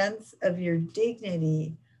sense of your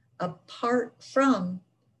dignity apart from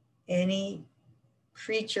any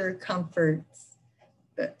creature comforts.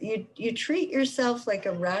 But you treat yourself like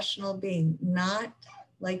a rational being, not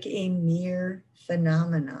like a mere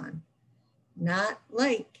phenomenon, not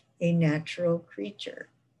like a natural creature.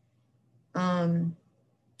 Okay.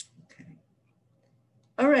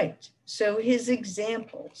 All right, so his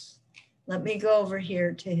examples. Let me go over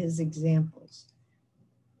here to his examples.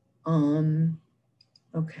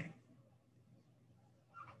 Okay.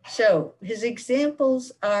 So his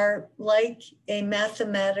examples are like a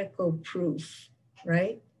mathematical proof,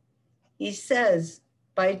 right? He says,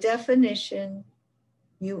 by definition,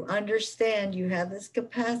 you understand you have this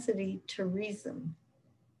capacity to reason.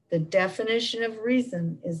 The definition of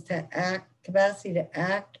reason is to act, capacity to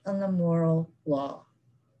act on the moral law,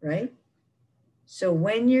 right? So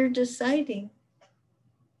when you're deciding,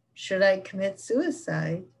 should I commit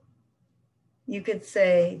suicide? You could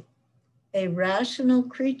say, a rational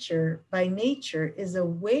creature by nature is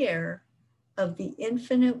aware of the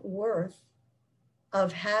infinite worth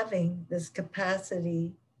of having this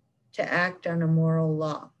capacity to act on a moral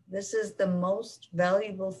law. This is the most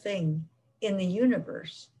valuable thing in the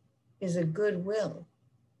universe, is a good will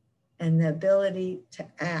and the ability to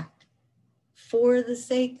act for the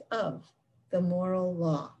sake of the moral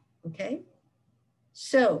law, okay?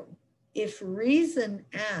 So if reason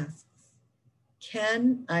asks,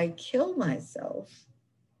 can I kill myself?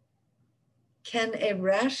 Can a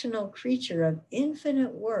rational creature of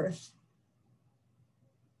infinite worth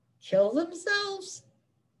kill themselves?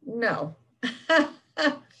 No.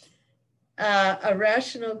 A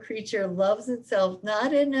rational creature loves itself,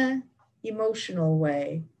 not in an emotional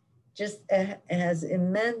way, just has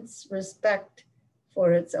immense respect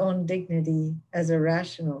for its own dignity as a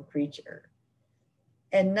rational creature.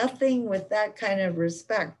 And nothing with that kind of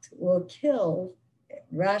respect will kill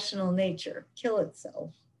rational nature, kill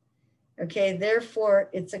itself. Okay, therefore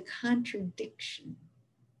it's a contradiction,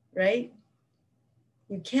 right?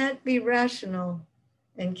 You can't be rational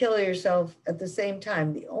and kill yourself at the same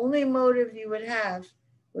time. The only motive you would have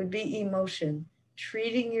would be emotion,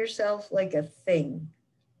 treating yourself like a thing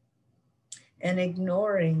and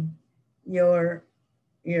ignoring your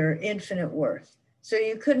infinite worth. So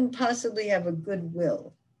you couldn't possibly have a good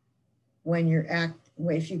will when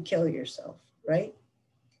if you kill yourself, right?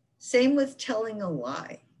 Same with telling a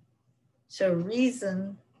lie. So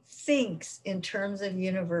reason thinks in terms of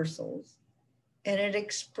universals, and it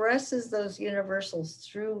expresses those universals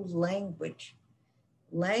through language.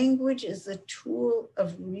 Language is the tool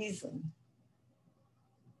of reason.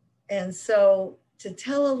 And so to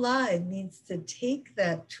tell a lie means to take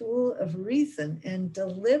that tool of reason and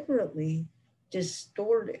deliberately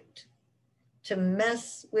distort it, to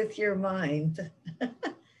mess with your mind.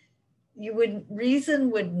 Reason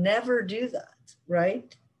would never do that,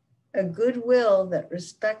 right? A good will that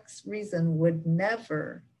respects reason would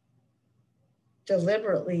never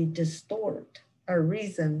deliberately distort our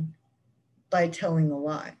reason by telling a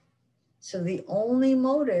lie. So the only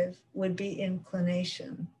motive would be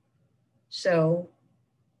inclination. So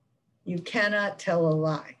you cannot tell a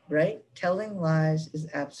lie, right? Telling lies is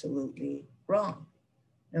absolutely wrong,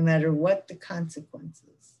 no matter what the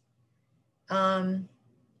consequences. So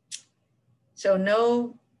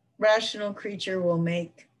no rational creature will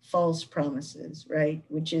make false promises, right?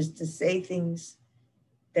 Which is to say things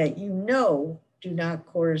that you know do not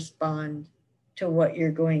correspond to what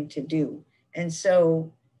you're going to do. And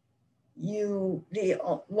so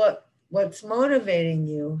what's motivating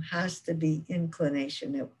you has to be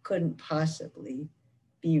inclination. It couldn't possibly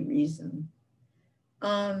be reason.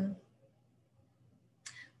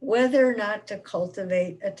 Whether or not to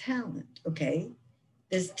cultivate a talent, okay?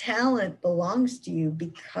 This talent belongs to you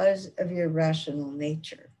because of your rational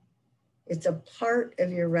nature. It's a part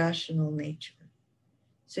of your rational nature.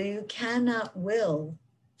 So you cannot will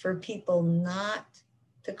for people not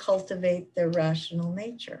to cultivate their rational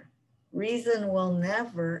nature. Reason will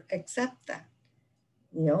never accept that.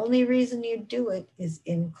 The only reason you do it is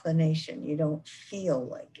inclination. You don't feel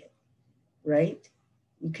like it, right?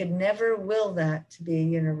 You could never will that to be a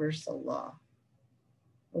universal law.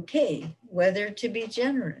 Okay, whether to be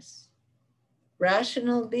generous.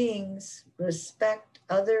 Rational beings respect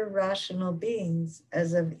other rational beings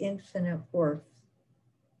as of infinite worth.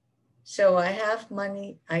 So I have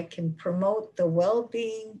money, I can promote the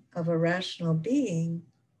well-being of a rational being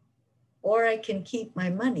or I can keep my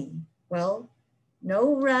money. Well,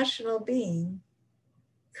 no rational being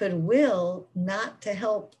could will not to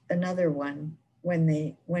help another one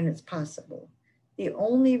when it's possible. The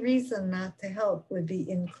only reason not to help would be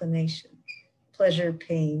inclination, pleasure,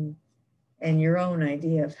 pain, and your own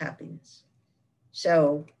idea of happiness.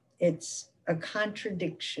 So it's a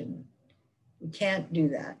contradiction. You can't do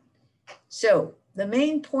that. So the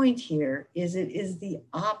main point here is it is the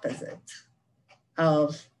opposite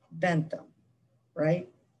of Bentham, right?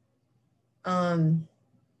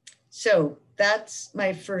 So that's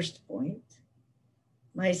my first point.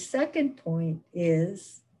 My second point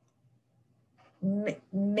is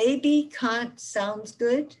maybe Kant sounds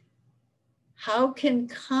good. How can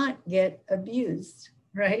Kant get abused,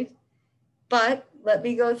 right? But let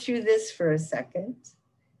me go through this for a second.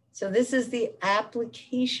 So this is the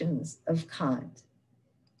applications of Kant.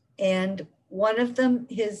 And one of them,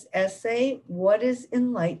 his essay, What is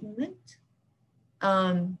Enlightenment?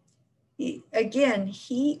 Again,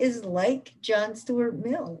 he is like John Stuart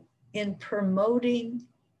Mill in promoting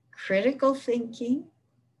critical thinking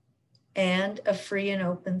and a free and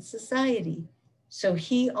open society. So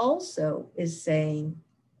he also is saying,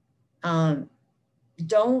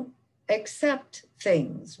 don't accept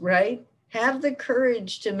things, right? Have the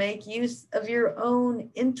courage to make use of your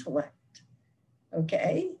own intellect,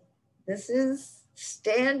 okay? This is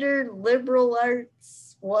standard liberal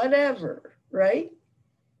arts, whatever, right?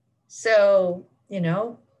 So,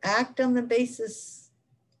 act on the basis,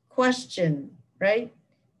 question, right?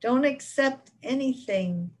 Don't accept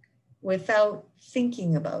anything without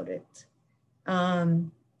thinking about it. All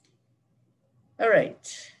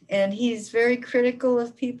right, and he's very critical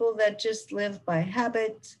of people that just live by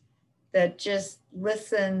habit, that just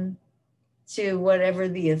listen to whatever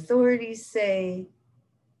the authorities say,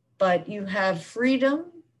 but you have freedom,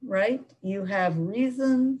 right? You have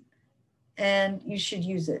reason, and you should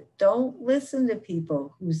use it. Don't listen to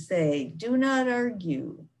people who say, do not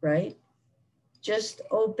argue, right? Just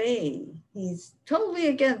obey. He's totally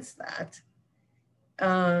against that.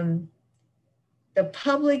 The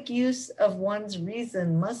public use of one's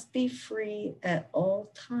reason must be free at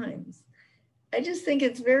all times. I just think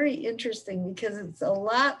it's very interesting because it's a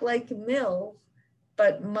lot like Mill,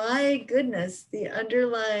 but my goodness, the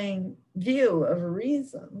underlying view of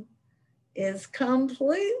reason is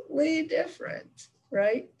completely different,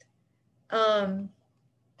 right? And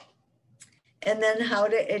then how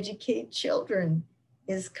to educate children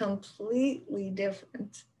is completely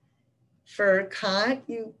different. For Kant,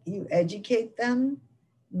 you educate them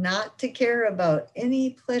not to care about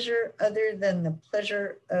any pleasure other than the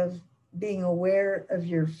pleasure of being aware of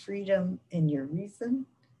your freedom and your reason.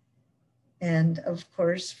 And of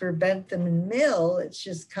course, for Bentham and Mill, it's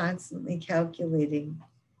just constantly calculating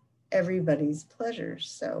everybody's pleasures.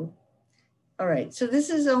 So, all right, so this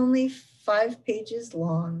is only 5 pages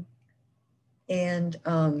long. And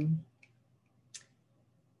I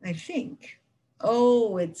think,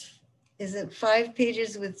 is it 5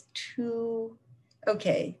 pages with 2?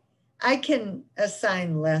 Okay, I can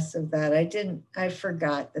assign less of that. I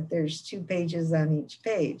forgot that there's 2 pages on each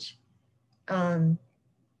page.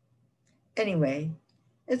 Anyway,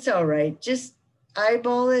 it's all right. Just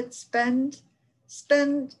eyeball it, spend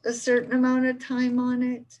a certain amount of time on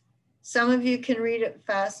it. Some of you can read it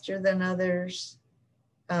faster than others.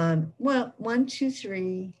 Well, 1, 2,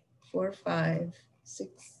 3, 4, 5, 6,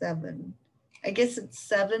 7. I guess it's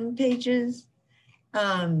 7 pages.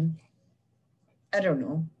 I don't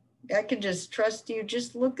know. I can just trust you.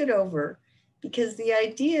 Just look it over, because the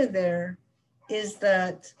idea there is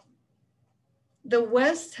that the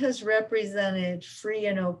West has represented free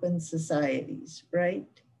and open societies, right?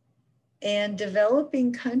 And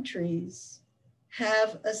developing countries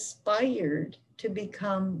have aspired to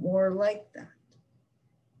become more like that.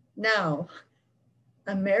 Now,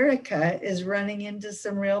 America is running into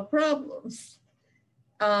some real problems.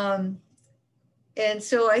 And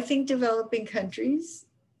so I think developing countries,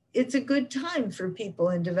 it's a good time for people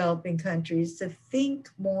in developing countries to think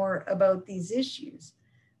more about these issues.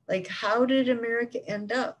 Like, how did America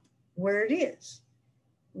end up where it is?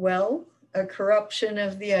 Well, a corruption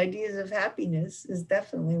of the ideas of happiness is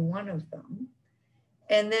definitely one of them.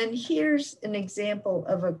 And then here's an example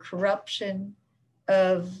of a corruption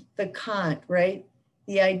of the Kant, right?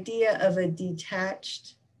 The idea of a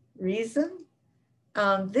detached reason.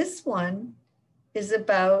 This one is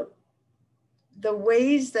about the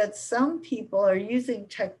ways that some people are using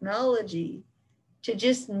technology to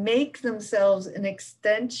just make themselves an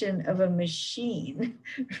extension of a machine,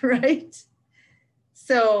 right?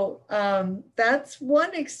 So that's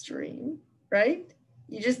one extreme, right?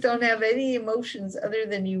 You just don't have any emotions other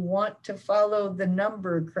than you want to follow the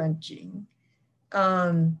number crunching.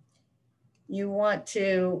 You want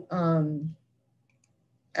to,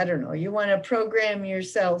 I don't know, you want to program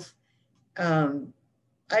yourself.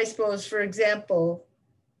 I suppose, for example,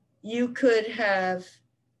 you could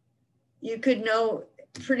know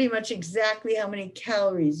pretty much exactly how many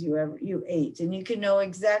calories you ate, and you can know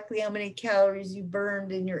exactly how many calories you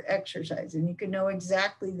burned in your exercise, and you can know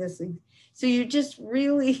exactly this. So you just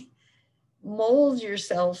really mold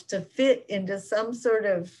yourself to fit into some sort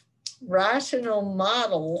of rational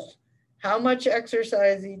model. How much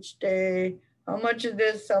exercise each day, how much of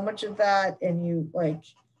this, how much of that, and you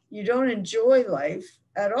don't enjoy life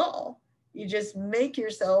at all. You just make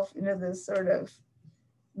yourself into this sort of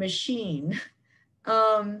machine.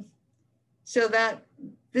 So that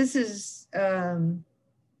this is,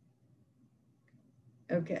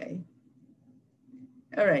 okay.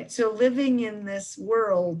 All right, so living in this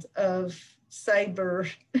world of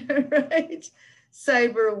cyber, right?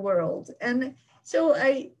 Cyber world. And so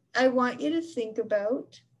I want you to think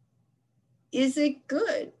about, is it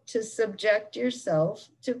good to subject yourself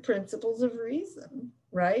to principles of reason,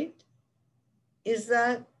 right? Is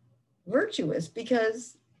that virtuous?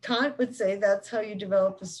 Because Kant would say that's how you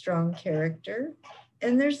develop a strong character.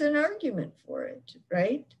 And there's an argument for it,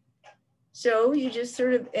 right? So you just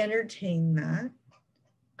sort of entertain that.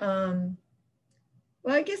 Well,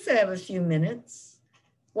 I guess I have a few minutes.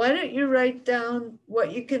 Why don't you write down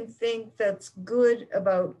what you can think that's good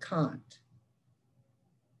about Kant,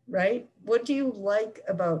 right? What do you like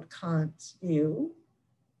about Kant's view?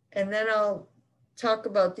 And then I'll talk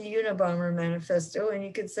about the Unabomber Manifesto, and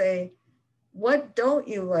you could say, what don't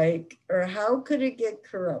you like, or how could it get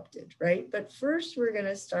corrupted, right? But first we're going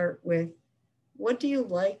to start with, what do you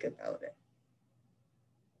like about it?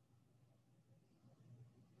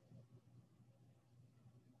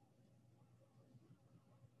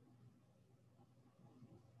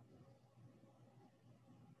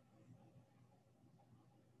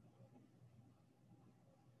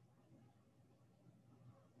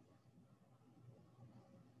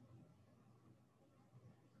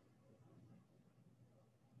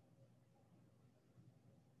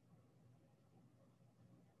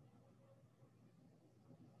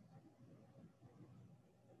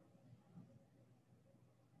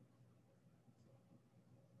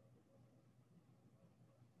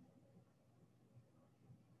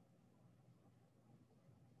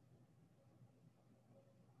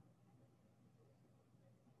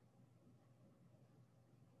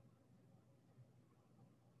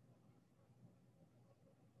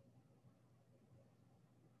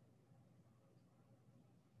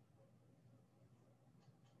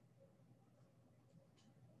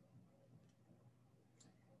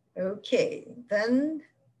 Okay, then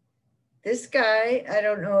this guy, I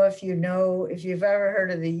don't know if you know, if you've ever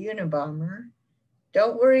heard of the Unabomber.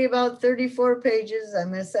 Don't worry about 34 pages.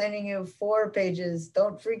 I'm assigning you 4 pages.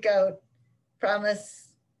 Don't freak out, promise.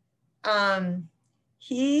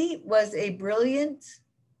 He was a brilliant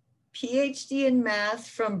Ph.D. in math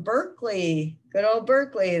from Berkeley, good old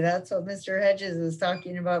Berkeley. That's what Mr. Hedges is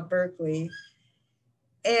talking about, Berkeley.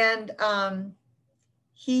 And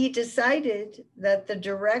he decided that the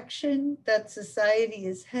direction that society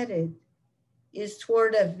is headed is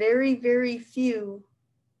toward a very, very few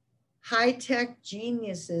high-tech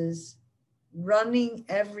geniuses running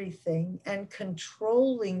everything and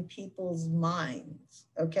controlling people's minds,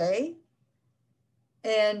 okay?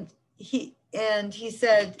 And he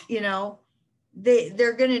said, you know,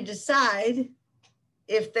 they're going to decide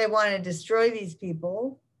if they want to destroy these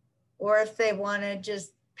people or if they want to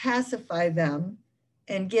just pacify them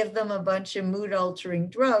and give them a bunch of mood-altering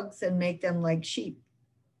drugs and make them like sheep.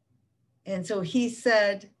 And so he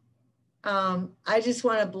said, I just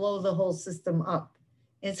want to blow the whole system up.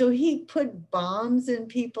 And so he put bombs in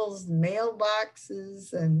people's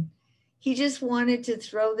mailboxes, and he just wanted to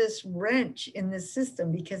throw this wrench in the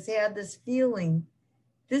system because he had this feeling,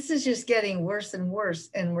 this is just getting worse and worse,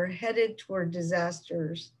 and we're headed toward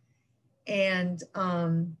disasters. And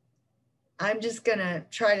I'm just gonna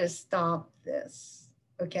try to stop this,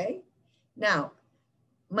 okay? Now,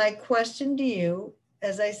 my question to you,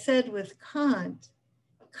 as I said with Kant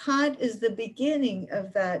is the beginning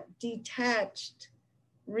of that detached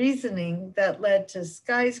reasoning that led to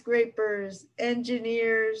skyscrapers,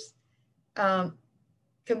 engineers,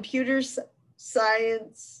 computer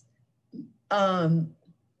science,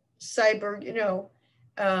 cyber, you know,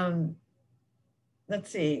 let's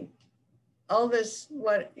see, all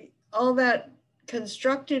that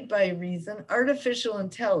constructed by reason, artificial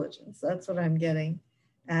intelligence, that's what I'm getting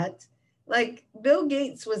at. Like Bill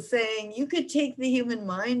Gates was saying, you could take the human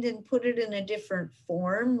mind and put it in a different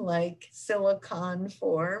form, like silicon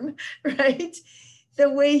form, right? The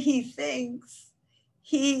way he thinks,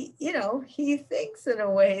 he thinks in a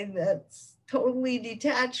way that's totally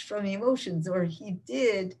detached from emotions, or he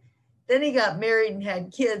did. Then he got married and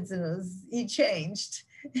had kids, and he changed.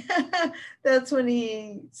 That's when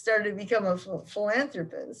he started to become a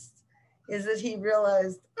philanthropist, is that he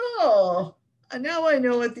realized, oh, now I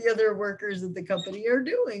know what the other workers at the company are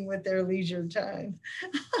doing with their leisure time.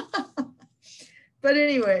 But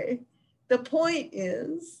anyway, the point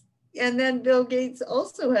is, and then Bill Gates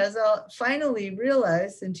also has finally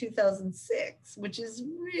realized in 2006, which is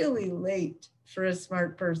really late for a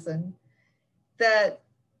smart person, that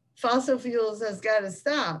fossil fuels has got to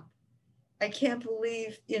stop. I can't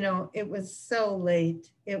believe, it was so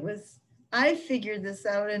late. I figured this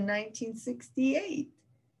out in 1968.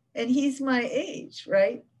 And he's my age,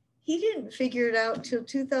 right? He didn't figure it out till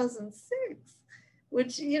 2006,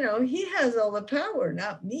 which, he has all the power,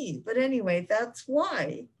 not me. But anyway, that's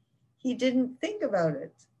why he didn't think about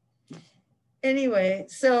it. Anyway,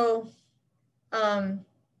 so the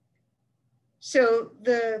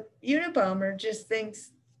Unabomber just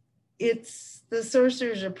thinks it's the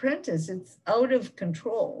Sorcerer's Apprentice. It's out of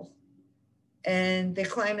control. And the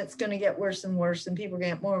climate's going to get worse and worse, and people are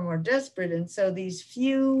going to get more and more desperate. And so these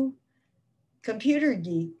few computer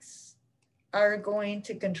geeks are going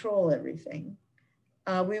to control everything.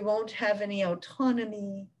 We won't have any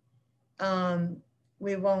autonomy. The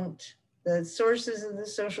sources of the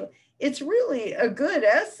social, it's really a good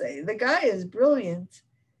essay. The guy is brilliant,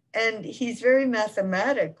 and he's very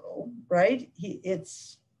mathematical, right?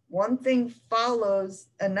 It's one thing follows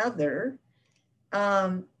another.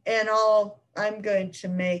 And I'm going to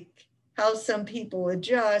make how some people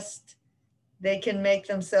adjust. They can make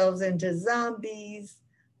themselves into zombies,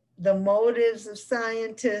 the motives of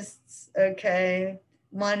scientists, okay,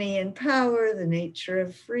 money and power, the nature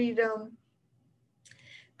of freedom.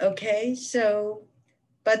 Okay, so,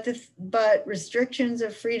 but restrictions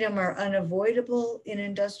of freedom are unavoidable in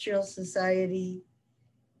industrial society.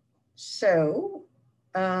 So,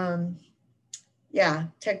 yeah,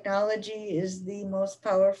 technology is the most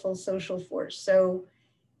powerful social force. So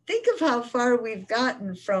think of how far we've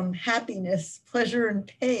gotten from happiness, pleasure, and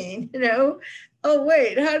pain, Oh,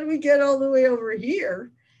 wait, how did we get all the way over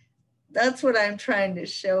here? That's what I'm trying to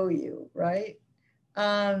show you, right?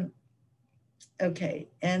 Okay,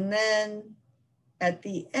 and then at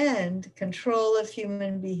the end, control of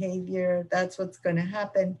human behavior, that's what's going to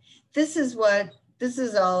happen. This is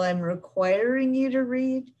all I'm requiring you to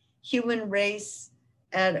read. Human race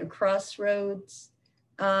at a crossroads.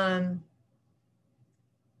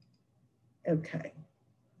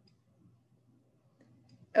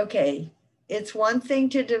 Okay. It's one thing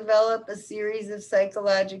to develop a series of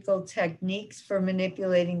psychological techniques for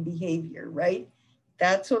manipulating behavior, right?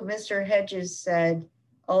 That's what Mr. Hedges said.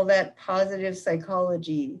 All that positive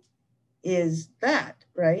psychology is that,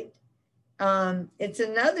 right? It's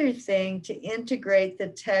another thing to integrate the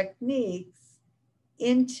techniques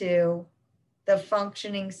into the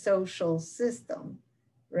functioning social system,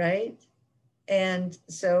 right? And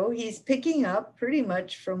so he's picking up pretty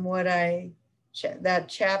much from what that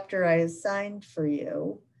chapter I assigned for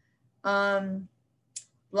you, blah,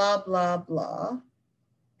 blah, blah.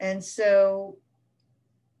 And so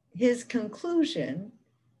his conclusion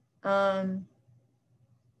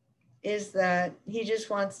is that he just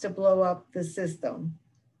wants to blow up the system,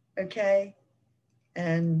 okay?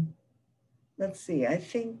 And let's see, I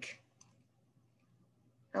think,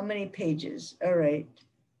 how many pages? All right.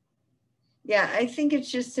 Yeah, I think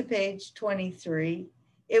it's just to page 23.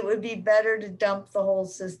 It would be better to dump the whole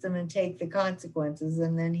system and take the consequences,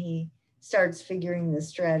 and then he starts figuring the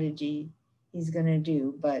strategy he's going to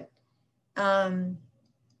do. But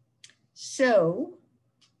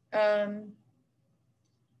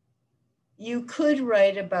you could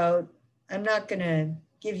write about, I'm not going to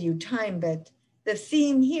give you time, but the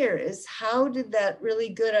theme here is, how did that really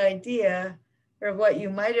good idea, or what you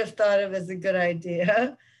might have thought of as a good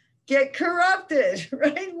idea, get corrupted,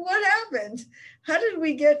 right? What happened? How did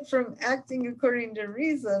we get from acting according to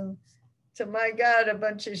reason to, my God, a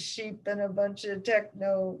bunch of sheep and a bunch of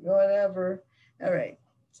techno, whatever. All right,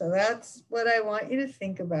 so that's what I want you to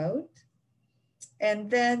think about. And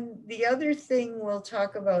then the other thing we'll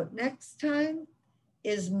talk about next time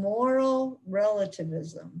is moral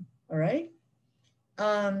relativism, all right?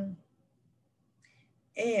 And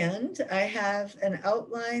I have an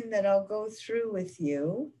outline that I'll go through with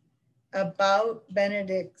you about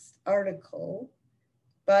Benedict's article,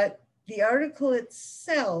 but the article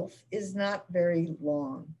itself is not very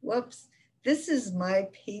long. Whoops, this is my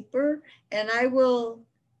paper, and I'll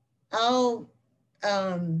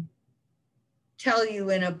tell you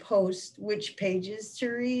in a post which pages to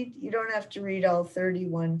read. You don't have to read all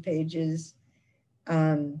 31 pages.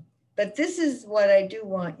 But this is what I do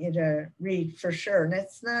want you to read for sure. And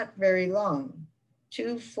it's not very long,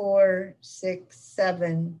 2, 4, 6,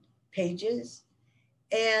 7 pages.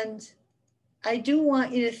 And I do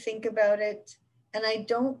want you to think about it. And I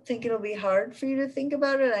don't think it'll be hard for you to think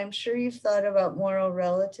about it. I'm sure you've thought about moral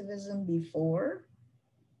relativism before.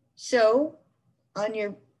 So on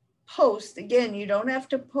your post, again, you don't have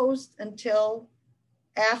to post until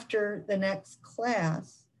after the next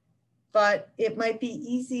class, but it might be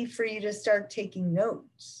easy for you to start taking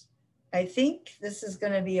notes. I think this is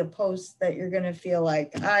going to be a post that you're going to feel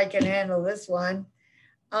like, I can handle this one.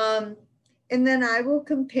 And then I will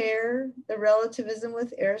compare the relativism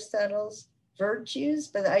with Aristotle's virtues,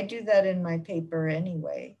 but I do that in my paper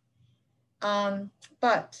anyway.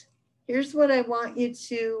 But here's what I want you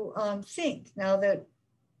to think now that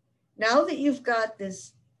you've got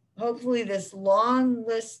this, hopefully this long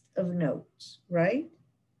list of notes, right?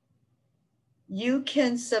 You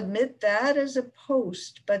can submit that as a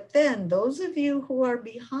post, but then those of you who are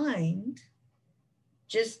behind,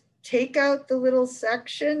 just take out the little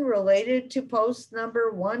section related to post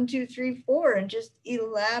number 1, 2, 3, 4 and just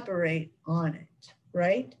elaborate on it,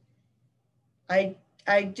 right? I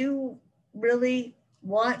do really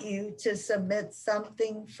want you to submit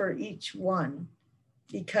something for each one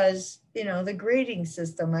because, you know, the grading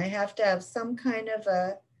system, I have to have some kind of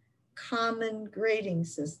a common grading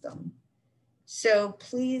system. So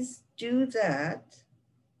please do that.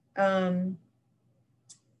 And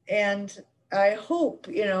I hope,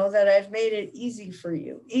 you know, that I've made it easier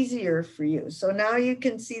for you. So now you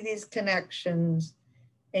can see these connections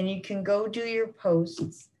and you can go do your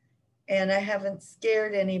posts, and I haven't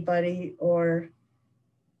scared anybody or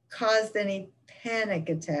caused any panic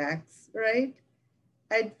attacks, right?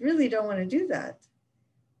 I really don't want to do that.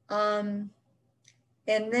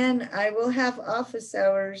 And then I will have office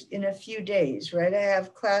hours in a few days, right? I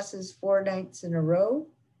have classes 4 nights in a row.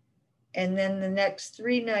 And then the next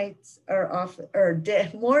 3 nights are off, or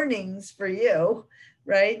mornings for you,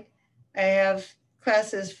 right? I have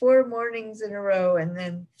classes 4 mornings in a row and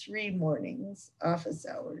then 3 mornings office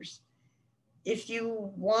hours. If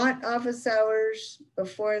you want office hours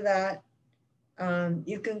before that,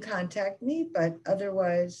 you can contact me, but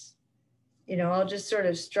otherwise, you know, I'll just sort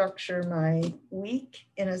of structure my week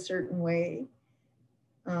in a certain way.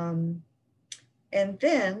 And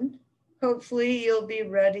then hopefully you'll be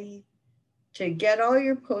ready to get all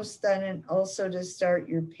your posts done and also to start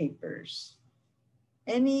your papers.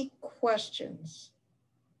 Any questions?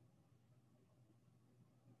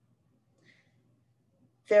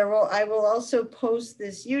 I will also post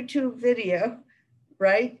this YouTube video,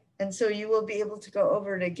 right? And so you will be able to go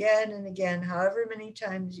over it again and again, however many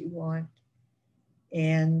times you want.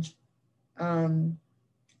 And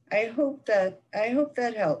I hope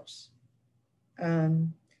that helps.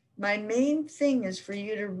 My main thing is for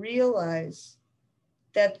you to realize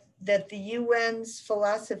that the UN's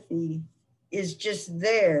philosophy is just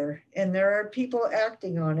there, and there are people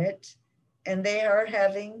acting on it, and they are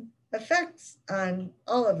having effects on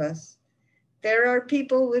all of us. There are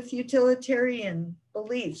people with utilitarian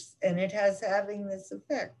beliefs, and it has having this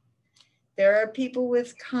effect. There are people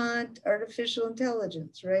with Kant, artificial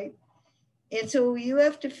intelligence, right? And so you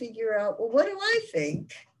have to figure out, well, what do I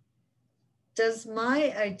think? Does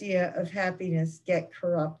my idea of happiness get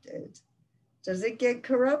corrupted? Does it get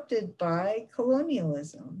corrupted by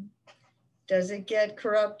colonialism? Does it get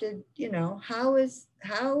corrupted? You know, how is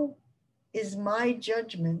my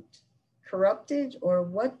judgment corrupted, or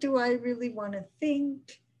what do I really want to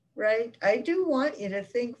think, right? I do want you to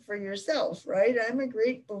think for yourself, right? I'm a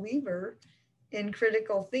great believer in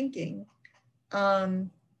critical thinking.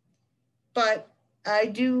 But I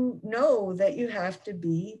do know that you have to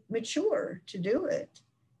be mature to do it.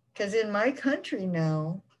 Because in my country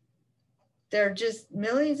now, there are just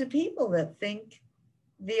millions of people that think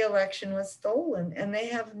the election was stolen, and they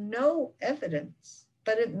have no evidence,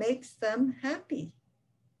 but it makes them happy,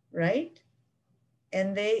 right?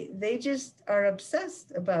 And they just are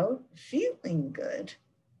obsessed about feeling good.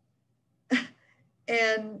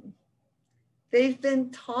 And they've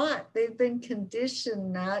been taught, they've been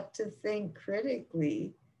conditioned not to think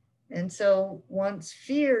critically. And so once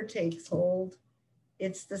fear takes hold,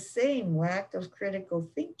 it's the same lack of critical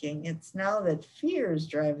thinking. It's now that fear is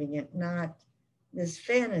driving it, not this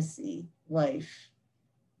fantasy life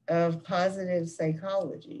of positive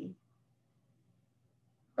psychology.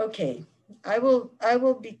 Okay, I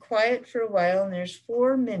will be quiet for a while, and there's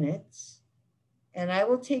 4 minutes. And I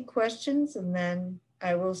will take questions, and then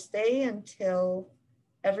I will stay until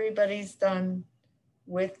everybody's done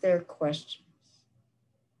with their questions.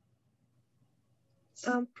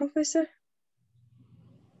 Professor,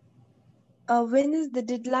 when is the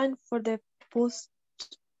deadline for the post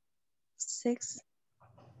 6?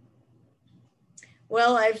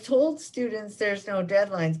 Well, I've told students there's no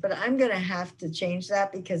deadlines, but I'm going to have to change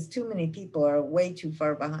that because too many people are way too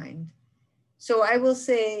far behind. So I will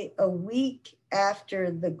say a week after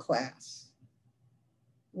the class.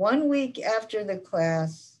 1 week after the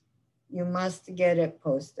class, you must get it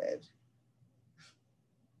posted.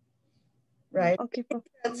 Right? Okay,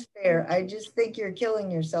 That's fair. I just think you're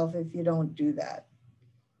killing yourself if you don't do that.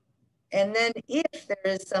 And then if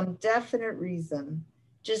there is some definite reason,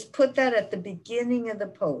 just put that at the beginning of the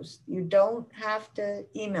post. You don't have to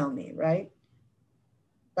email me, right?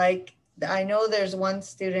 Like, I know there's one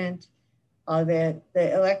student that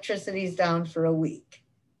the electricity's down for a week.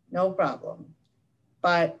 No problem.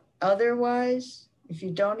 But otherwise, if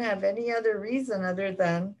you don't have any other reason other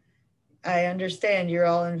than, I understand you're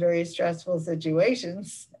all in very stressful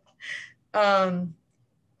situations.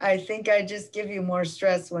 I think I just give you more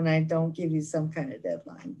stress when I don't give you some kind of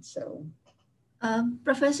deadline, so.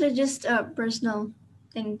 Professor, just a personal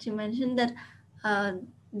thing to mention that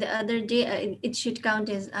the other day it should count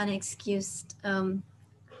as unexcused.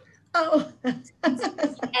 Oh,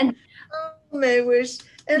 And oh, Maywish,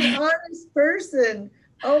 an honest person.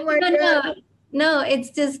 Oh my God. No,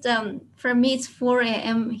 it's just for me it's 4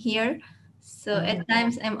 a.m. here, so at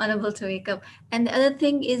times I'm unable to wake up. And the other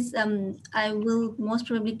thing is I will most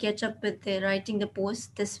probably catch up with writing the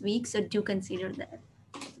post this week, so do consider that.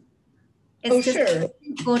 It's just sure.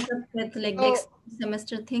 caught up with like next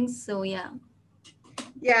semester things, so yeah.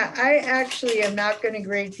 Yeah, I actually am not going to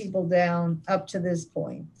grade people down up to this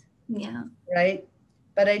point. Yeah. Right.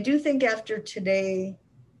 But I do think after today,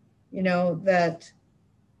 you know, that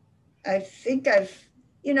I think I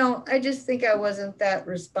just think I wasn't that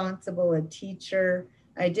responsible a teacher.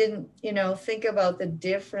 I didn't, think about the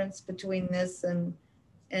difference between this and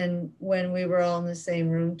when we were all in the same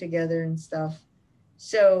room together and stuff.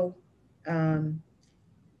 So, I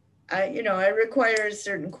require a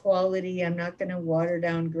certain quality. I'm not going to water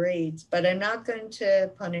down grades, but I'm not going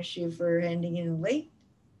to punish you for handing in late.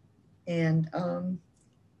 And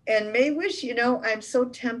Maywish, I'm so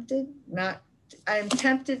tempted I'm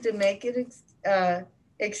tempted to make it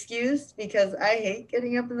excused because I hate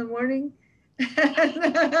getting up in the morning.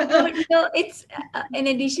 It's in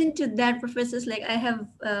addition to that, professors, like I have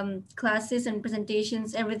classes and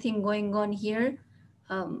presentations, everything going on here.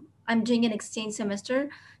 I'm doing an exchange semester,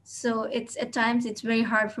 so it's at times it's very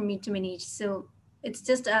hard for me to manage. So it's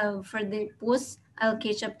just for the post, I'll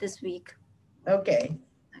catch up this week. Okay,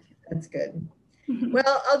 that's good.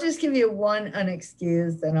 Well, I'll just give you one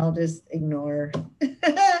unexcused and I'll just ignore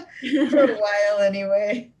for a while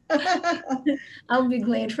anyway. I'll be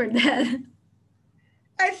glad for that.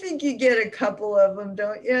 I think you get a couple of them,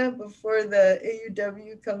 don't you, before the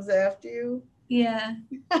AUW comes after you? Yeah.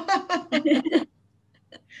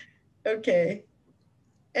 Okay.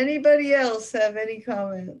 Anybody else have any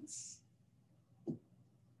comments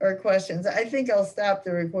or questions? I think I'll stop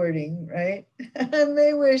the recording, right?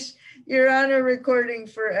 Maywish you're on a recording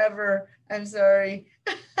forever. I'm sorry.